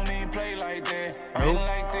 ayy. I don't even play like that. Been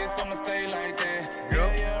like this, I'ma stay like that.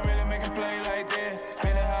 Yeah, really make it play like that.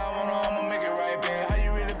 Spin it how I wanna, I'ma make it right back. How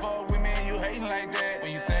you really fuck with me and you hating like that?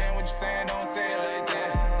 When you saying what you saying, don't say it like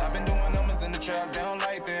that. I've been doing numbers in the trap, they don't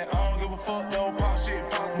like that. I don't give a fuck though, pop shit,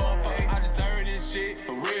 pop smoke, ayy. I deserve this shit,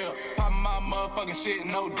 for real. Popping my motherfucking shit,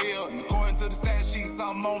 no deal. And according to the stat sheet,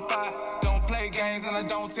 something on fire. Don't play games and I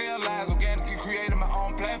don't tell lies. Organically creating my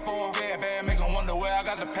own platform. Yeah, bad, make 'em wonder where I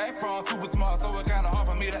got the pack from. Super smart, so it kinda hard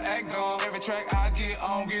for me to act on. Every track I get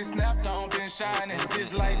on, get snapped on. Been shining,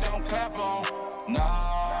 this light don't clap on.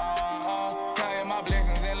 Nah, counting my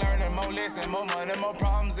blessings and learning more lessons. More money, more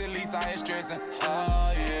problems, at least I ain't stressing.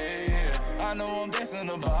 Oh, yeah. I know I'm destined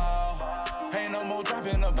to ball. Ain't no more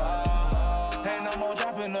dropping the ball. Ain't no more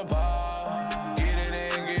dropping the ball. Get it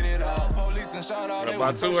in, get it out. Police and shout out. They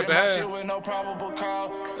was searching my shit with no probable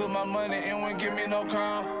cause. Took my money and wouldn't give me no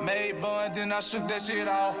call. Made bun, then I shook that shit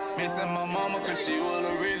off. Missing my mama cause she was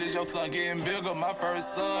the realest. Your son getting bigger. My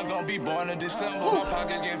first son gon' be born in December. My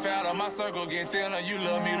pocket getting fatter, my circle getting thinner. You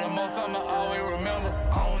love me the most, I'ma always remember.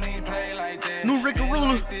 I don't even play like that. New Rick and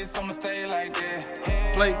Ruler. Like this, I'ma stay like that.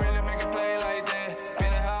 Hey, Play. Really make it play like that.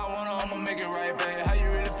 Feeling how I wanna, I'ma make it right back. How you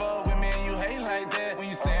really fuck with me and you hate like that? When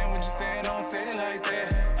you saying what you saying, don't say it like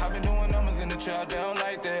that. I've been doing numbers in the trap, they don't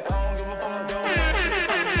like that. I don't give a fuck though. I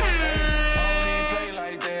don't even play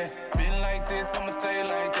like that. Been like this, I'ma stay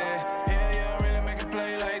like that. Yeah, really make it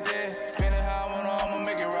play like that. Spin it how I wanna, I'ma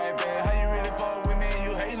make it right back. How you really fuck with me and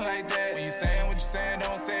you hating like that? When you saying what you saying,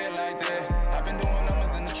 don't say it like that. I've been doing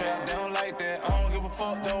numbers in the trap, they don't like that. I don't give a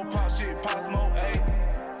fuck though. Pop shit, pop smoke, ayy.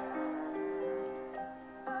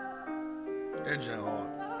 That shit hard.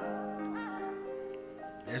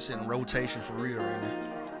 That's in rotation for real right now.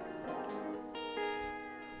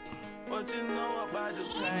 What you know about the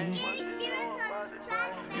pain?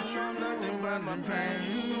 You know nothing about my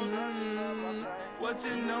pain. What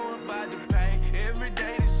you know about the pain? Every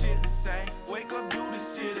day the shit the same. Wake up, do the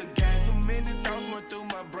shit again. So many thoughts went through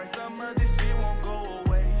my brain. Some of this shit won't go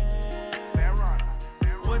away.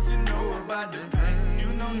 What you know about the pain?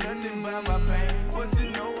 You know nothing about my pain. What you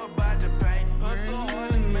know about the pain? Hustle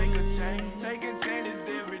hard and make a change. Taking chances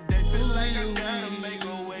every day. Feel like I gotta make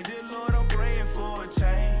a way. Dear Lord, I'm praying for a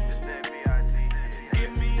change.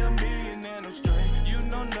 Give me a million and I'm straight. You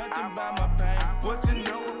know nothing about my pain. What you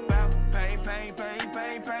know about pain, pain, pain,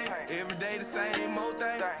 pain, pain. Every day the same old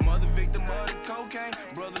thing. Mother victim of the cocaine.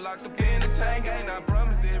 Brother locked up in the chain gang. I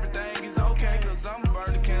promise everything is okay. Cause I'm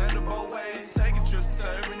burning candle both ways. Taking trips to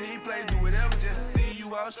serve and eat play. Do whatever just to see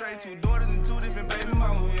you all straight. 2 daughters and 2 different baby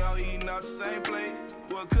mama. We all eating out the same plate.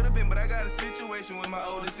 Well, it could have been, but I got a situation with my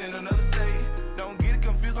oldest in another state. Don't get it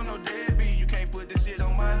confused on no deadbeat. You can't put this shit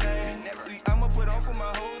on my name. See, I'ma put on for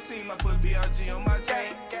my whole team. I put BRG on my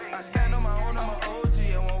chain. I stand on my own, I'm an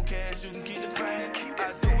OG. I won't cash, you can keep the fame.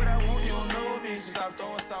 I do what I want, you don't know me. So stop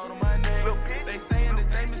throwing salt on my name. They saying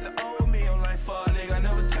that they Mr. Old me. I'm like, fuck, nigga, I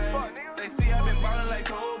never change. They see I've been ballin' like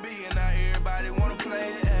Kobe, and now everybody wanna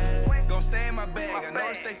play. Gon' stay in my bag, I know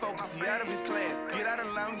to stay focused, he out of his class. Get out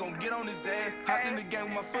of line, gon' get on his ass. Hopped in the game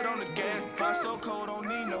with my foot on the gas. Heart so cold, don't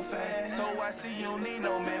need no fan. Told YC you don't need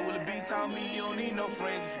no man. Will it be told me you don't need no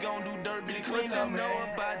friends. If you gon' do dirt, be the clean up, man.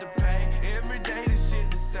 Know about the pain. Every day the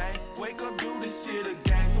shit the same. Wake up, do this shit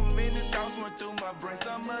again. So many thoughts went through my brain.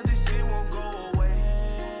 Some of this shit won't go away.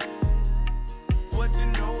 What you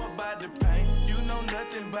know about the pain? You know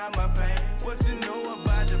nothing about my pain. What you know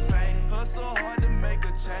about the pain? Hustle hard to make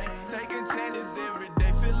a change. Taking chances every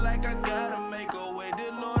day. Feel like I gotta make a way.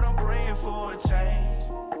 Dear Lord, I'm praying for a change.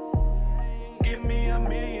 Give me a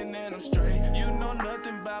million and I'm straight. You know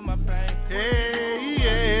nothing about my pain. Hey,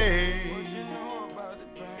 yeah. What you know about the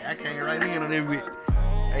pain? I can't write in on every.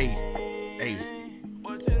 Hey, hey.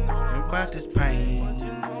 What you know about this pain? What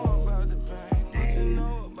you know about the pain? What you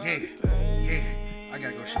know about the pain? Yeah. I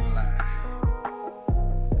gotta go share the live.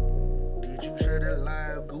 Did you share that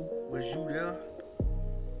live, Goop? Was you there?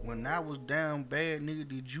 When I was down bad, nigga,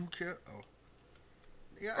 did you care? Oh.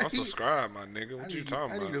 Yeah, I'll subscribe, my nigga. What you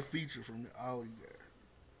talking about? I need a feature from all these guys.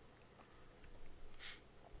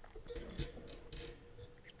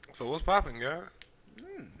 So what's popping, guy?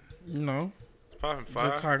 You know, Popping fire.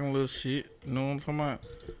 just talking a little shit. You know what I'm talking about?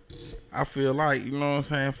 I feel like, you know what I'm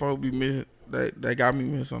saying, folks be missing. They got me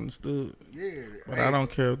misunderstood. Yeah. But I don't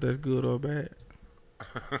care if that's good or bad.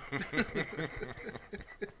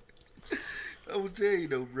 I will tell you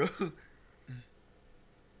though, bro.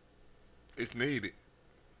 It's needed.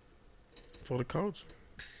 for the culture.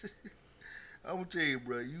 I'm gonna tell you,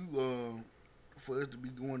 bro. You for us to be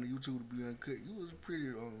going to YouTube to be uncut, you was pretty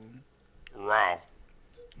Raw.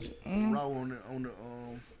 raw on the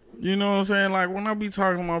You know what I'm saying? Like when I be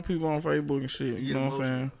talking to my people on Facebook and shit, you know what I'm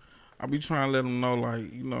saying? I be trying to let them know,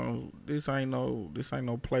 like, you know, this ain't no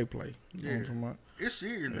play. You know what I'm talking about? It's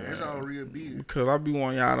serious, man. It's all real big. Because I be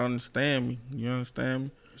wanting y'all to understand me. You understand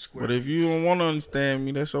me? But if you don't want to understand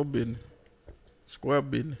me, that's your business. Square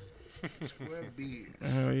business. Square big.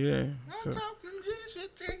 Hell yeah. I'm talking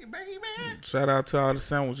just take it, baby. Shout out to all the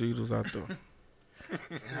sandwich eaters out there.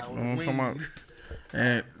 You know what I'm talking about?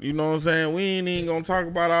 And you know what I'm saying? We ain't even gonna talk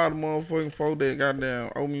about all the motherfucking folk that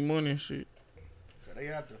goddamn owe me money and shit. So they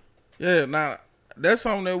out there. Yeah, now that's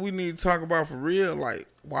something that we need to talk about for real. Like,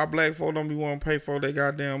 why black folk don't be wanting to pay for their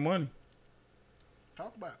goddamn money?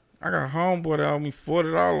 Talk about it. I got a homeboy that owe me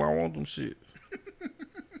 $40. I want them shit.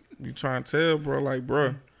 You trying to tell, bro? Like,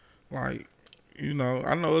 bro, like, you know,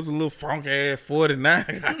 I know it's a little funk ass 49.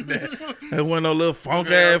 It wasn't no little funk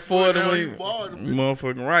ass 40.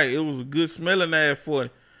 Motherfucking right. It was a good smelling ass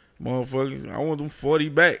 40. Motherfucker, I want them 40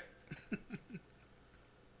 back.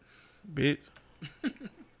 Bitch.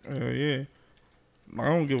 Hell yeah. I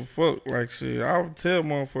don't give a fuck. Like, shit, I would tell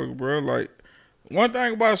motherfucker, bro, like, one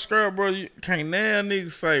thing about Scrap, bro, you can't now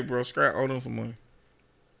niggas say, bro, Scrap owe them some money.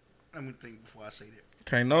 Let me think before I say that.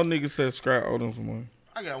 Can't no nigga say Scrap owe them some money.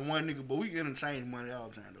 I got one nigga, but we interchange money all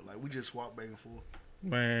the time, though. Like, we just swap back and forth.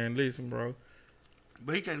 Man, listen, bro.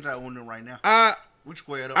 But he can't try on them right now. We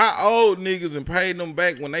squared up. I owed niggas and paid them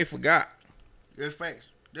back when they forgot. That's facts.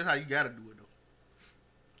 That's how you gotta do it,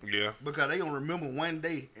 though. Yeah. Because they gonna remember one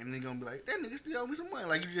day, and they gonna be like, that nigga still owe me some money.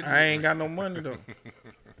 Like, you just. I ain't got no money, though.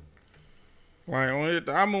 Like,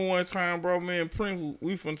 I remember one time, bro, me and Prince,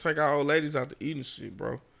 we finna take our old ladies out to eat and shit,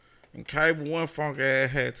 bro. And Cable, one funk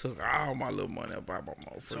ass had took all my little money up by my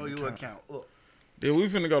motherfucking So your account up. Then we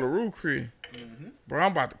finna go to Rue Crib. Bro,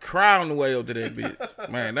 I'm about to cry on the way up to that bitch.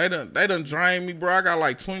 Man, they done drained me, bro. I got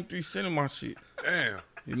like 23 cents in my shit. Damn.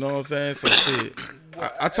 You know what I'm saying? So shit.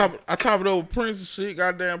 I top it over Prince and shit.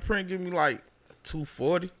 Goddamn Prince give me like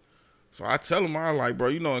 $240. So I tell him, I like, bro,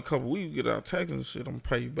 you know, in a couple weeks we get our taxes and shit, I'm gonna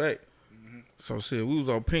pay you back. So shit, we was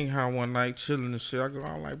on Pink House one night chilling and shit. I go,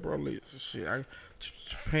 I'm like, bro, listen, shit, I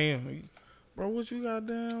pay him. Bro, what you got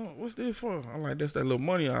down? What's this for? I'm like, that's that little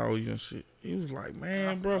money I owe you and shit. He was like,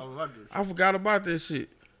 man, bro, I forgot about that shit.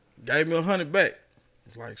 Gave me $100 back.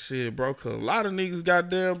 It's like, shit, bro, cause a lot of niggas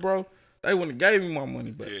goddamn, bro, they wouldn't have gave me my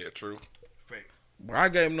money back. Yeah, true. But I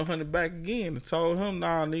gave him the $100 back again and told him,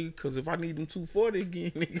 nah, nigga, cause if I need them $240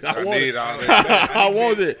 again, nigga, I want it. All that. I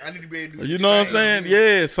want it. I need to be able to do You know what I'm saying?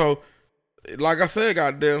 Yeah, so like I said,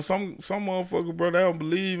 goddamn, some motherfucker, bro, they don't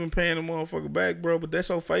believe in paying the motherfucker back, bro, but that's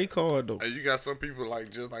your fake card, though. Hey, you got some people,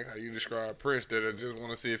 like, just like how you describe Prince, that just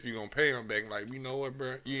want to see if you going to pay him back. Like, you know what,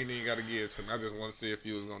 bro? You ain't even got to give it to me. I just want to see if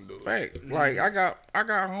you was going to do it. Fact. Like, I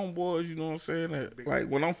got homeboys, you know what I'm saying, that, like,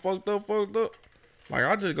 when I'm fucked up, like,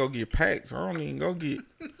 I just go get packs. I don't even go get,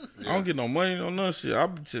 I don't get no money, no none shit. I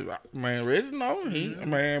just, man, Reggie know me.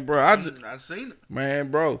 Man, bro, I've seen it. Man,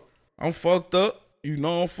 bro, I'm fucked up. You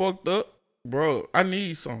know I'm fucked up. Bro, I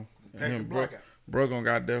need some. And bro gonna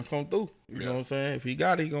goddamn come through. You know what I'm saying? If he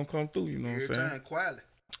got it, he gonna come through. You know what I'm saying? Every time, quietly.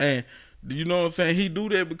 And you know what I'm saying? He do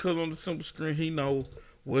that because on the simple screen, he know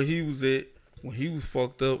where he was at when he was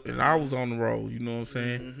fucked up and I was on the road. You know what I'm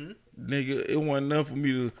saying? Nigga, it wasn't enough for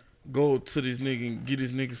me to go to this nigga and get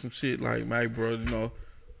this nigga some shit like, my bro, you know,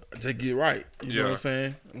 just get right. You know what I'm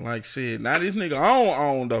saying? Like, shit. Now this nigga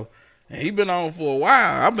on though. And he been on for a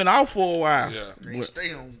while. I've been out for a while. Yeah. They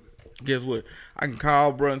stay on. Guess what? I can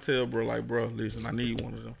call bro and tell bro, like, bro, listen, I need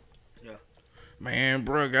one of them. Yeah. Man,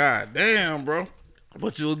 bro, goddamn, bro.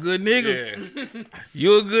 But you a good nigga. Yeah.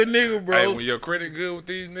 You a good nigga, bro. Hey, when your credit good with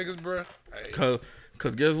these niggas, bro. Hey.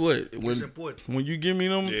 Cause guess what? When you give me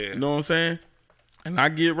them, you know what I'm saying? And I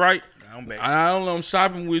get right, I'm back. I don't know I'm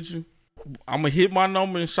shopping with you. I'm gonna hit my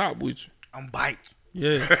number and shop with you. I'm bike.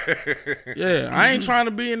 Yeah. Yeah. I ain't trying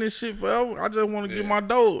to be in this shit forever. I just want to get my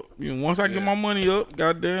dough. You know, once I get my money up,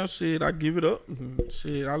 goddamn shit, I give it up.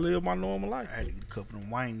 Shit, I live my normal life. I had to get a couple of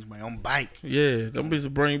wings, man. I'm bike. Yeah, them bitches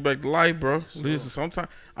bring you back to life, bro. Listen, sometimes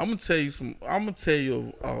I'm gonna tell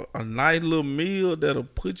you a nice little meal that'll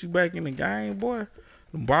put you back in the game, boy.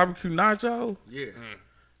 Them barbecue nachos. Yeah.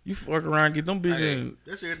 You fuck around and get them bitches in.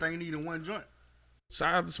 That's everything you need in one joint.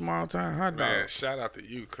 Shout out to Small Time Hot Dog. Man, shout out to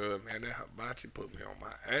you, cuz, man. That hibachi put me on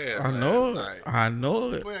my ass. I know it. I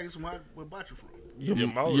know it. Where I get some hibachi from?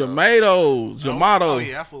 Yamato's. Yamato. Oh,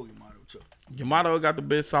 yeah, I fuck with Yamato, too. Yamato got the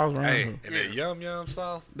best sauce around here. And that yum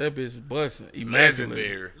sauce? That bitch is busting.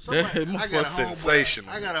 Legendary. That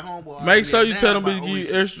sensational. I got a homeboy. Make sure you tell them bitch give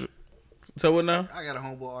you extra. So what now? I got a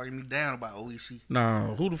homeboy arguing me down about OEC.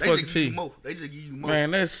 Nah, who the They fuck just is give he? you more. They just give you more.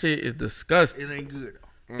 Man, that shit is disgusting. It ain't good.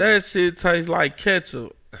 That shit tastes like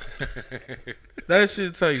ketchup. That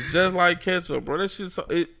shit tastes just like ketchup, bro. That shit,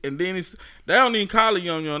 and then they don't even call it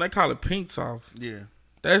yum yum. They call it pink sauce. Yeah.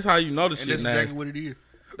 That's how you know the And shit that's nasty. exactly what it is.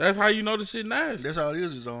 That's how you know the shit nasty. That's all it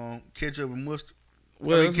is ketchup and mustard.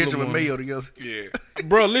 Well, it's a ketchup little and more. mayo together. Yeah.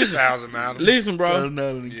 Bro, listen. $1,000. Listen, bro.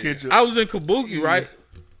 $1,000 and ketchup. I was in Kabuki, right?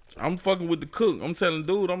 I'm fucking with the cook. I'm telling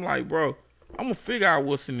dude, I'm like, bro, I'm gonna figure out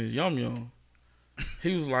what's in this yum yum.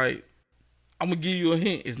 He was like, I'm gonna give you a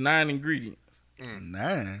hint. It's 9 ingredients.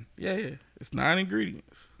 9? Yeah, it's 9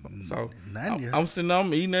 ingredients. So 9, I'm sitting there,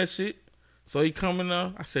 I'm eating that shit. So he coming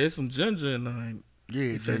up. I said, some ginger in there. ain't it?" Yeah,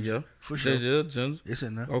 He said, ginger. yeah. For sure. Yeah, ginger. It's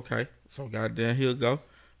in there. Okay. So goddamn, he'll go.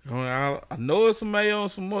 I know it's some mayo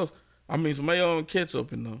and some mustard. I mean, some mayo and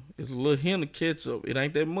ketchup in there. It's a little hint of ketchup. It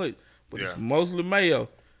ain't that much, but it's mostly mayo.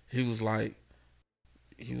 He was like,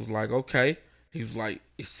 okay. He was like,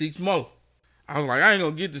 it's 6 more. I was like, I ain't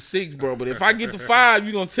gonna get to 6, bro. But if I get to 5,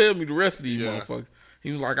 you gonna tell me the rest of these motherfuckers.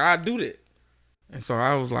 He was like, I'll do that. And so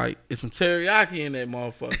I was like, it's some teriyaki in that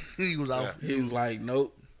motherfucker. He was out. He was like,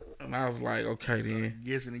 nope. And I was like, okay then.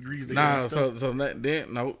 Guessing ingredients. Nah, so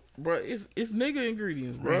then no, bro, it's nigga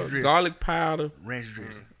ingredients, bro. Ranch dressing. Garlic powder. Ranch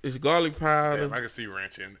dressing. It's garlic powder. Damn, I can see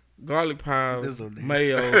ranch in it. Garlic powder, This one,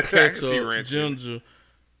 mayo, I can see ketchup, ranch in it. ginger,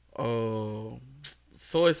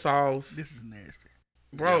 soy sauce. This is nasty.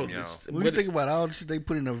 Bro, Yum, yum. When you think about all the shit they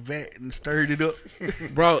put in a vat and stirred it up.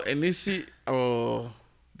 bro, and this shit,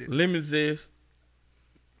 lemon zest.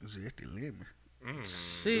 Zesty lemon.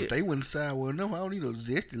 Shit. If they wouldn't sour enough, I don't need no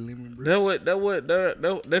zesty lemon, bro.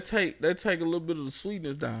 That take a little bit of the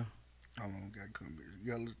sweetness down. Hold on, gotta come here.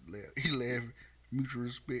 You gotta laugh. He laughing. Mutual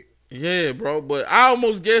respect. Yeah, bro, but I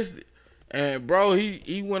almost guessed it. And bro,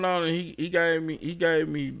 he went on and he gave me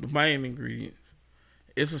the main ingredients.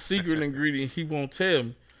 It's a secret ingredient he won't tell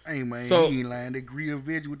me. Hey man, So- he ain't lying. That grilled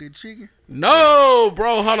veg with that chicken. No,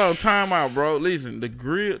 bro, hold on, time out, bro. Listen, that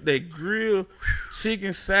grilled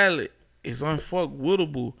chicken salad is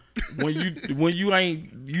unfuckwittable when you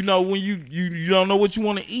ain't you don't know what you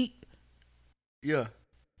want to eat. Yeah.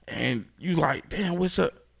 And you like, damn, what's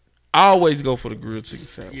up? I always go for the grilled chicken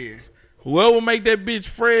salad. Yeah. Whoever make that bitch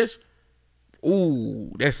fresh,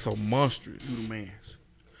 ooh, that's so monstrous. You the man's.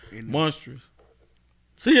 Monstrous.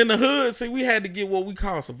 See, in the hood, we had to get what we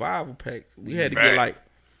call survival packs. We had to get like,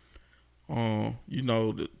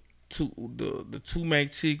 the two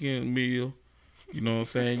make chicken meal. You know what I'm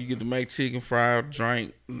saying? You get the make chicken, fried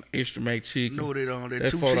drink, extra make chicken. No, they don't. That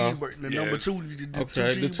That's two $4. cheeseburger. The number 2.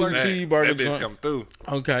 Okay, the two cheeseburgers. cheeseburgers. That bitch joint. come through.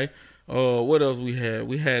 Okay. What else we had?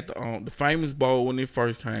 We had the famous bowl when it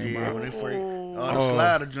first came Yeah, out. when they first. The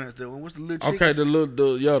slider joints. What's the little chicken? Okay, they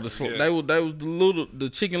was the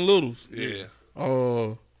chicken littles. Yeah.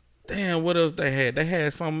 Damn, what else they had? They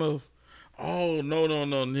had something else. Oh no,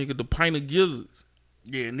 nigga, the pint of gizzards.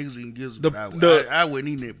 Yeah, niggas eating gizzards. The- but I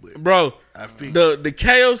wouldn't eat that, but Bro, I figured. the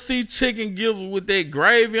KFC chicken gizzards with that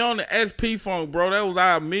gravy on the SP funk, bro. That was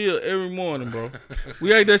our meal every morning, bro.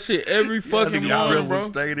 We ate that shit every fucking morning, bro.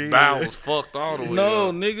 Bow was fucked all the way No,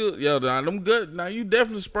 up. nigga, yo, nah, them good. Now you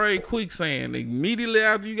definitely sprayed quicksand immediately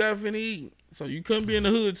after you got finna eat, so you couldn't be in the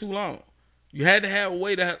hood too long. You had to have a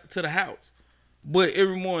way to the house. But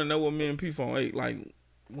every morning, that's what me and P-Phone ate. Like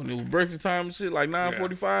when it was breakfast time and shit, like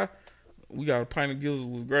 9:45, we got a pint of gizzards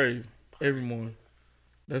with gravy every morning.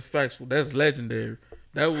 That's factual. That's legendary.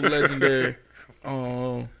 That was legendary.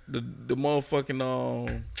 The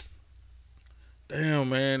motherfucking damn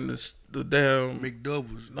man, the damn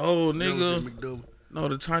McDoubles. No, Never nigga. said McDouble. No,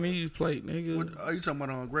 the Chinese plate, nigga. What are you talking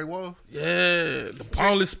about on Great Wall? Yeah, the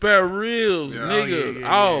only spare ribs, nigga.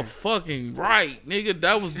 yeah. Fucking right, nigga.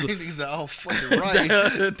 That was the Niggas are all fucking right.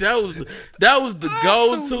 that was the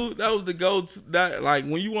go-to. That was the go-to. That like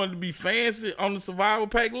when you wanted to be fancy on the survival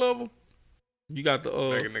pack level, you got the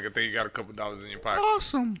Nigga think you got a couple dollars in your pocket.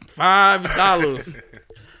 Awesome. $5.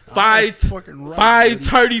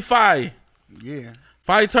 $5.35. Yeah.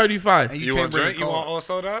 $5.35. You want drink? You want on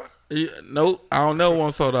soda? Yeah, nope, I don't never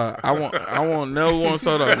want soda. I want never want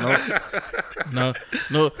soda. No.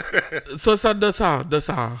 So that's all.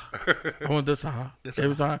 I want that's all.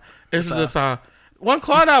 Every time. It's that's all. 1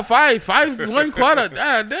 quarter, five is 1 quarter.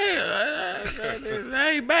 God damn, that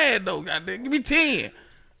ain't bad though. Goddamn, give me 10.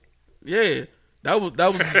 Yeah, that was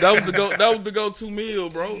the go-to meal,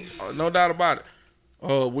 bro. No doubt about it.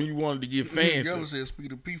 When you wanted to get fancy. Yellow said,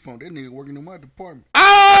 "Speed of P-Phone." That nigga working in my department. Oh!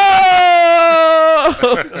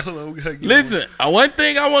 Listen, one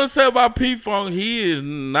thing I want to say about P-Funk, he is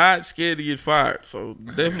not scared to get fired. So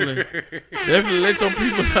definitely let your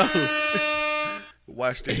people know.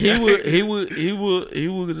 watch that. He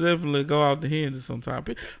would definitely go out the hinges sometimes.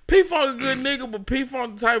 P-Funk a good nigga, but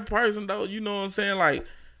P-Funk the type of person though, you know what I'm saying?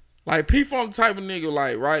 Like P-Funk the type of nigga,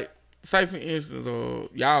 like, right? Say for instance,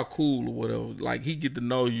 y'all cool or whatever. Like he get to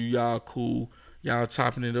know you, y'all cool, y'all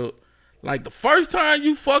chopping it up. Like the first time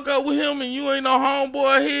you fuck up with him and you ain't no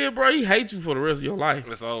homeboy here, bro, he hate you for the rest of your life.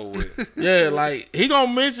 It's over with. Yeah, like he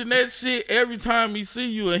gonna mention that shit every time he see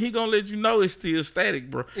you, and he gonna let you know it's still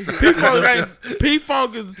static, bro.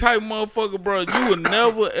 P-Funk is the type of motherfucker, bro. You would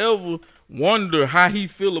never ever wonder how he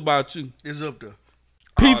feel about you. It's up there.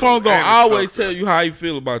 P-Funk gonna always tell you how he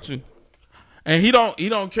feel about you, and he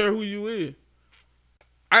don't care who you is.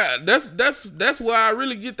 That's where I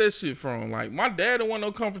really get that shit from. Like my dad wasn't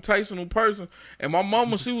no confrontational person, and my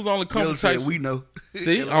mama, she was only confrontational. We know.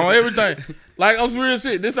 See, on everything. Like on some real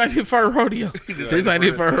shit. This ain't his first rodeo. This ain't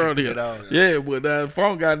his first rodeo. Yeah, but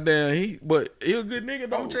Funk goddamn he a good nigga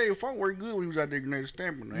though. I'm tell you, Funk worked good when he was out there Grenada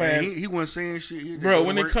stamping. Man, he wasn't saying shit. Bro,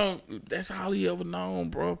 when it come, that's all he ever known,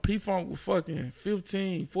 bro. P-Funk was fucking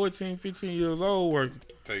 14, 15 years old working.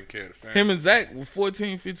 Taking care of the family. Him and Zach was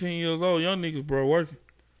 14, 15 years old. Young niggas, bro, working.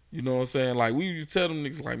 You know what I'm saying? Like, we used to tell them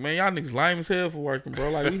niggas, like, man, y'all niggas lame as hell for working,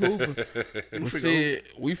 bro. Like, we hooping. But shit,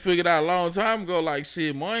 we figured out a long time ago, like,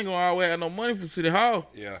 shit, man, ain't gonna always have no money for City Hall.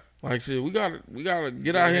 Yeah. Like, shit, we gotta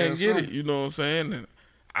get out here and get it. You know what I'm saying? And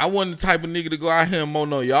I wasn't the type of nigga to go out here and mow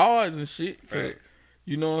no yards and shit. Facts.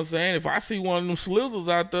 You know what I'm saying? If I see one of them slithers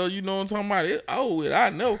out there, you know what I'm talking about? It's over with. I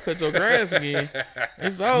never cut your grass again.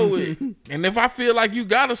 It's over with. And if I feel like you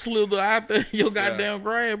got a slither out there, your goddamn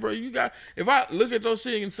grass, bro, if I look at your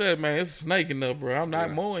shit and say, man, it's a snake in there, bro, I'm not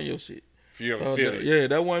mowing your shit. If you ever feel it. Yeah,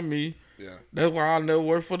 that wasn't me. Yeah. That's why I never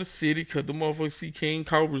work for the city, because the motherfuckers see king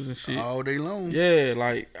cobras and shit. All day long. Yeah,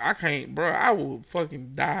 like, I can't, bro, I will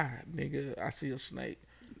fucking die, nigga. I see a snake.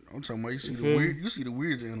 I'm talking about you see the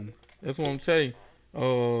weird animal. That's what I'm telling you.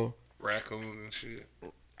 Raccoons and shit.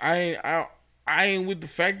 I ain't with the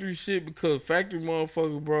factory shit, because factory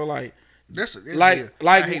motherfuckers, bro, like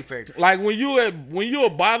I hate factory. Like when you a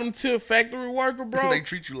bottom tier factory worker, bro, they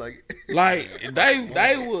treat you like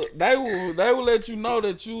they will let you know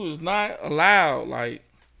that you is not allowed. Like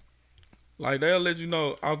they'll let you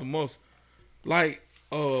know out the most. Like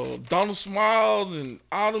Donald Smiles and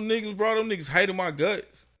all them niggas, bro, them niggas hated my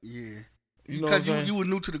guts. Yeah. You know because you were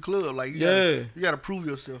new to the club, like you gotta prove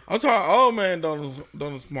yourself. I'm talking old man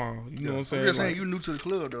Donald Small. You know what I'm saying? I'm just saying you new to the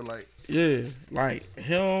club though, like like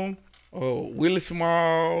him, Willie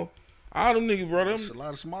Small, all them niggas, bro. That's a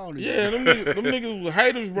lot of small niggas. Yeah, them niggas was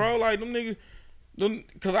haters, bro. Like them niggas,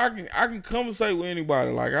 cause I can conversate with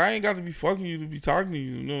anybody. Like I ain't got to be fucking you to be talking to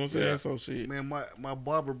you. You know what I'm saying? So shit. Man, my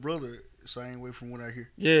barber brother. Same way from what I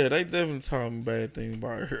hear. Yeah, they definitely told me bad things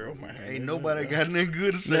about her, man. Ain't nobody got nothing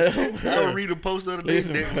good to say. I would read a post the other day.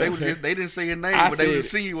 They didn't say your name, but they was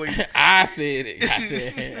insinuating. I said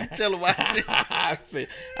it. Tell them I said.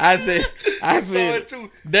 I said saw it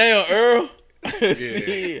too. Damn Earl.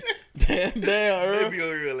 Yeah. Damn Earl. Maybe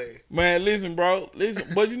Earl. Man, listen, bro.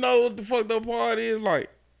 But you know what the fucked up part is?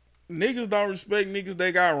 Like, niggas don't respect niggas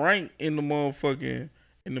that got ranked in the motherfucking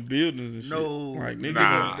in the buildings and shit. No, like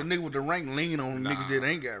niggas, the nigga with the rank lean on niggas that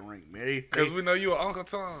ain't got rank, man. Because we know you an Uncle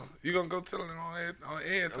Tom. You gonna go tell him on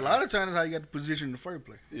everything. A lot of times, that's how you got the position in the first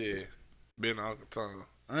place. Yeah, being an Uncle Tom.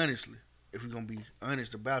 Honestly, if we're gonna be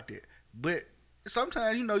honest about that, but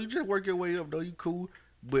sometimes you just work your way up though. You cool,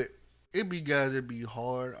 but it be guys that be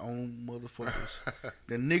hard on motherfuckers.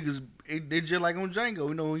 The niggas, they just like on Django.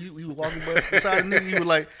 You know, you was walking beside a nigga, you was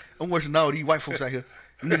like, I'm watching all these white folks out here.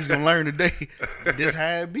 Niggas gonna learn today. This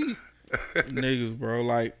how it be. Niggas, bro.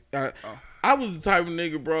 Like, I was the type of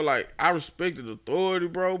nigga, bro. Like, I respected authority,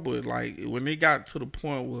 bro. But, like, when it got to the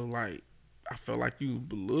point where, like, I felt like you was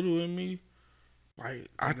belittling me, like,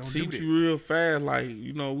 I teach you real fast. Like,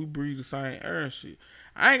 you know, we breathe the same air and shit.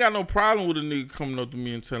 I ain't got no problem with a nigga coming up to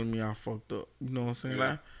me and telling me I fucked up. You know what I'm saying? Yeah,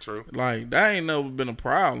 like, true. Like, that ain't never been a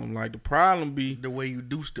problem. Like, the problem be the way you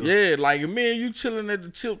do stuff. Yeah, like, if me and you chilling at the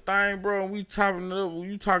chip thing, bro, and we topping it up,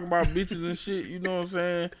 you talking about bitches and shit, you know what I'm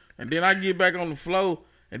saying? And then I get back on the floor,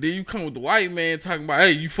 and then you come with the white man talking about,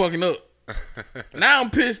 hey, you fucking up. Now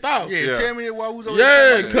I'm pissed off. Yeah, tell me that while we was over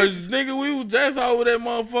there. Yeah, because, nigga, we was just over that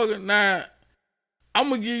motherfucker. Now, I'm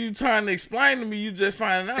gonna give you time to explain to me. You just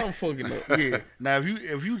finding out I'm fucking up. Yeah. Now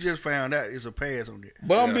if you just found out, it's a pass on that.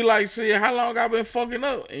 But I'm gonna be like, see, how long I been fucking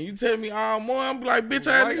up? And you tell me all morning, I'm be like, bitch,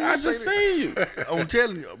 I just seen you. I'm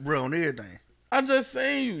telling you, bro, on everything. I just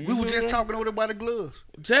seen you. We were just talking over there by the gloves.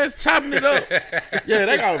 Just chopping it up. Yeah,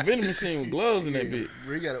 they got a vending machine with gloves in that bitch.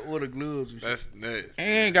 Bro, you gotta order gloves. And That's nuts.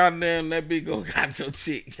 And goddamn, that bitch go got your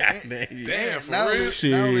chick. Goddamn. Damn, for not real?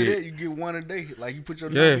 only that, you get one a day. Like you put your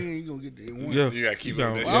Yeah. name in, you gonna get that one. Yeah. You gotta keep You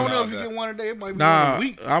up got that I shit. don't know all if you day. get one a day. It might be one Nah, a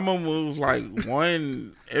week. I remember it was like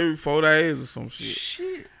one every 4 days or some shit.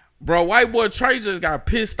 Shit. Bro, white boy Trey just got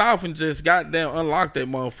pissed off and just goddamn unlocked that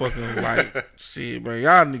motherfucker. Like, shit, bro,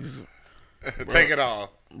 y'all niggas. Take it off.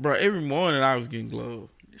 Bro, every morning I was getting gloves.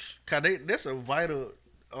 Cause that's a vital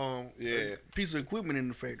Yeah. piece of equipment in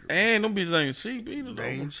the factory. And them bitches ain't cheap either, though. They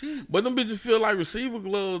ain't cheap. But them bitches feel like receiver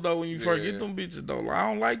gloves, though, when you first Yeah. get them bitches, though. Like, I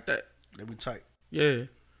don't like that. They be tight. Yeah.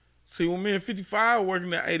 See, when me and 55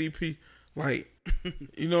 working at ADP, like,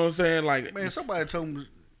 you know what I'm saying? Like, Man, somebody told me.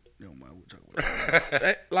 Never mind, we'll talk about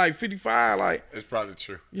that. like 55, like, It's probably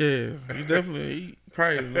true. yeah, he definitely he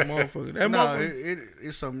crazy, that motherfucker. That No, motherfucker.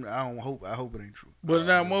 it's something I hope it ain't true. But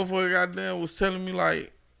that motherfucker goddamn was telling me,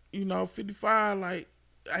 like, you know, 55, like,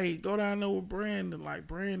 hey, go down there with Brandon. Like,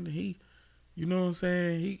 Brandon, he, you know what I'm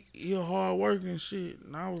saying? He a hard worker and shit.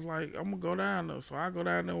 And I was like, I'm gonna go down there. So I go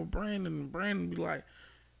down there with Brandon, and Brandon be like,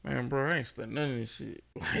 man, bro, I ain't studying none of this shit.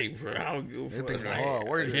 Like, bro, I don't give a fuck. That thing Like, hard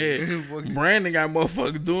work. yeah, Brandon got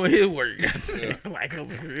motherfuckers doing his work. Like, on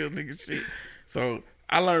some real nigga shit. So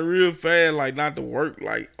I learned real fast, like, not to work,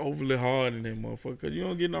 like, overly hard in that motherfucker. Cause you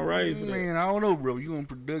don't get no raise for that. Man, I don't know, bro. You on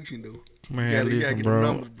production though. Man, you gotta listen, get bro. the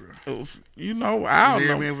numbers, bro. It was, you know, I don't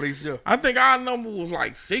know. Man for themselves. I think our number was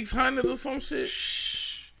like 600 or some shit.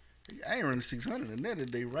 I ain't running 600 in that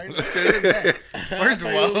today, right? I'll tell you that. First of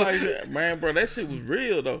I think it was all, like that. Man, bro, that shit was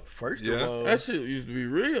real though. first Yeah. of all, That shit used to be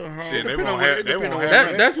real, huh? Shit, they depend on won't what- have. it They depend won't on have.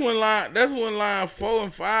 what- that. That's when line 4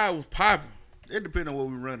 and 5 was popping. it depends on what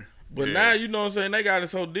we running. But Yeah. now you know what I'm saying, they got it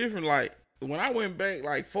so different. Like when I went back,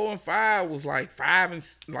 like 4 and 5 was like 5 and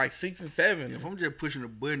like 6 and 7. If I'm just pushing a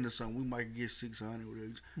button or something, we might get 600 with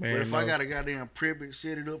it. Man, But if I no. gotta goddamn prep it,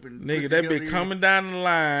 set it up, and Nigga, put that it be together, coming down the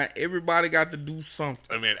line. Everybody got to do something.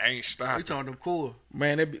 I mean, ain't We stopping. talking them core.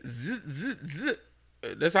 Man, that be zit, zit, zit.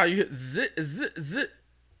 That's how you hit zit, zit, zit,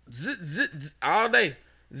 zit, zit, zit all day.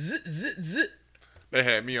 Zit, zit, zit. They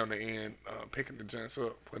had me on the end, picking the gents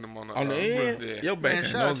up, putting them on the On the end, Yeah. your back Man, ain't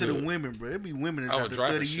shout no out to the good. women, bro. It be women that's I out was there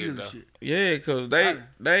dropping 30 shit, years and though. shit. Yeah, cause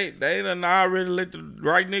they done already let the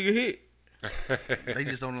right nigga hit. They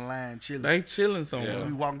just on the line chilling. They chilling somewhere.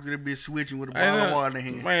 We walking through that bitch switching with a Ain't bottle of that- water in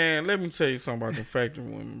their hand. Man, let me tell you something about the factory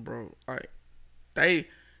women, bro. Like they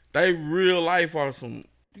real life are some.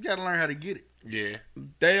 You gotta learn how to get it. Yeah.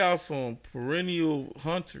 They are some perennial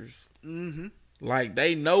hunters. Mm-hmm. Like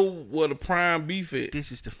they know where the prime beef is.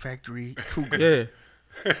 This is the factory cougar. Yeah.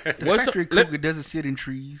 The What's factory let- cougar doesn't sit in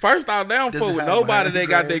trees. First off, they don't Doesn't fuck with hide nobody behind that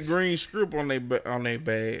got that grass. green strip on their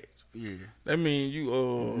badge. Yeah. That mean you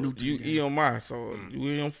New to you the game. EMI, so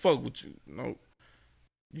we don't fuck with you. No,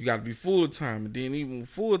 you got to be full time, and then even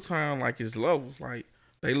full time, like it's levels. Like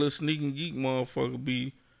they little sneak and geek motherfucker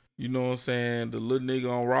be, you know what I'm saying? The little nigga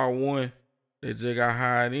on Raw 1 that just got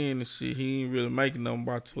hired in and shit. He ain't really making nothing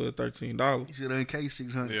about $12, $13. You should uncase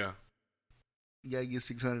 600. Yeah. You gotta get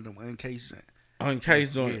 600 of them uncased.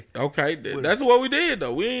 Uncased joint. Okay, What- that's what we did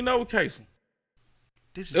though. We ain't know casing.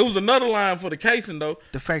 This is There was another line for the casing though.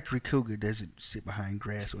 the factory cougar doesn't sit behind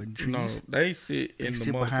grass or in trees. No, they sit They in the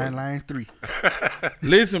sit behind motherfucker. line 3.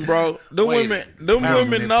 Listen, bro, them Wait, women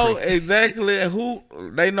Mountain know prick. exactly who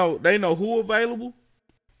they know who available.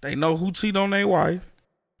 They know who cheat on their wife.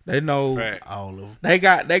 They know Fact. All of them. they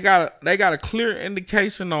got a clear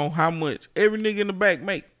indication on how much every nigga in the back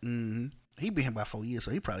make. Mm-hmm. He been here about 4 years,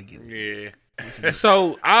 so he probably getting Yeah.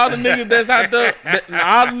 So all the niggas that's out there,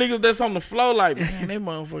 all the niggas that's on the floor, like, man, that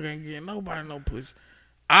motherfucker ain't getting nobody no pussy.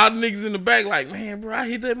 All the niggas in the back, like, man, bro, I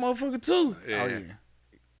hit that motherfucker too. Yeah. Oh yeah.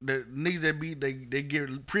 The niggas that be they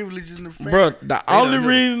get privileges in the factory. Bro, the only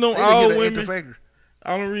reason them old at the women, factory.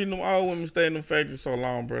 only reason them old women stay in the factory so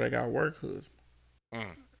long, bro, they got work husbands.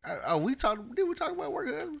 Did we talk about work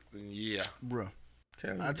husband? Yeah. Bro.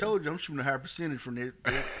 Tell me, I bro. told you I'm shooting a high percentage from that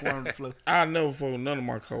corner of the floor. I never fuck with none of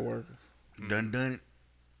my coworkers. Done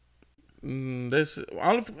it. That's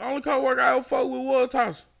only coworker I ever fuck with was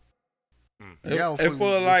Tasha. Y'all If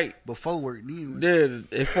for like, before work, then.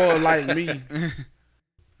 yeah, if for like me,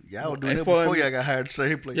 Y'all doing And that for- before y'all got hired to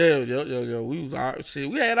same place. yeah, we was shit.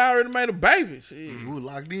 We had already made a baby, shit. We were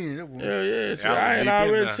locked in. That one. Yeah, shit. Y'all I had deep in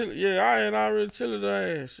already there. chill. Yeah, I had already chilled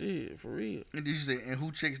her ass, shit, for real. And then you said, and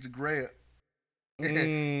who checks the grab?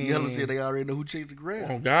 Mm. Yellow said they already know who checks the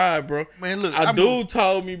grab. Oh God, bro. Man, look, A I'm dude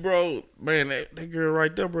told me, bro, man, that girl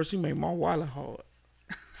right there, bro, she made my wallet hard.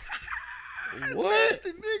 What?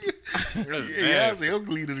 Nasty nigga. That's Yeah, I nasty. say I'm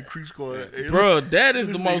leading the creep squad. Hey, Bro, that is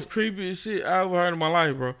the this most nigga- creepiest shit I ever heard in my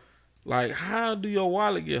life, bro. Like, how do your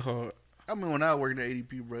wallet get hard? I mean, when I worked at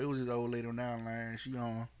ADP, bro, it was this old lady on the line.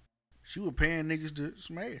 She was paying niggas to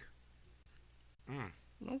smash.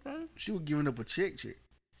 Okay. She was giving up a check.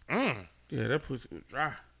 Yeah, that pussy was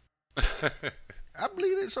dry. I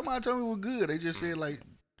believe it. Somebody told me it was good. They just said like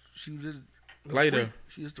she was just a Later. freak.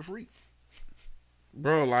 She just a freak.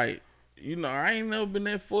 Bro, like, you know, I ain't never been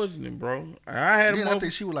that fortunate, bro. I had a Then I think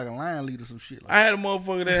motherfucker. she was like a line leader or some shit. Like I had a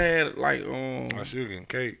motherfucker that had like Oh, she was getting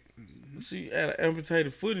cake. she had an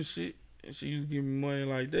amputated foot and shit, and she used to give me money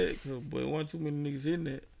like that. But wasn't too many niggas in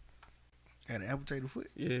that. had an amputated foot.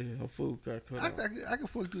 Yeah, her foot got cut off. I can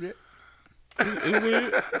fuck through that. It's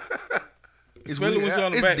weird. It's Especially weird. when she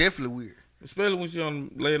on the It's back. definitely weird. Especially when she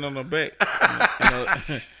laying on her back.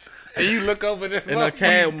 And you look over there. And her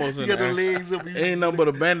calf was in You got there. the legs up. Ain't nothing but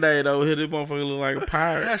a band-aid over here. This motherfucker look like a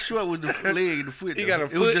pirate. How short was the leg and the foot? He though? got a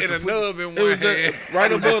It was foot just and the a nub in It one was just hand.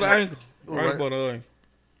 right above the ankle. Right Right. above the ankle.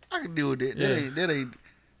 I can deal with that. Yeah. That ain't.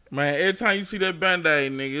 Man, every time you see that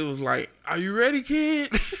band-aid, nigga, it was like, are you ready, kid?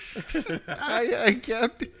 I ain't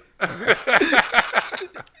counting.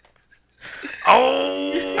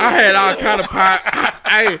 Oh, I had all kind of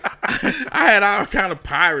I had all kind of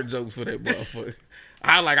pirate jokes for that motherfucker.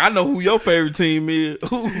 I know who your favorite team is.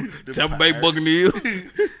 Tampa Bay Pirates. Buccaneers.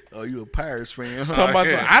 Oh, you a Pirates fan? Huh? Talking about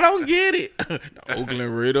something, I don't get it. The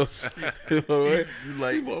Oakland Raiders. You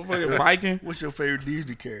like motherfucking Viking. What's your favorite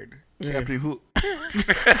Disney character? Captain Hook.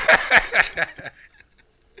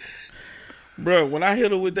 Bro, when I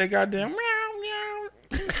hit her with that goddamn meow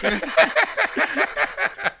meow.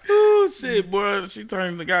 Ooh, shit, boy. She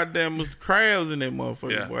turned the goddamn Mr. Krabs in that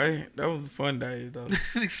motherfucker, Yeah. boy. That was fun days, though.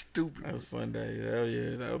 Stupid. That was fun days. Hell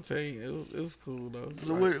yeah. I'll tell you, it was cool, though.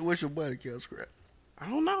 So what's your body count, Scrap? I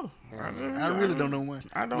don't know. I really don't know mine.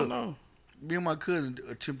 I don't Look, know. Me and my cousin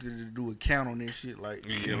attempted to do a count on that shit. Like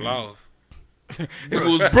you get lost. It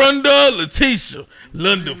was Brenda, Letitia,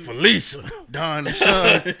 Linda, Felicia. Don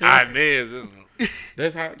LeSean. Inez.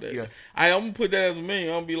 That's how. Yeah. I'm gonna put that as a meme. I'm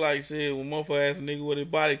gonna be like, shit, when motherfucker ask a nigga what his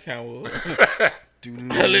body count was.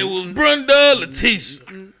 Hell, it was Brenda, Letitia,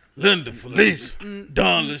 Linda, Felicia,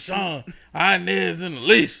 Don LeSean, Inez, and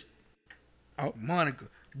Elise. Monica,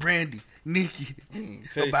 Brandy, Nikki.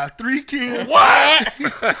 Say- About 3 kids. What?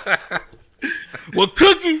 Well,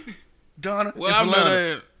 Cookie. Donna Well, and I met Falana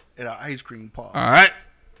her. at our ice cream parlor. All right.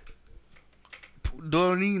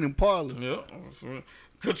 Doreen and Parlor. Yeah.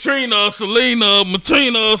 Katrina, Selena,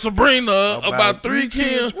 Matrina, Sabrina, about 3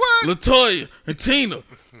 kids, What? Latoya, and Tina.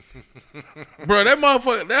 Bro, that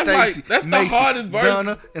motherfucker, Stacy, that's the Macy, hardest verse.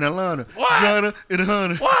 Donna and Alana. What? Donna and a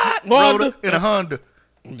Honda. What? Rhoda Wanda? and a Honda.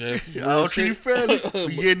 Yeah, real All treated shit. fairly.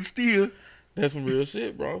 We getting still. That's some real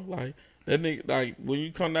shit, bro. Like, that nigga, like, when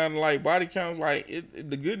you come down to, like, body count, like,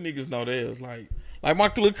 the good niggas know theirs. Like my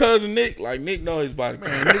little cousin Nick, like, Nick know his body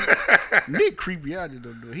count. Nick creepy. I just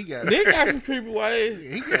don't know. He got Nick got some creepy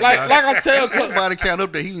ways. He got Like I tell his cuz, body count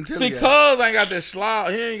up there. He ain't tell see, you. cuz ain't got that slob.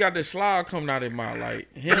 He ain't got that slob coming out his mouth. Like,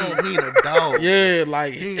 he don't. He ain't a dog. Yeah,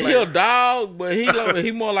 like He he, ain't a dog, but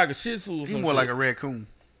he more like a Shih Tzu. Or He some more shit. like a raccoon.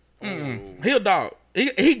 He a dog.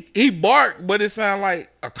 He bark, but it sound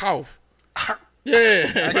like a cough.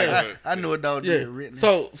 Yeah, I know a dog yeah. that written.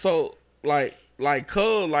 So like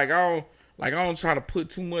cuz I don't try to put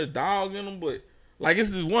too much dog in him, but like it's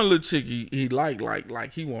this one little chick he like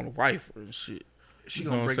he want a wife and shit. she You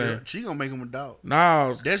know gonna what break I'm it saying? up. She gonna make him a dog.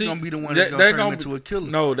 No, That's gonna be the one that's gonna turn him into a killer.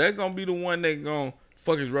 No, that's gonna be the one that gonna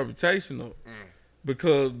fuck his reputation up.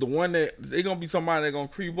 Because the one that they gonna be somebody that gonna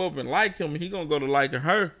creep up and like him, and he gonna go to liking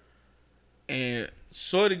her, and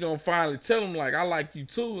Shorty gonna finally tell him like I like you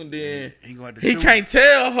too, and then He gonna have to he choose. can't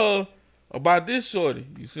tell her about this Shorty.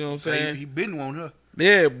 You see what I'm So saying? he been want her.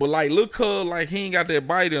 Yeah, but like look her like he ain't got that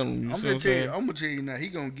bite in him. You I'm see gonna what tell I'm you. saying? I'm gonna tell you now. He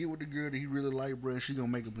gonna get with the girl that he really like, bro. And she gonna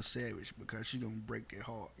make him a savage because she gonna break that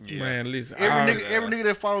heart. Man, listen. Every nigga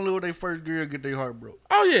that fall in love with their first girl get their heart broke.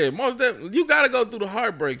 Oh yeah, most definitely. You gotta go through the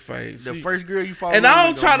heartbreak phase. The See, first girl you fall and in love I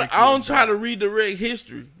don't with try gonna to make you a try dog. to redirect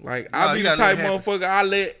history. Like No, I be you the gotta let type it happen.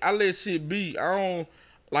 motherfucker I let shit be. I don't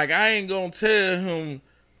I ain't gonna tell him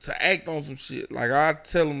to act on some shit. Like I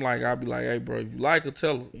tell him I be like, hey bro, if you like her,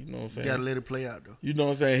 tell her. You know what I'm You saying? gotta let it play out though. You know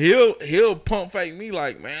what I'm saying? He'll pump fake me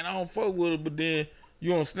like, man, I don't fuck with her, but then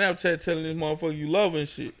you on Snapchat telling this motherfucker you love her and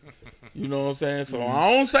shit. You know what I'm saying? So I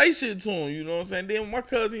don't say shit to him, you know what I'm saying? Then my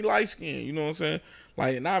cousin, he light skinned, you know what I'm saying?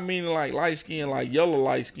 Like, not meaning like light skin, like yellow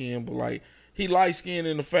light skin, but like he light skinned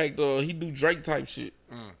in the fact he do Drake type shit.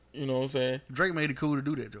 You know what I'm saying? Drake made it cool to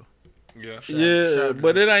do that though. Yeah. Yeah, shout out to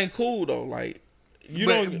but it ain't cool though. Like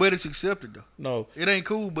but it's accepted though. No, it ain't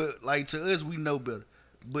cool. But like to us, we know better.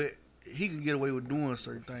 But he can get away with doing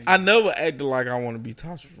certain things. I never acted like I want to be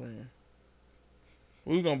Tasha's friend.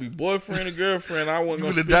 We were gonna be boyfriend and girlfriend. I wasn't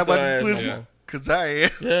gonna spit that ass no more. Cause I am.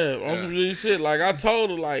 Yeah, on some real shit. Like I told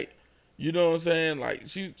her, like, you know what I'm saying? Like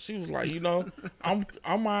she was like, you know, I'm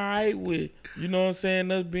alright with, you know what I'm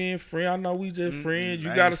saying, us being friends. I know we just friends.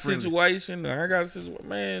 You got a situation, and I got a situation.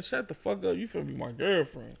 Man, shut the fuck up. You finna be my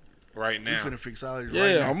girlfriend. Right now. You finna fix all this Yeah,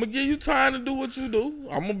 right now. I'm gonna give you time to do what you do.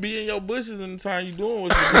 I'm gonna be in your bushes in the time you doing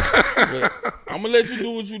what you do. But I'm gonna let you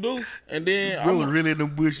do what you do, and then Bro was really in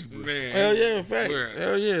them bushes. Man. Hell yeah, facts. Where?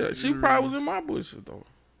 Hell yeah. She probably was in my bushes though.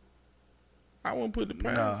 I wouldn't put the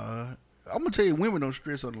past. Nah, I'm gonna tell you, women don't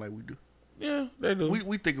stress on it like we do. Yeah, they do.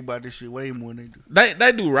 We think about this shit way more than they do.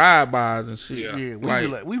 They do ride-bys and shit. Yeah.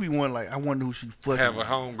 Yeah, we be one like, I wonder who she fucking. Have a with.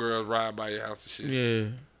 homegirl ride by your house and shit.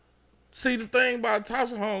 Yeah. See, the thing about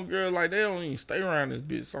Tasha homegirl, like, they don't even stay around this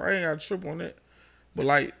bitch, so I ain't got to trip on that. But,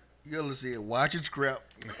 like... Yellow said, watch it scrap.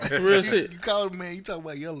 That's real shit. You call him, man, you talking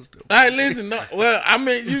about yellow stuff. Hey, listen, no, well, I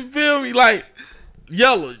mean, you feel me? Like,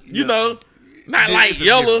 Yellow, you know, not Yeah, like it's a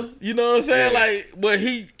Yellow, different- you know what I'm saying? Yeah. Like, but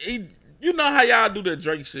he, you know how y'all do that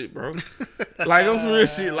Drake shit, bro. Like, on some real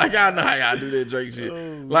shit. Like, y'all know how y'all do that Drake shit.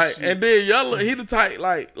 Like, and then Yellow, he the type,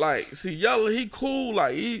 like, see, Yellow, he cool.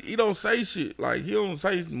 Like, he don't say shit. Like, he don't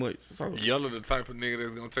say much. So. Yellow the type of nigga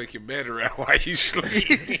that's gonna take your battery out while you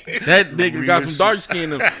sleep. That nigga got some dark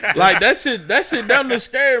skin in him. Like, that shit damn near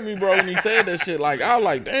scared me, bro, when he said that shit. Like, I was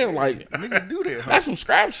like, damn, like, Niggas do that, huh? that's some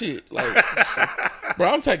scrap shit. Like,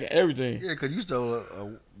 bro, I'm taking everything. Yeah, because you stole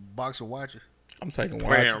a box of watches. I'm taking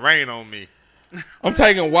watches. Playing rain on me. I'm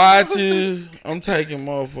taking watches. I'm taking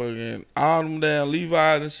motherfucking all them damn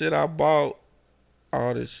Levi's and shit I bought.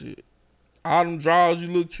 All this shit. All them drawers you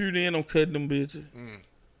look cute in, I'm cutting them bitches.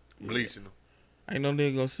 Bleaching them. Ain't no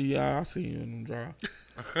nigga gonna see y'all. I see you in them drawers.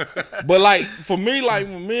 But like, for me, like,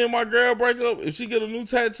 when me and my girl break up, if she get a new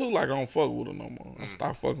tattoo, like, I don't fuck with her no more. I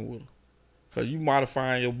stop fucking with her. Cause you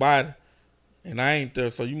modifying your body. And I ain't there,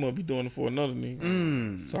 so you must be doing it for another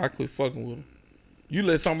nigga. So I quit fucking with her. You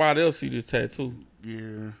let somebody else see this tattoo.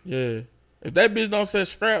 Yeah. Yeah. If that bitch don't say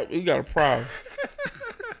scrap, you got a problem.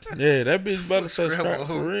 Yeah, that bitch better say scrap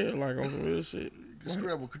for real. Like, on some real shit.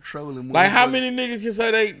 Scrap will control him. Like, how many niggas can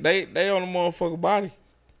say they on the motherfucking body?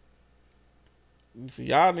 You see,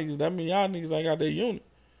 y'all niggas, that mean y'all niggas ain't got their unit.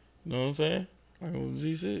 You know what I'm saying? Like, on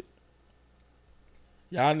G shit.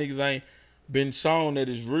 Y'all niggas ain't been shown that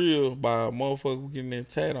it's real by a motherfucker getting that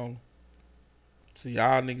tat on them. See,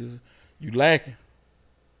 y'all niggas, you lacking.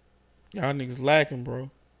 Y'all niggas lacking,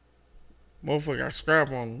 bro. Motherfucker got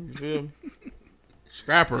scrap on them. You feel me?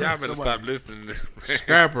 Scrapper. Y'all better stop listening to this.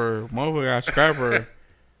 Scrapper. Motherfucker got scrapper.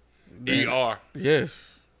 ER.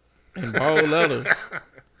 Yes. In bold letters.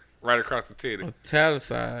 Right across the titty.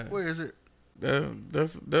 Italicized. Where is it?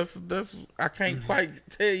 That's I can't quite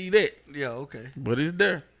tell you that. Yeah, okay. But it's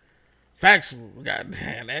there. Factual.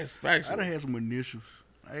 Goddamn, that's factual. I done had some initials.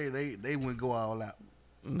 Hey, they wouldn't go all out.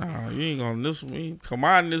 Nah, you ain't gonna initial me. Come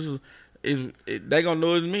on, initials they gonna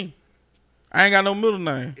know it's me. I ain't got no middle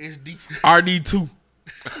name. SD. RD2.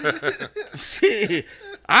 Shit.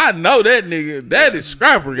 I know that nigga. That is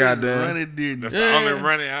Scrapper, goddamn. Running didn't. That's the only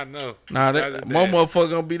running I know. Nah, that my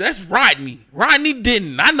motherfucker gonna be, that's Rodney. Rodney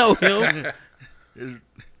didn't. I know him.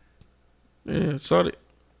 Yeah, so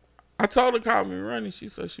I told her to call me Ronnie. She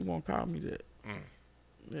said she won't call me that.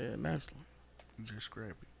 Yeah, naturally. Just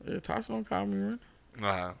Scrappy. Yeah, Tasha don't call me Ronnie.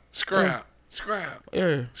 Scrap. Scrap.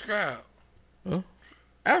 Yeah. Scrap. Well,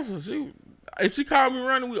 actually, if she called me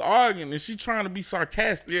Ronnie, we arguing, and she trying to be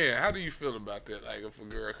sarcastic. Yeah, how do you feel about that? Like, if a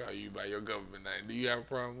girl call you by your government name, do you have a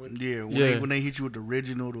problem with it? Yeah, when they hit you with the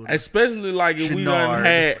original. Or the especially like if we done Chenard.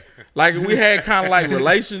 had, like if we had kind of like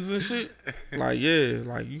relations and shit. Like, yeah,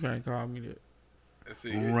 like you can't call me that.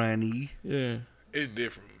 See, Ronnie. Yeah. It's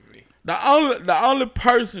different with me. The only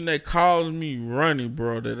person that calls me Ronnie,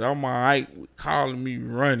 bro, that I'm alright with calling me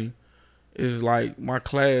Ronnie, is like my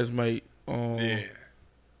classmate. Yeah.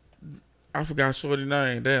 I forgot shorty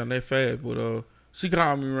name. Damn, that fast, but she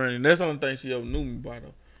called me Ronnie. That's the only thing she ever knew me by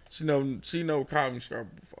though. She never called me Scrapper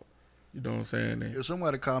before. You know what I'm saying? If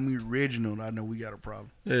somebody call me Reginald, I know we got a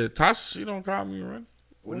problem. Yeah, Tasha, she don't call me Ronnie.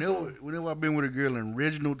 Whenever I've been with a girl and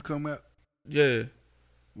Reginald come out, yeah,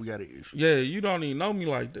 we got an issue. Yeah, you don't even know me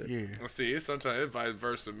like that. Yeah. Well, see, it's vice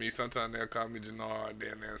versa. Me, sometimes they'll call me Jannard,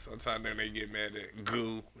 then sometimes they get mad at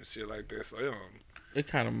Goo and shit like that. So it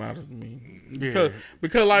kind of matters to me. Yeah.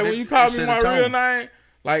 Because like when you call me my tone. real name,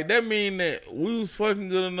 like that mean that we was fucking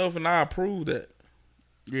good enough, and I approve that.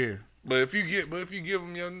 Yeah. But if you give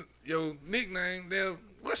them your nickname,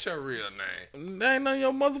 What's your real name? That ain't none of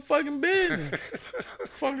your motherfucking business.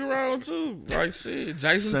 Fuck around too. Like shit.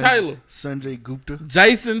 Jason Taylor. Sanjay Gupta.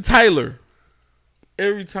 Jason Taylor.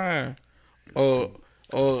 Every time. Or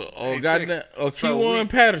goddamn Keywan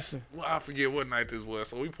Patterson. Well, I forget what night this was.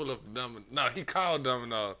 So we pull up the Domino. No, he called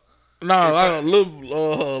Domino. No, I don't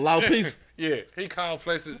loud piece. Yeah, he called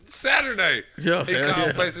places Saturday. Yeah, he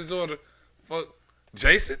called places order. Fuck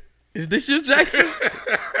Jason. Is this your Jason?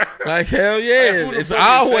 Like hell yeah, Like, it's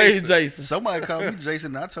always Jason. Somebody called me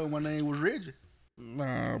Jason. And I told my name was Reggie.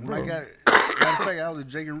 Nah, When bro. I got it. Matter of fact, I was a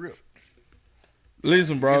Jake and Rip.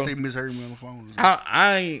 Listen, I bro. guess they misheard me on the phone.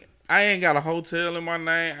 I ain't got a hotel in my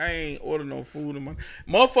name. I ain't ordered no food in my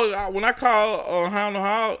motherfucker. When I call Hound and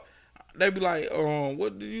Hog, they be like,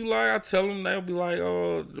 what do you like? I tell them, they'll be like,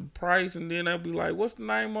 the price, and then they'll be like, what's the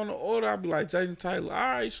name on the order? I'll be like, Jason Taylor. All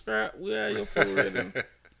right, scrap. We have your food ready.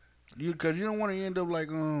 Because you don't want to end up like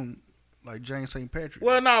James St. Patrick.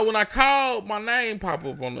 Well, no, when I call, my name pop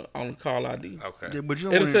up on the call ID. Okay. Yeah, but you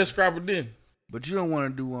don't It'll wanna, say Scrapper then. But you don't want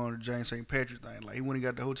to do on the James St. Patrick thing. Like he went and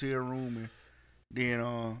got the hotel room, and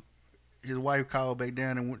then his wife called back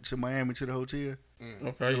down and went to Miami to the hotel.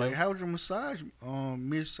 Okay. Like, how was your massage,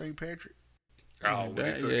 Miss St. Patrick? Oh,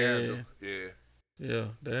 yeah.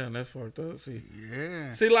 Damn, that's fucked up. See.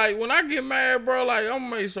 Yeah. See, like when I get mad, bro, like I'm gonna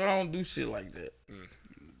make sure I don't do shit like that.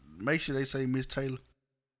 Make sure they say Miss Taylor.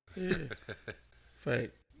 Yeah.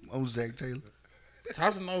 Fact. I'm Zach Taylor.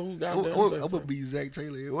 Tasha know who got that. I'm gonna be Zach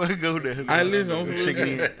Taylor. What go there? I listen. I'm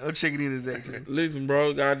checking in as Zach Taylor. Listen,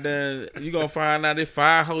 bro. Goddamn, you gonna find out there's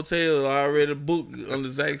 5 hotels already booked on the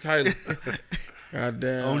Zach Taylor.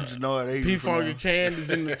 Goddamn. P Funky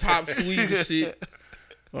Candy's in the top suite and shit.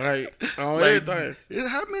 Like on everything.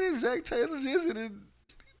 How many Zach Taylors is it in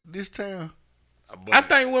this town? I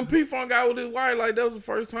think when P Funk got with his wife, like that was the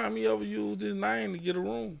first time he ever used his name to get a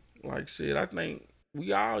room. Like shit, I think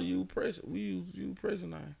we all use pressure. We use pressure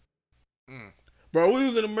name. Bro, we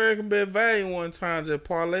was in American Bed Value one time just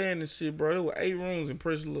parlaying and shit, bro. There were 8 rooms in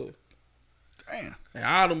Pressure Love. Damn. And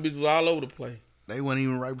all them bitches was all over the place. They weren't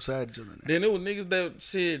even right beside each other. Then there was niggas that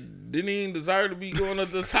shit didn't even deserve to be going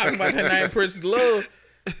up to talking about that name Precious Love,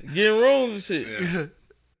 getting rooms and shit. Yeah.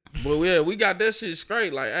 But yeah, we got that shit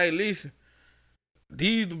straight. Like, hey, listen,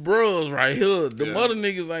 these the bros right here. The other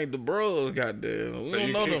niggas ain't the bros, goddamn. We So don't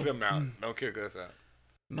you know kick them. them out. Don't kick us out.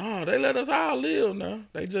 No, they let us all live now.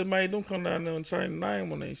 They just made them come down there and change the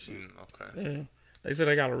name on that shit. Okay. Yeah. They said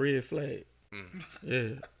they got a red flag. Yeah.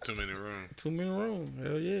 Too many rooms. Too many rooms.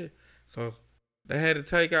 Hell yeah. So they had to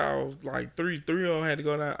take out like three of them had to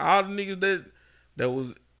go down. All the niggas that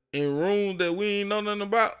was in rooms that we ain't know nothing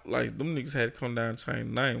about, like them niggas had to come down and change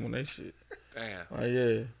the name on that shit. Damn. Like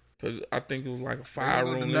yeah. Cause I think it was like a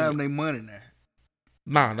 5-room. They have their money now.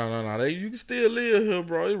 No. You can still live here,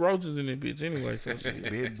 bro. There's roaches in this bitch anyway. So shit.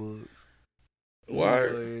 Bed bugs. Why?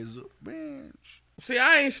 Man. See,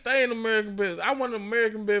 I ain't staying in American Bed. I wasn't an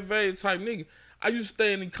American Bed Value type nigga. I used to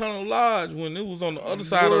stay in Econo Lodge when it was on the other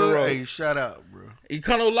side of the road. Hey, shout out, bro.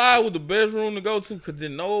 Econo Lodge was the best room to go to because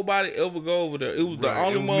then nobody ever go over there. It was the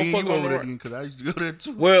only motherfucker on the right. Because I used to go there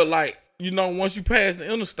too. Well, like, you know, once you pass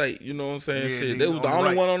the interstate, you know what I'm saying? Yeah, Shit, that was the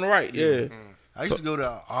only one on the right. Yeah. I used to go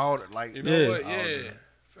to all the, like, you know what? Yeah.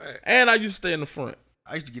 And I used to stay in the front.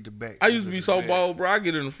 I used to get the back. I used to be so bold, bro. I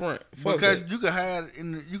get in the front. Fuck because that. you can hide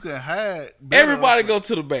you can hide. Everybody go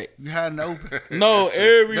to the back. You hide in the open. No,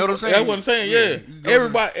 You know what I'm saying? That's what I'm saying. Yeah.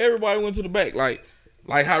 Everybody went to the back. Like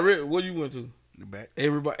how what you went to? The back.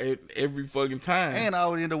 Everybody every fucking time. And I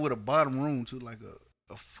always end up with a bottom room too, like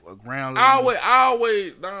a ground level. level. I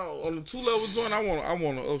always down on the 2-level joint. I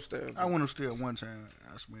want to upstairs. I went upstairs one time.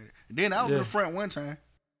 I smelled it. And then I was in the front one time.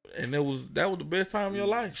 And that was the best time of your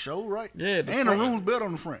life. Show right. Yeah. And the room's built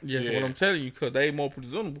on the front. Yes, what I'm telling you, because they more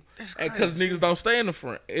presentable. And because niggas don't stay in the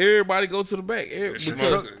front. Everybody go to the back.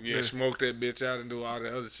 Smoke that bitch out and do all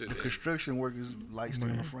the other shit. The construction workers like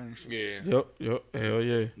staying in the front and shit. Yeah. Yep. Hell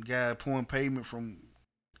yeah. Guy pouring pavement from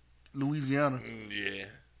Louisiana. Yeah.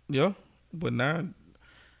 Yeah. But now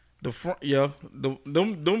the front,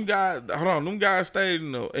 them guys. Hold on, them guys stayed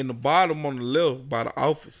in the bottom on the left by the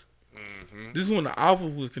office. This is when the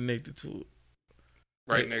office was connected to it.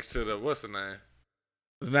 Right next to the, what's the name?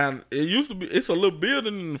 Now, it used to be, it's a little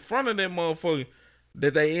building in the front of that motherfucker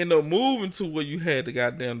that they end up moving to where you had to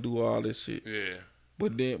goddamn do all this shit. Yeah.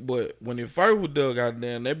 But when it first was dug,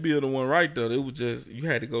 goddamn, that building went right there. It was just, you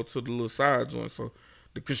had to go to the little side joint. So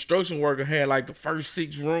the construction worker had like the first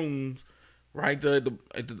 6 rooms right there at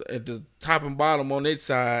the top and bottom on that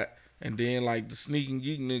side. And then like the sneaking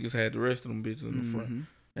geek niggas had the rest of them bitches in the front.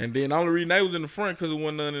 And then the only reason they was in the front because there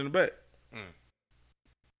wasn't none in the back.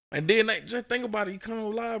 And then just think about it. You come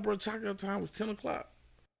on live, bro. Chocolate time was 10 o'clock.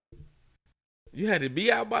 You had to be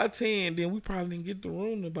out by 10, then we probably didn't get the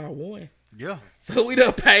room till about 1. Yeah. So we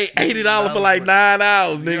done paid $80 for like 9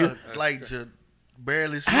 hours, nigga. Yeah, like to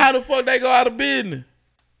barely see. How the fuck they go out of business?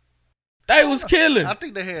 They was killing. I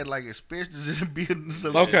think they had like asbestos in the building.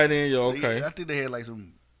 Okay, then, yo, okay. Yeah, I think they had like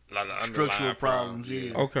some A lot of structural underlying problems.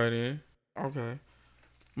 Yeah. Okay, then. Okay.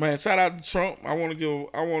 Man, shout out to Trump. I want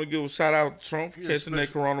to give a shout out to Trump for catching that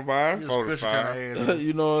coronavirus. He a special kind of asshole.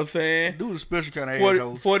 You know what I'm saying? Dude, a special kind of 40,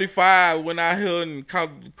 asshole. 45 went out here and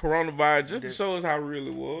caught the coronavirus just to show us how real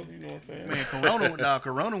it was. You know what I'm saying? Man,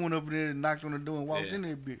 Corona went up there and knocked on the door and walked in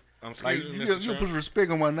there, bitch. Like, you put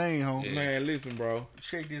respect on my name, home. Yeah. Man, listen, bro.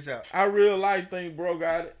 Check this out. I real life think bro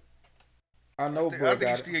got it. I know bro got it. I think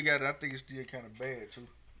he still got it. I think it's still kind of bad, too.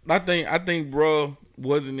 I think bro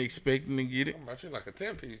wasn't expecting to get it. I'm about you like a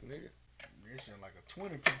 10-piece, nigga. This shit like a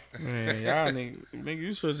 20-piece. Man, y'all nigga,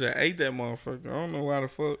 you should have ate that motherfucker. I don't know why the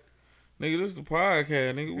fuck. Nigga, this is the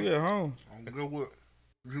podcast, nigga. We at home. I'm good with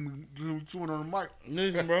you on the mic.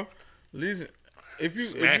 Listen, bro. Listen. If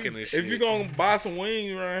you gonna buy some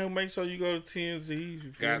wings around here, make sure you go to TNZ's.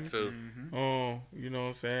 You Got me? to. You know what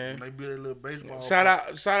I'm saying? They build a little baseball. Shout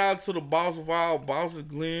out to the boss of all bosses,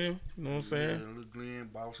 Glenn. You know what I'm saying? Yeah, little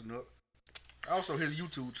Glenn bossing up. Also his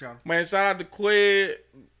YouTube channel. Man, shout out to Qued.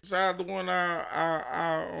 Shout out to one of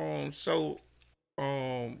our show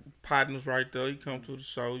partners right there. He come to the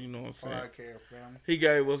show, you know what I'm saying? Podcast family. He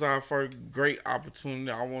gave us our first great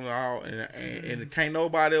opportunity. I want out, and can't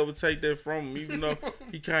nobody ever take that from him, even though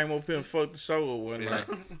he came up here and fucked the show up one night.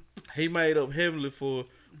 He made up heavily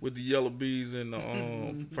with the Yellow Bees and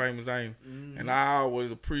the Famous Amy. And I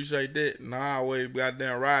always appreciate that. And I always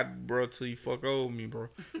goddamn ride, bro, till you fuck over me, bro.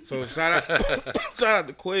 So shout out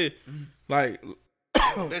to Qued. Like,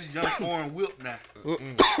 that's young foreign whip now.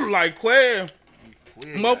 Like Qued.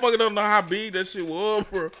 Motherfucker don't know how big that shit was,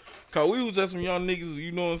 bro. Cause we was just some young niggas,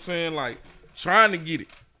 you know what I'm saying, like trying to get it.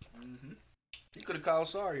 He could have called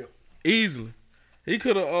Sario. Easily. He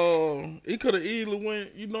could have easily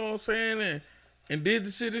went, you know what I'm saying, and did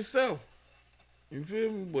the shit himself. You feel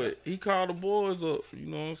me? But he called the boys up, you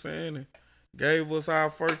know what I'm saying, and gave us our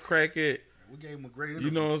first crack at. We gave him a great interview.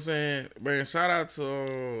 You know what I'm saying? Man, shout out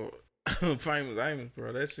to Famous Amos,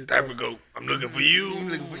 bro. That shit. There we go. I'm looking for you.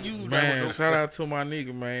 Man, shout out to my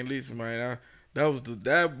nigga, man. Listen, man,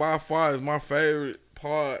 that by far is my favorite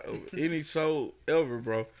part of any show ever,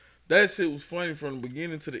 bro. That shit was funny from the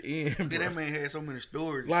beginning to the end, bro. That man had so many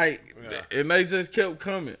stories. Like, and they just kept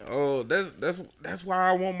coming. Oh, that's why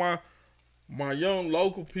I want my young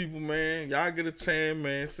local people, man. Y'all get a chance,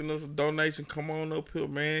 man. Send us a donation. Come on up here,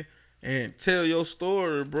 man, and tell your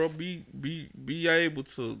story, bro. Be able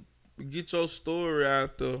to get your story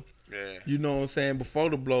out there. Yeah. You know what I'm saying? Before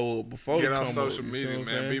the blow up, before get the on come social up, media, man.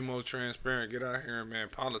 man. Be more transparent. Get out here and, man,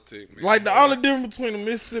 politic, man. Like, the only difference between the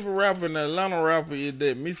Mississippi rapper and the Atlanta rapper is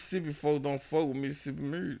that Mississippi folks don't fuck with Mississippi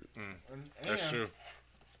music. That's true.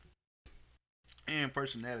 And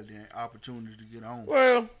personality and opportunity to get on.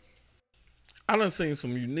 Well, I done seen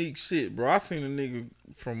some unique shit, bro. I seen a nigga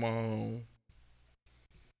from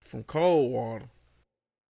Coldwater,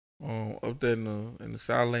 up there in the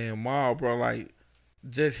Southland Mall, bro. Like,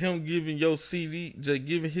 just him giving your CD, just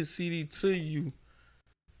giving his CD to you.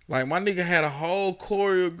 Like, my nigga had a whole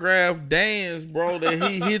choreographed dance, bro, that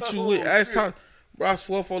he hit you with. Bro, I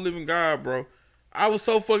swear for a living God, bro. I was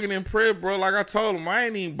so fucking impressed, bro. Like I told him, I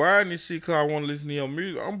ain't even buying this shit because I want to listen to your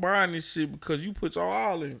music. I'm buying this shit because you put your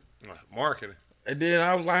all in. Marketing. And then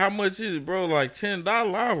I was like, how much is it, bro? Like $10.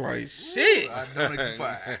 I was like, shit. I done it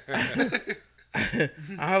for $5.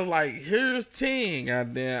 I was like, here's 10,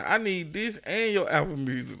 goddamn. I need this and your Apple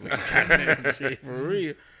Music. Goddamn shit, for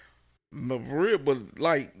real. But for real, but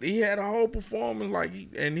like, he had a whole performance, like,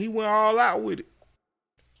 and he went all out with it.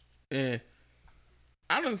 And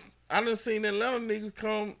I done seen Atlanta niggas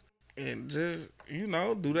come and just, you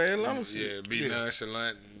know, do their Atlanta shit. Yeah, be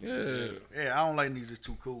nonchalant. Yeah, I don't like niggas that's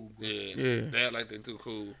too cool. Bro. Yeah, they act like they too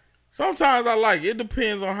cool. Sometimes I like it. It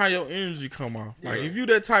depends on how your energy come off. Like, if you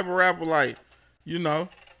that type of rapper, like, you know,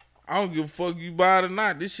 I don't give a fuck you buy it or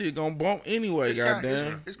not. This shit gonna bump anyway,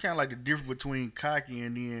 goddamn. It's kind of like the difference between cocky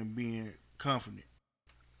and then being confident.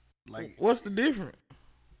 Like, what's the difference?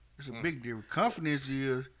 It's a big difference. Confidence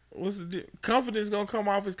is... What's the difference? Confidence gonna come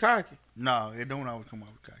off as cocky. No, it don't always come off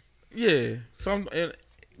as cocky. Yeah,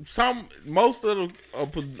 most of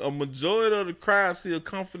a majority of the crowd see a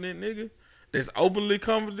confident nigga that's openly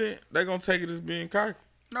confident. They gonna take it as being cocky.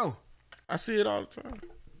 No, I see it all the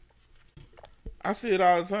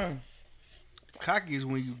time. Cocky is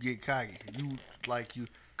when you get cocky. You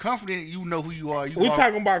confident. You know who you are. We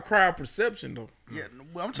talking about crowd perception though. Yeah,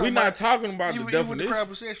 well, I'm talking. We're not talking about the definition. Even the crowd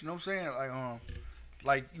perception. You know what I'm saying, like,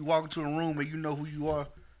 like you walk into a room and you know who you are,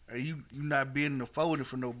 and you not being in the folding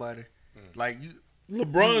for nobody. Like you,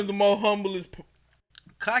 LeBron's the most humblest.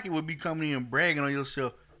 Cocky would be coming in and bragging on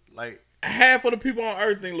yourself. Like half of the people on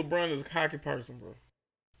earth think LeBron is a cocky person, bro.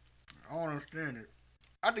 I don't understand it.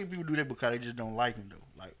 I think people do that because they just don't like him though.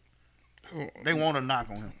 Like they want to knock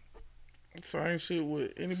on him. Same shit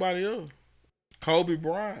with anybody else. Kobe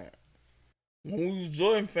Bryant. When we was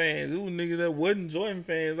Jordan fans, it was niggas that wasn't Jordan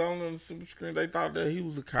fans on the super screen. They thought that he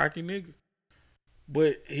was a cocky nigga.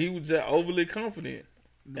 But he was just overly confident.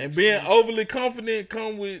 And being overly confident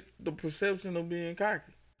come with the perception of being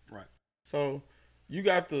cocky. Right. So you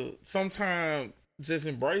got to sometimes just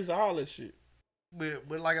embrace all that shit. But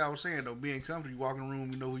like I was saying though, being confident, you walk in the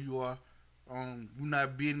room, you know who you are. You're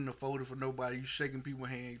not being in the folder for nobody. You shaking people's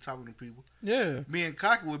hand, you talking to people. Yeah. Being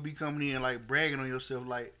cocky would be coming in like bragging on yourself,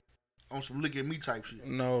 like on some look at me type shit.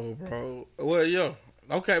 No, bro. Well, yo.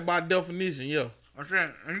 Okay, by definition, yeah. I'm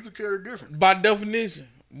saying, and you can tell the difference. By definition.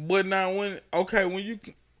 But now when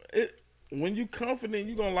you confident,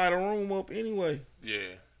 you gonna light a room up anyway.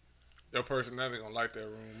 Yeah. Your personality gonna light that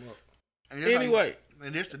room up. Anyway.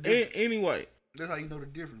 And that's the difference. Anyway. That's how you know the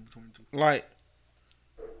difference between the two. Like,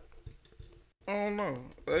 I don't know.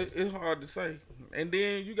 It's hard to say. And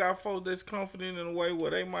then you got folks that's confident in a way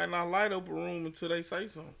where they might not light up a room until they say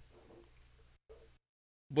something.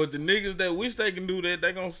 But the niggas that wish they can do that,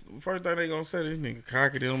 first thing they gonna say, this nigga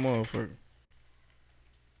cocky than a motherfucker.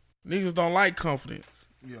 Niggas don't like confidence.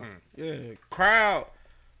 Yeah. Yeah. Crowd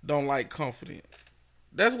don't like confidence.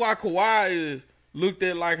 That's why Kawhi is looked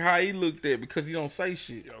at like how he looked at, because he don't say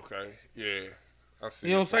shit. Okay. Yeah. I see.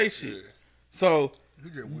 He don't say shit. Yeah. So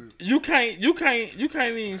you can't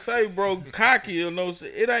even say bro cocky or no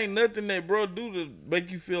shit. It ain't nothing that bro do to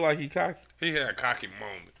make you feel like he cocky. He had cocky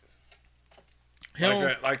moments.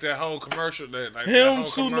 Him, like that whole commercial that him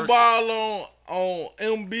shooting the ball on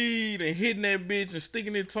Embiid and hitting that bitch and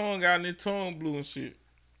sticking his tongue out and his tongue blue and shit.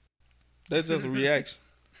 That's just a reaction.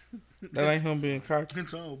 That ain't him being cocky.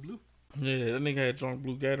 His tongue blue. Yeah, that nigga had drunk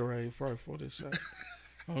blue Gatorade right before this shot.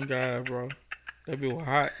 Oh God, bro. That bitch was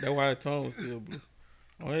hot. That's why his tongue was still blue.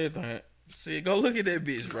 On everything. See, go look at that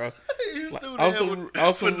bitch, bro.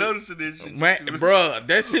 Also noticing this shit. Man, bro,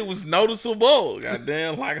 that shit was noticeable.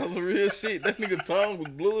 Goddamn, like on some real shit. That nigga tongue was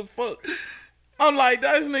blue as fuck. I'm like,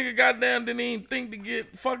 this nigga goddamn didn't even think to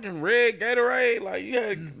get fucking red Gatorade. Like,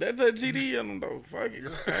 yeah, that's a GD in him though. Fuck it.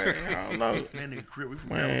 I don't know. Man, nigga crib. We from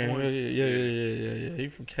Man, California. yeah. He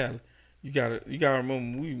from Cali. You gotta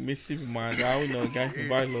remember, we Mississippi mind, y'all. We know gangsta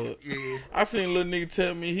vice lord. Yeah. I seen a little nigga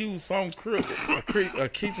tell me he was some crip, a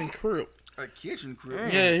kitchen crip. A kitchen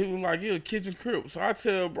crib. Yeah, he was like, he a kitchen crip. So I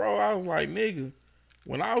tell bro, I was like, nigga,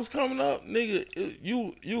 when I was coming up, nigga,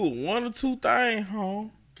 you were one or two things,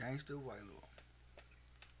 home. Gangsta white lord.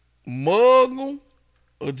 Muggle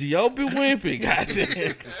or Giopie Wimpy,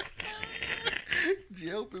 goddamn.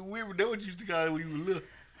 Giopie Wimpy, that what you used to call it when you were little.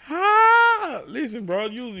 Listen, bro,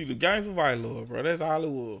 usually the gangsta white lord, bro. That's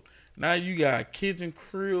Hollywood. Now you got kitchen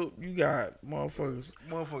crib, you got motherfuckers.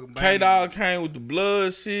 K-Dog came with the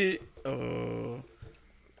blood shit.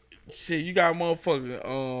 Shit, you got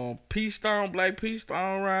motherfucking Peace Stone, Black Peace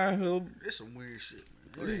Stone around here. That's some weird shit,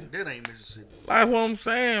 man. That ain't Mississippi. Like what I'm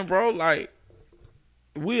saying, bro. Like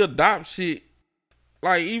we adopt shit.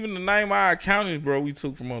 Like even the name of our counties, bro, we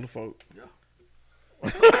took from other folk. Yeah.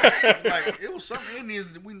 Like it was some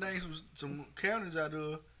Indians that we named some counties out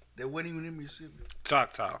there that wasn't even in Mississippi.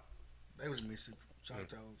 Choctaw. They was in Mississippi.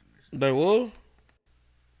 Choctaw was in Mississippi. They was?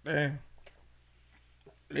 Damn.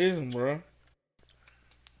 Listen, bro.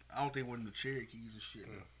 I don't think it wasn't the Cherokees and shit.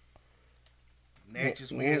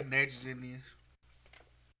 Natchez, we had Natchez Indians.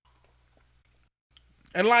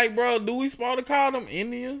 And like, bro, do we supposed to call them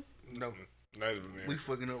Indians? No. Native American. We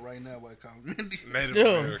fucking up right now by calling them Indians. Native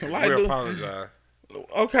American. Like, we apologize.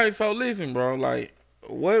 Okay, so listen, bro. Like,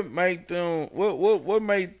 what make them? What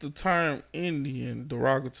made the term Indian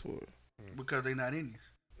derogatory? Because they not Indians.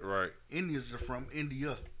 Right. Indians are from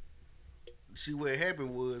India. See what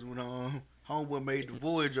happened was when homeboy made the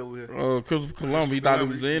voyage over here. Christopher Columbus, he thought he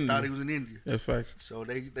was in India. Thought he was in India. That's facts. So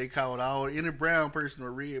they called any brown person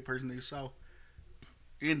or red person they saw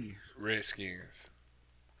Indians. Redskins.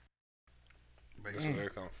 That's where they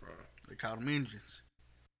come from. They called them Indians.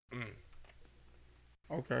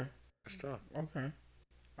 Okay. That's tough. Okay.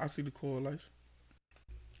 I see the correlation.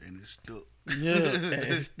 And it stuck. Yeah, and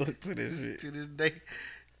it stuck to this shit. To this day.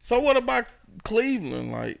 So what about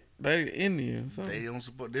Cleveland? Like, they Indians. Huh? They don't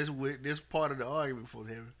support this part of the argument for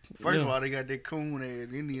them. First of all, they got that coon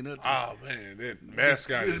ass Indian up there. Oh man, that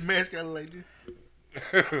mascot is mascot like this.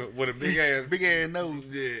 with a big ass nose.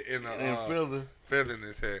 Yeah, and feather in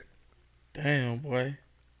his head. Damn, boy.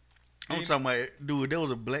 I'm talking about, dude, there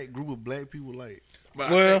was a black group of black people, like, But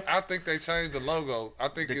Well- I think they changed the logo. I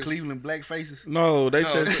think the it's Cleveland black faces. No, they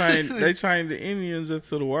No. just changed. They changed the Indians just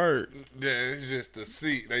to the word. yeah, it's just the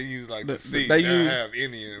seat. They use like The- the seat. they They use- have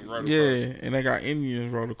Indian right Yeah, across. and they got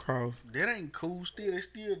Indians wrote across That ain't cool. Still, they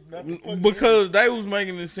still not the fucking because they was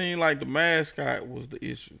making it seem like the mascot was the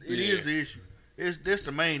issue. It is the issue. That's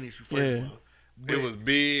the main issue. First Yeah. of all. But It was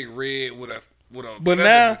big red with a But feather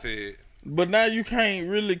now- in his head. But now you can't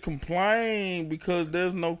really complain because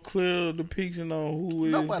there's no clear depiction on who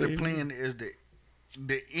is. nobody the- playing as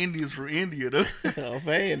the Indians from India though. I'm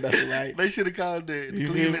saying though, like They should have called the You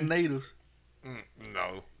feel Cleveland me? natives.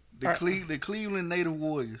 No. The Cleveland Native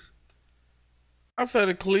Warriors. I said,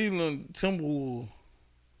 the Cleveland Timberwolves.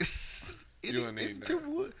 You don't need It's that.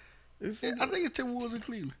 Timberwolves. I think it's Timberwolves in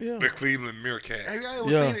Cleveland. Yeah, The Cleveland Meerkats. Have y'all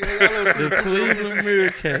ever Yeah. seen it? Have y'all ever seen the Cleveland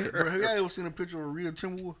Meerkat. Bro, have y'all ever seen a picture of a real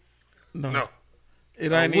Timberwolf? No.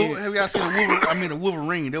 It ain't even. Have y'all seen a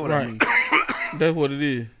Wolverine? That's what I Right. mean. That's what it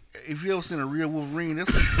is. If you ever seen a real Wolverine, that's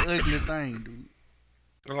an ugly thing, dude.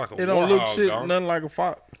 They're like a It don't look warhog, shit dog. nothing like a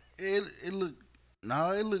fox. It look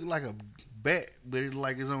like a bat, but it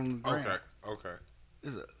like it's on the ground. Okay.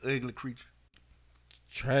 It's an ugly creature.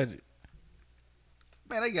 Tragic.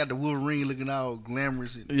 Man, they got the Wolverine looking all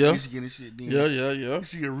glamorous in Yeah. Michigan and shit. Then Yeah. you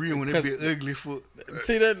see a real one, it be ugly for.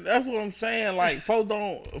 See that's what I'm saying. Like folks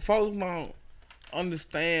don't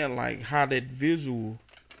understand like how that visual,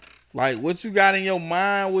 like what you got in your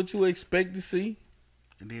mind, what you expect to see,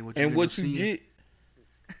 And then what and what you get.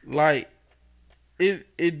 Like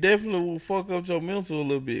it definitely will fuck up your mental a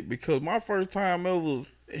little bit because my first time ever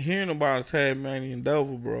hearing about a Tasmanian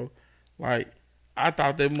devil, bro, like I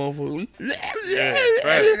thought that motherfucker.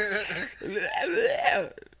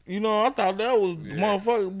 You know, I thought that was the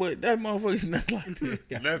motherfucker, but that motherfucker not like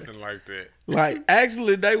that. Nothing like that. Like,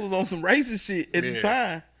 actually, they was on some racist shit at the Yeah.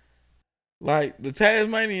 time. Like, the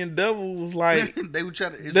Tasmanian devil was like, they were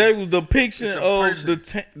trying to. they was depiction it's a of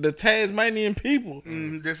person. the Tasmanian people.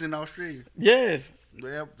 That's in Australia. Yes.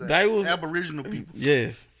 The They was Aboriginal people.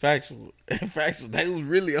 Yes, factual. Factual. They was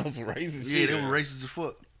really on some racist Yeah, shit. they were racist as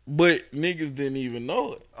fuck. But niggas didn't even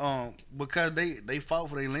know it. Because they fought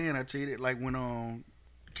for their land. I tell you that, like when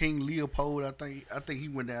King Leopold, I think he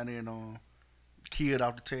went down there and killed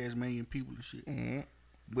off the Tasmanian people and shit. Mhm.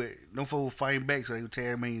 But them folks were fighting back, so they were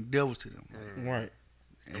Tasmanian devils to them. Right.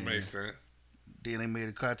 That makes sense. Then they made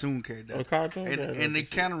a cartoon character. A cartoon and, character, and they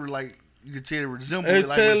shit. kind of like you could tell it resembled They it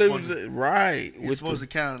like tell it's it supposed was to. right. It's supposed to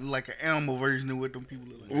kind of like an animal version of what them people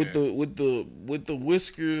look like. with the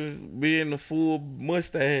whiskers being the full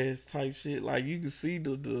mustache type shit. Like you can see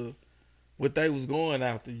the what they was going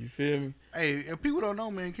after. You feel me? Hey, if people don't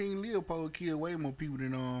know, man, King Leopold killed way more people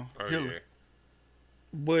than Hitler. Yeah.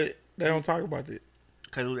 But they don't talk about that.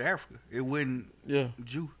 Cause it was Africa. It wasn't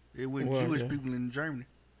Jew. It wasn't Well, Jewish yeah. people in Germany.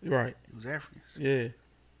 Right. It was Africans. Yeah.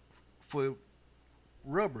 For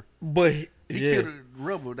rubber. But He yeah. killed the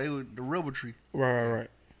rubber. They were the rubber tree. Right.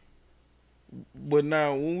 But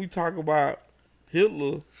now when we talk about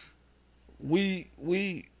Hitler, we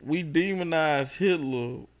demonize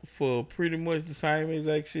Hitler for pretty much the same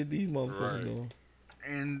exact shit these motherfuckers Right. doing.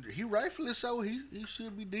 And he rightfully so. He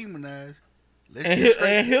should be demonized. Let's And, get straight.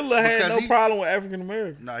 and Hitler had Because no he- problem with African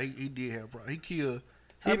Americans. No, he did have a problem. He killed.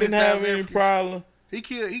 He how didn't many have thousand any Africans? problem He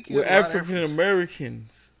killed with a lot of African Africans.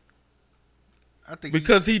 Americans I think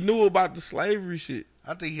because he knew about the slavery shit.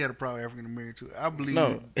 I think he had a problem with African American too. I believe.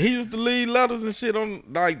 No, he used to leave letters and shit on,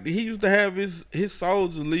 like he used to have his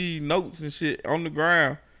soldiers leave notes and shit on the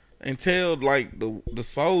ground and tell like the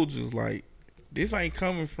soldiers like this ain't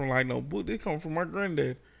coming from like no book. This coming from my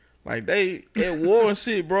granddad. Like they at war and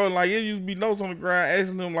shit, bro. Like it used to be notes on the ground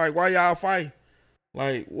asking them like why y'all fight?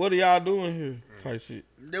 Like what are y'all doing here? Type shit.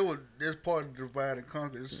 That's part of the divide and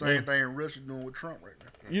conquer. It's the same thing Russia doing with Trump right now.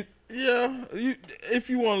 If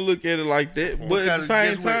you want to look at it like that, but at the Because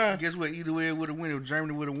same guess what? time, Guess what? Either way it would have won. If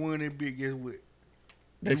Germany would have won that big, guess what?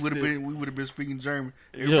 They We would have still- been speaking German.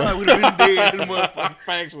 It Yeah. probably would have been dead. The motherfucker.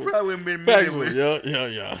 Factual. Probably wouldn't been Factual. made.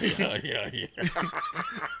 Yeah.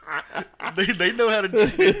 They know how to do.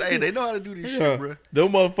 Hey, they know how to do this shit, bro. Them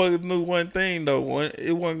motherfuckers knew one thing though.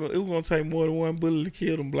 It was gonna take more than one bullet to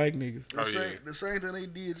kill them black niggas. The same thing they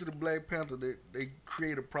did to the Black Panther, they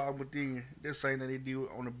create a problem within. The same thing they did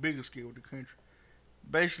on a bigger scale with the country.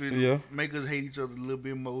 Basically, Yeah. make us hate each other a little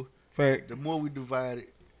bit more. Fact. The more we divide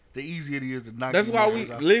it, the easier it is to knock. That's these why we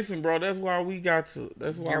motherfuckers out. listen, bro. That's why we got to.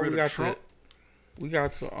 That's why Get we rid of got Trump. to. We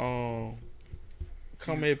got to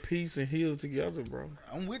come at peace and heal together, bro.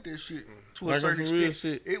 I'm with that shit to Like a on certain some real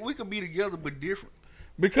extent. shit. We could be together but different.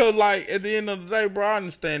 Because, like, at the end of the day, bro, I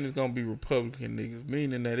understand it's gonna be Republican niggas,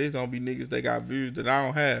 meaning that it's gonna be niggas that got views that I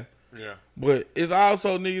don't have. Yeah. But it's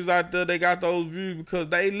also niggas out there that got those views because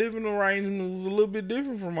they living arrangement was a little bit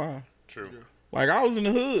different from mine. True. Like, I was in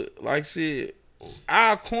the hood. Like, shit,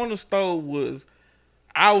 our corner store was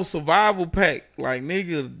our survival pack. Like,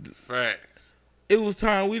 nigga. Facts. It was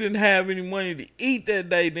time we didn't have any money to eat that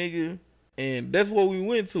day, nigga. And that's what we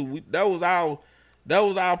went to. That was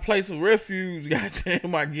our place of refuge,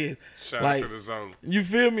 goddamn, I guess. Shout like, out to the zone. You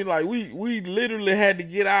feel me? Like, we literally had to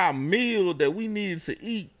get our meal that we needed to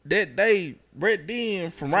eat that day right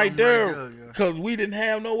then from right there because we didn't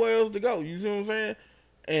have nowhere else to go. You see what I'm saying?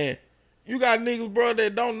 And you got niggas, bro,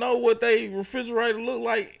 that don't know what they refrigerator look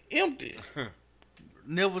like empty.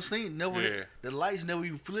 Never seen, the lights never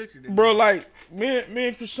even flickered. Bro, like, me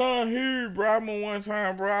and Krishan here, bro, I remember one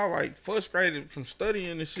time, bro, I was, like, frustrated from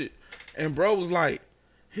studying this shit. And bro was like,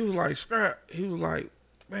 Scrap, he was like,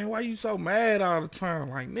 man, why you so mad all the time?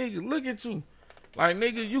 Like, nigga, look at you. Like,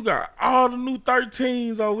 nigga, you got all the new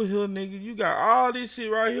 13s over here, nigga. You got all this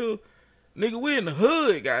shit right here. Nigga, we in the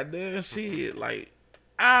hood, goddamn shit. Like,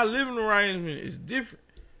 our living arrangement is different.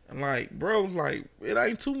 And like, bro was like, it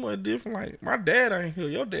ain't too much different. Like, my dad ain't here.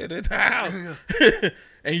 Your dad at the house.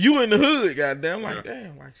 And you in the hood, goddamn. Like,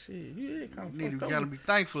 damn, like, shit, you kind of You gotta be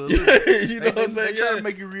thankful. You know what I'm saying? They try to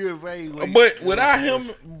make you reevaluate. But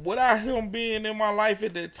without him being in my life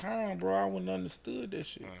at that time, bro, I wouldn't have understood that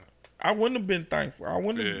shit. I wouldn't have been thankful. I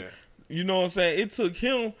wouldn't have, you know what I'm saying? It took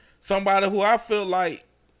him, somebody who I felt like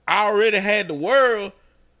I already had the world,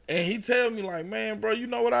 and he tell me like, man, bro, you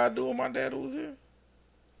know what I do if my dad was here?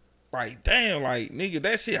 Like, damn, like, nigga,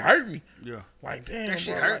 that shit hurt me. Yeah. Like, damn, that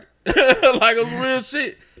shit bro, hurt. like it was real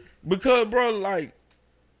shit. Because, bro, like,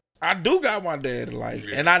 I do got my daddy, like,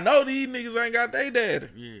 and I know these niggas ain't got their daddy.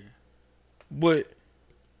 Yeah. But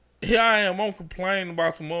here I am, I'm complaining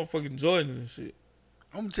about some motherfucking Jordans and shit.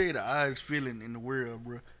 I'm gonna tell you the oddest feeling in the world,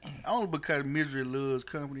 bro. Only because misery loves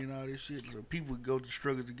company and all this shit, so people go to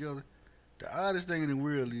struggle together. The oddest thing in the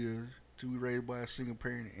world is to be raised by a single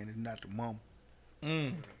parent and it's not the mama.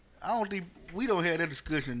 I don't think we don't have that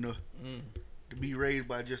discussion enough. To be raised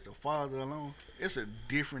by just a father alone, it's a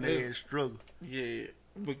different ass struggle. Yeah,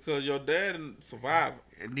 because your dad survived,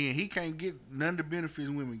 and then he can't get none of the benefits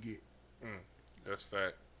women get. That's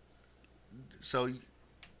fact. So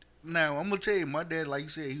now I'm gonna tell you, my dad, like you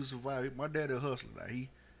said, he was surviving. My dad a hustler. Like, he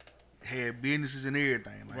had businesses and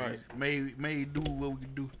everything. Like, made do what we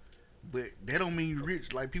could do. But that don't mean you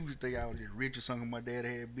rich. Like, people think I was just rich or something. My dad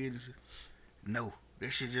had businesses. No. That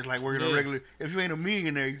shit just like working a regular. If you ain't a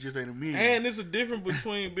millionaire, you just ain't a millionaire. And it's a difference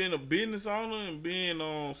between being a business owner and being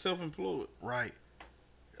self-employed. Right.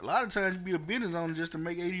 A lot of times you be a business owner just to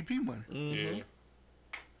make ADP money. Yeah.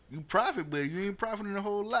 You profit, but you ain't profiting a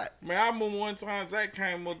whole lot. Man, I remember one time Zach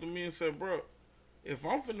came up to me and said, bro, if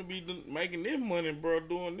I'm finna be making this money, bro,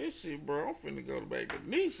 doing this shit, bro, I'm finna go back to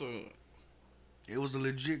Nissan. It was a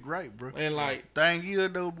legit gripe, bro. And like, thing is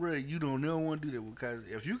though, bro, you don't never want to do that because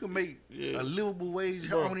if you can make a livable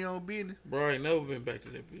wage on your own business, bro, I ain't never been back to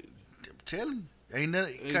that business. I'm telling you, ain't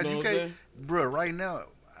nothing. Cause you can't, bro. Right now,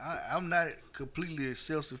 I'm not completely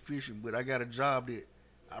self-sufficient, but I got a job that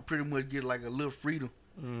I pretty much get like a little freedom,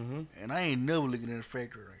 and I ain't never looking at a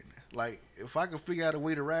factory right now. Like, if I can figure out a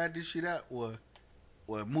way to ride this shit out or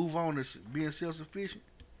move on to being self-sufficient,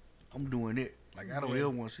 I'm doing it. Like, I don't ever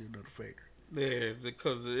want to see another factory. Yeah,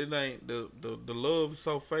 because it ain't the love is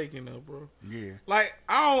so fake in there, bro. Yeah. Like,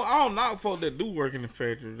 I don't knock folk that do work in the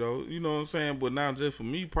factory though. You know what I'm saying? But now just for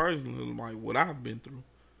me personally, like what I've been through.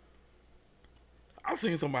 I've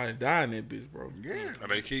seen somebody die in that bitch, bro. Yeah.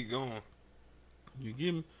 And they keep going. You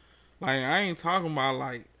get me? Like, I ain't talking about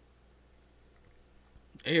like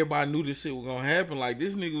everybody knew this shit was gonna happen. Like,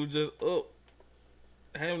 this nigga was just up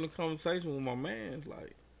having a conversation with my mans,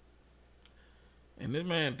 like. And this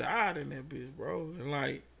man died in that bitch, bro. And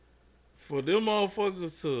like, for them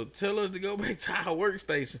motherfuckers to tell us to go back to our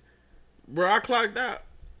workstation, bro, I clocked out.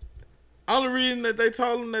 Only reason that they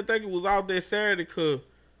told them that they was out there Saturday because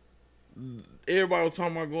everybody was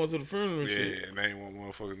talking about going to the funeral and shit. Yeah, and they ain't want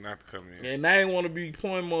motherfuckers not to come in. And they ain't want to be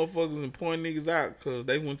pointing motherfuckers and pointing niggas out because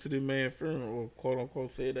they went to the man's funeral, or quote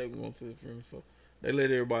unquote said they were going to the funeral. So they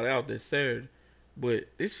let everybody out there Saturday. But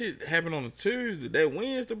this shit happened on a Tuesday. That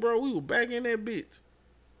Wednesday, bro, we were back in that bitch.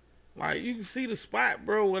 Like, you can see the spot,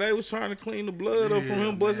 bro, where they was trying to clean the blood up from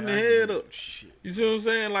him busting the head up. Shit. You see what I'm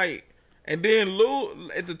saying? Like, and then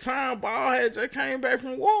Lou, at the time, Ball had just came back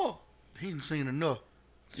from war. He done seen enough.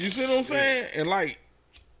 You see what I'm saying? And like,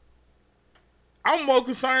 I'm more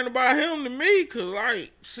concerned about him than me, cause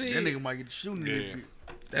like, see, that nigga might get shooting.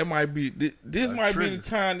 That might be this might be the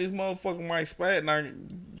time this motherfucker might spaz. And I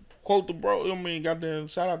quote the bro. I mean, goddamn,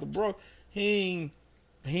 shout out to bro. He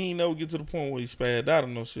ain't never get to the point where he spazzed out or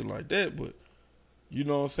no shit like that. But you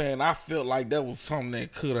know what I'm saying? I felt like that was something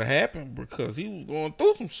that could have happened because he was going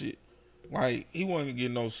through some shit. Like he wasn't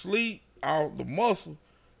getting no sleep out the muscle.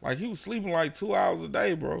 Like he was sleeping like 2 hours a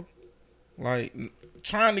day, bro. Like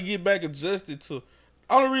trying to get back adjusted to.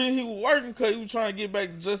 Only reason he was working because he was trying to get back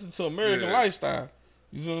adjusted to American lifestyle.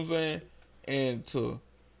 You see what I'm saying? And to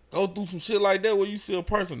go through some shit like that where you see a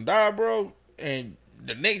person die, bro, and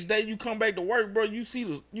the next day you come back to work, bro, you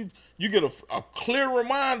see you get a clear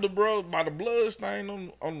reminder, bro, by the blood stain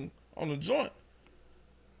on the joint.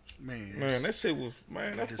 Man, that shit was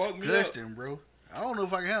that fucked me up, disgusting, bro. I don't know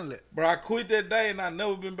if I can handle it. Bro, I quit that day and I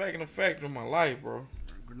never been back in the factory in my life, bro.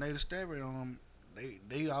 Grenada Stabbing,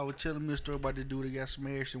 they always telling me a story about the dude that got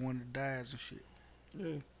smashed and one that dies and shit.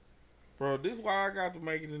 Yeah. Bro, this is why I got to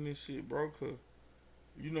make it in this shit, bro, cause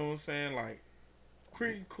you know what I'm saying, like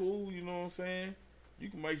cricket cool, you know what I'm saying? You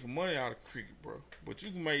can make some money out of cricket, bro. But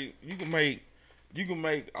you can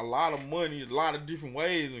make a lot of money a lot of different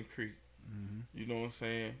ways in cricket. Mm-hmm. You know what I'm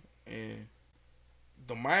saying? And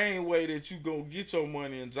the main way that you go get your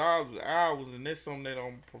money in jobs is hours, and that's something they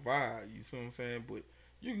don't provide. You see what I'm saying? But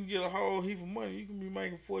you can get a whole heap of money. You can be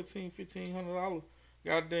making $1,400-$1,500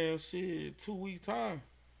 goddamn shit 2 weeks time.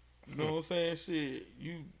 You know what I'm saying? Shit,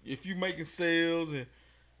 if you making sales and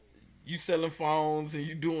you selling phones and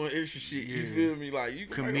you doing extra shit, you feel me? Like you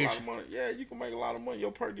can make a lot of money. Yeah, you can make a lot of money.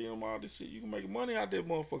 Your per diem, all this shit, you can make money out that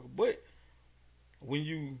motherfucker. But when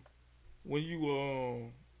you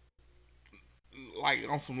like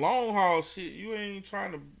on some long haul shit, you ain't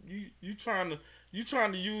trying to you trying to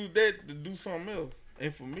use that to do something else.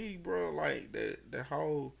 And for me, bro, like that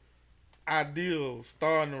whole idea of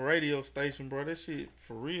starting a radio station, bro, that shit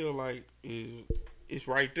for real, like it's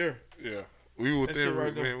right there. Yeah, we were there,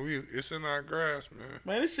 right man. It's in our grasp, man.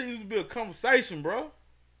 Man, this shit used to be a conversation, bro.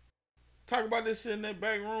 Talk about this shit in that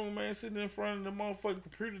back room, man, sitting in front of the motherfucking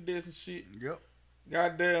computer desk and shit. Yep.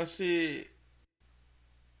 Goddamn shit.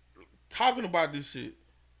 Talking about this shit.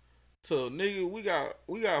 So nigga, we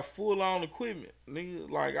got full on equipment. Nigga,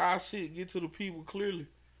 like our shit get to the people clearly.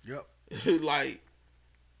 Yep. Like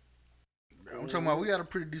I'm talking about we got a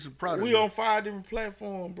pretty decent product. We on 5 different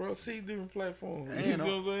platforms, bro. 6 different platforms. You know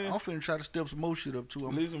what I'm saying? I'm finna try to step some more shit up too.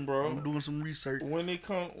 Listen, bro. I'm doing some research. When it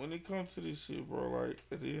comes to this shit, bro, like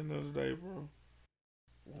at the end of the day, bro.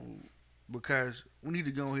 Because we need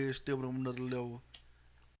to go ahead and step it on another level.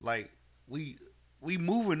 Like we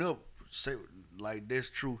moving up, say, like that's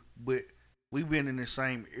true, but we been in the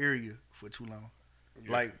same area for too long.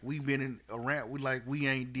 Yeah. Like we been in around. We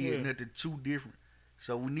ain't did nothing too different.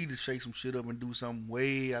 So we need to shake some shit up and do something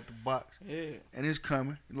way out the box. Yeah. And it's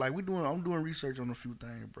coming. Like I'm doing research on a few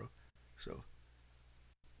things, bro. So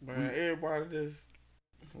man, everybody that's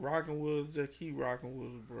rocking with us, just keep rocking with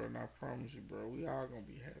us, bro. And I promise you, bro, we all gonna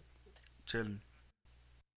be happy. Tell me.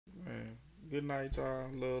 Man, good night, y'all.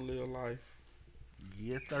 Love, live life.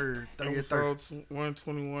 Yeah, third. Episode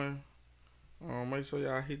 121. Make sure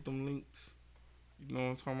y'all hit them links. You know what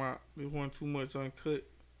I'm talking about? There wasn't too much uncut,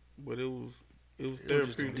 but it was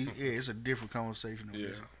therapeutic. It's a different conversation. Yeah.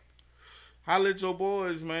 Holla at your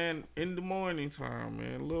boys, man, in the morning time,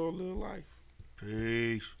 man. Love, live life.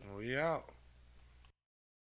 Peace. We out.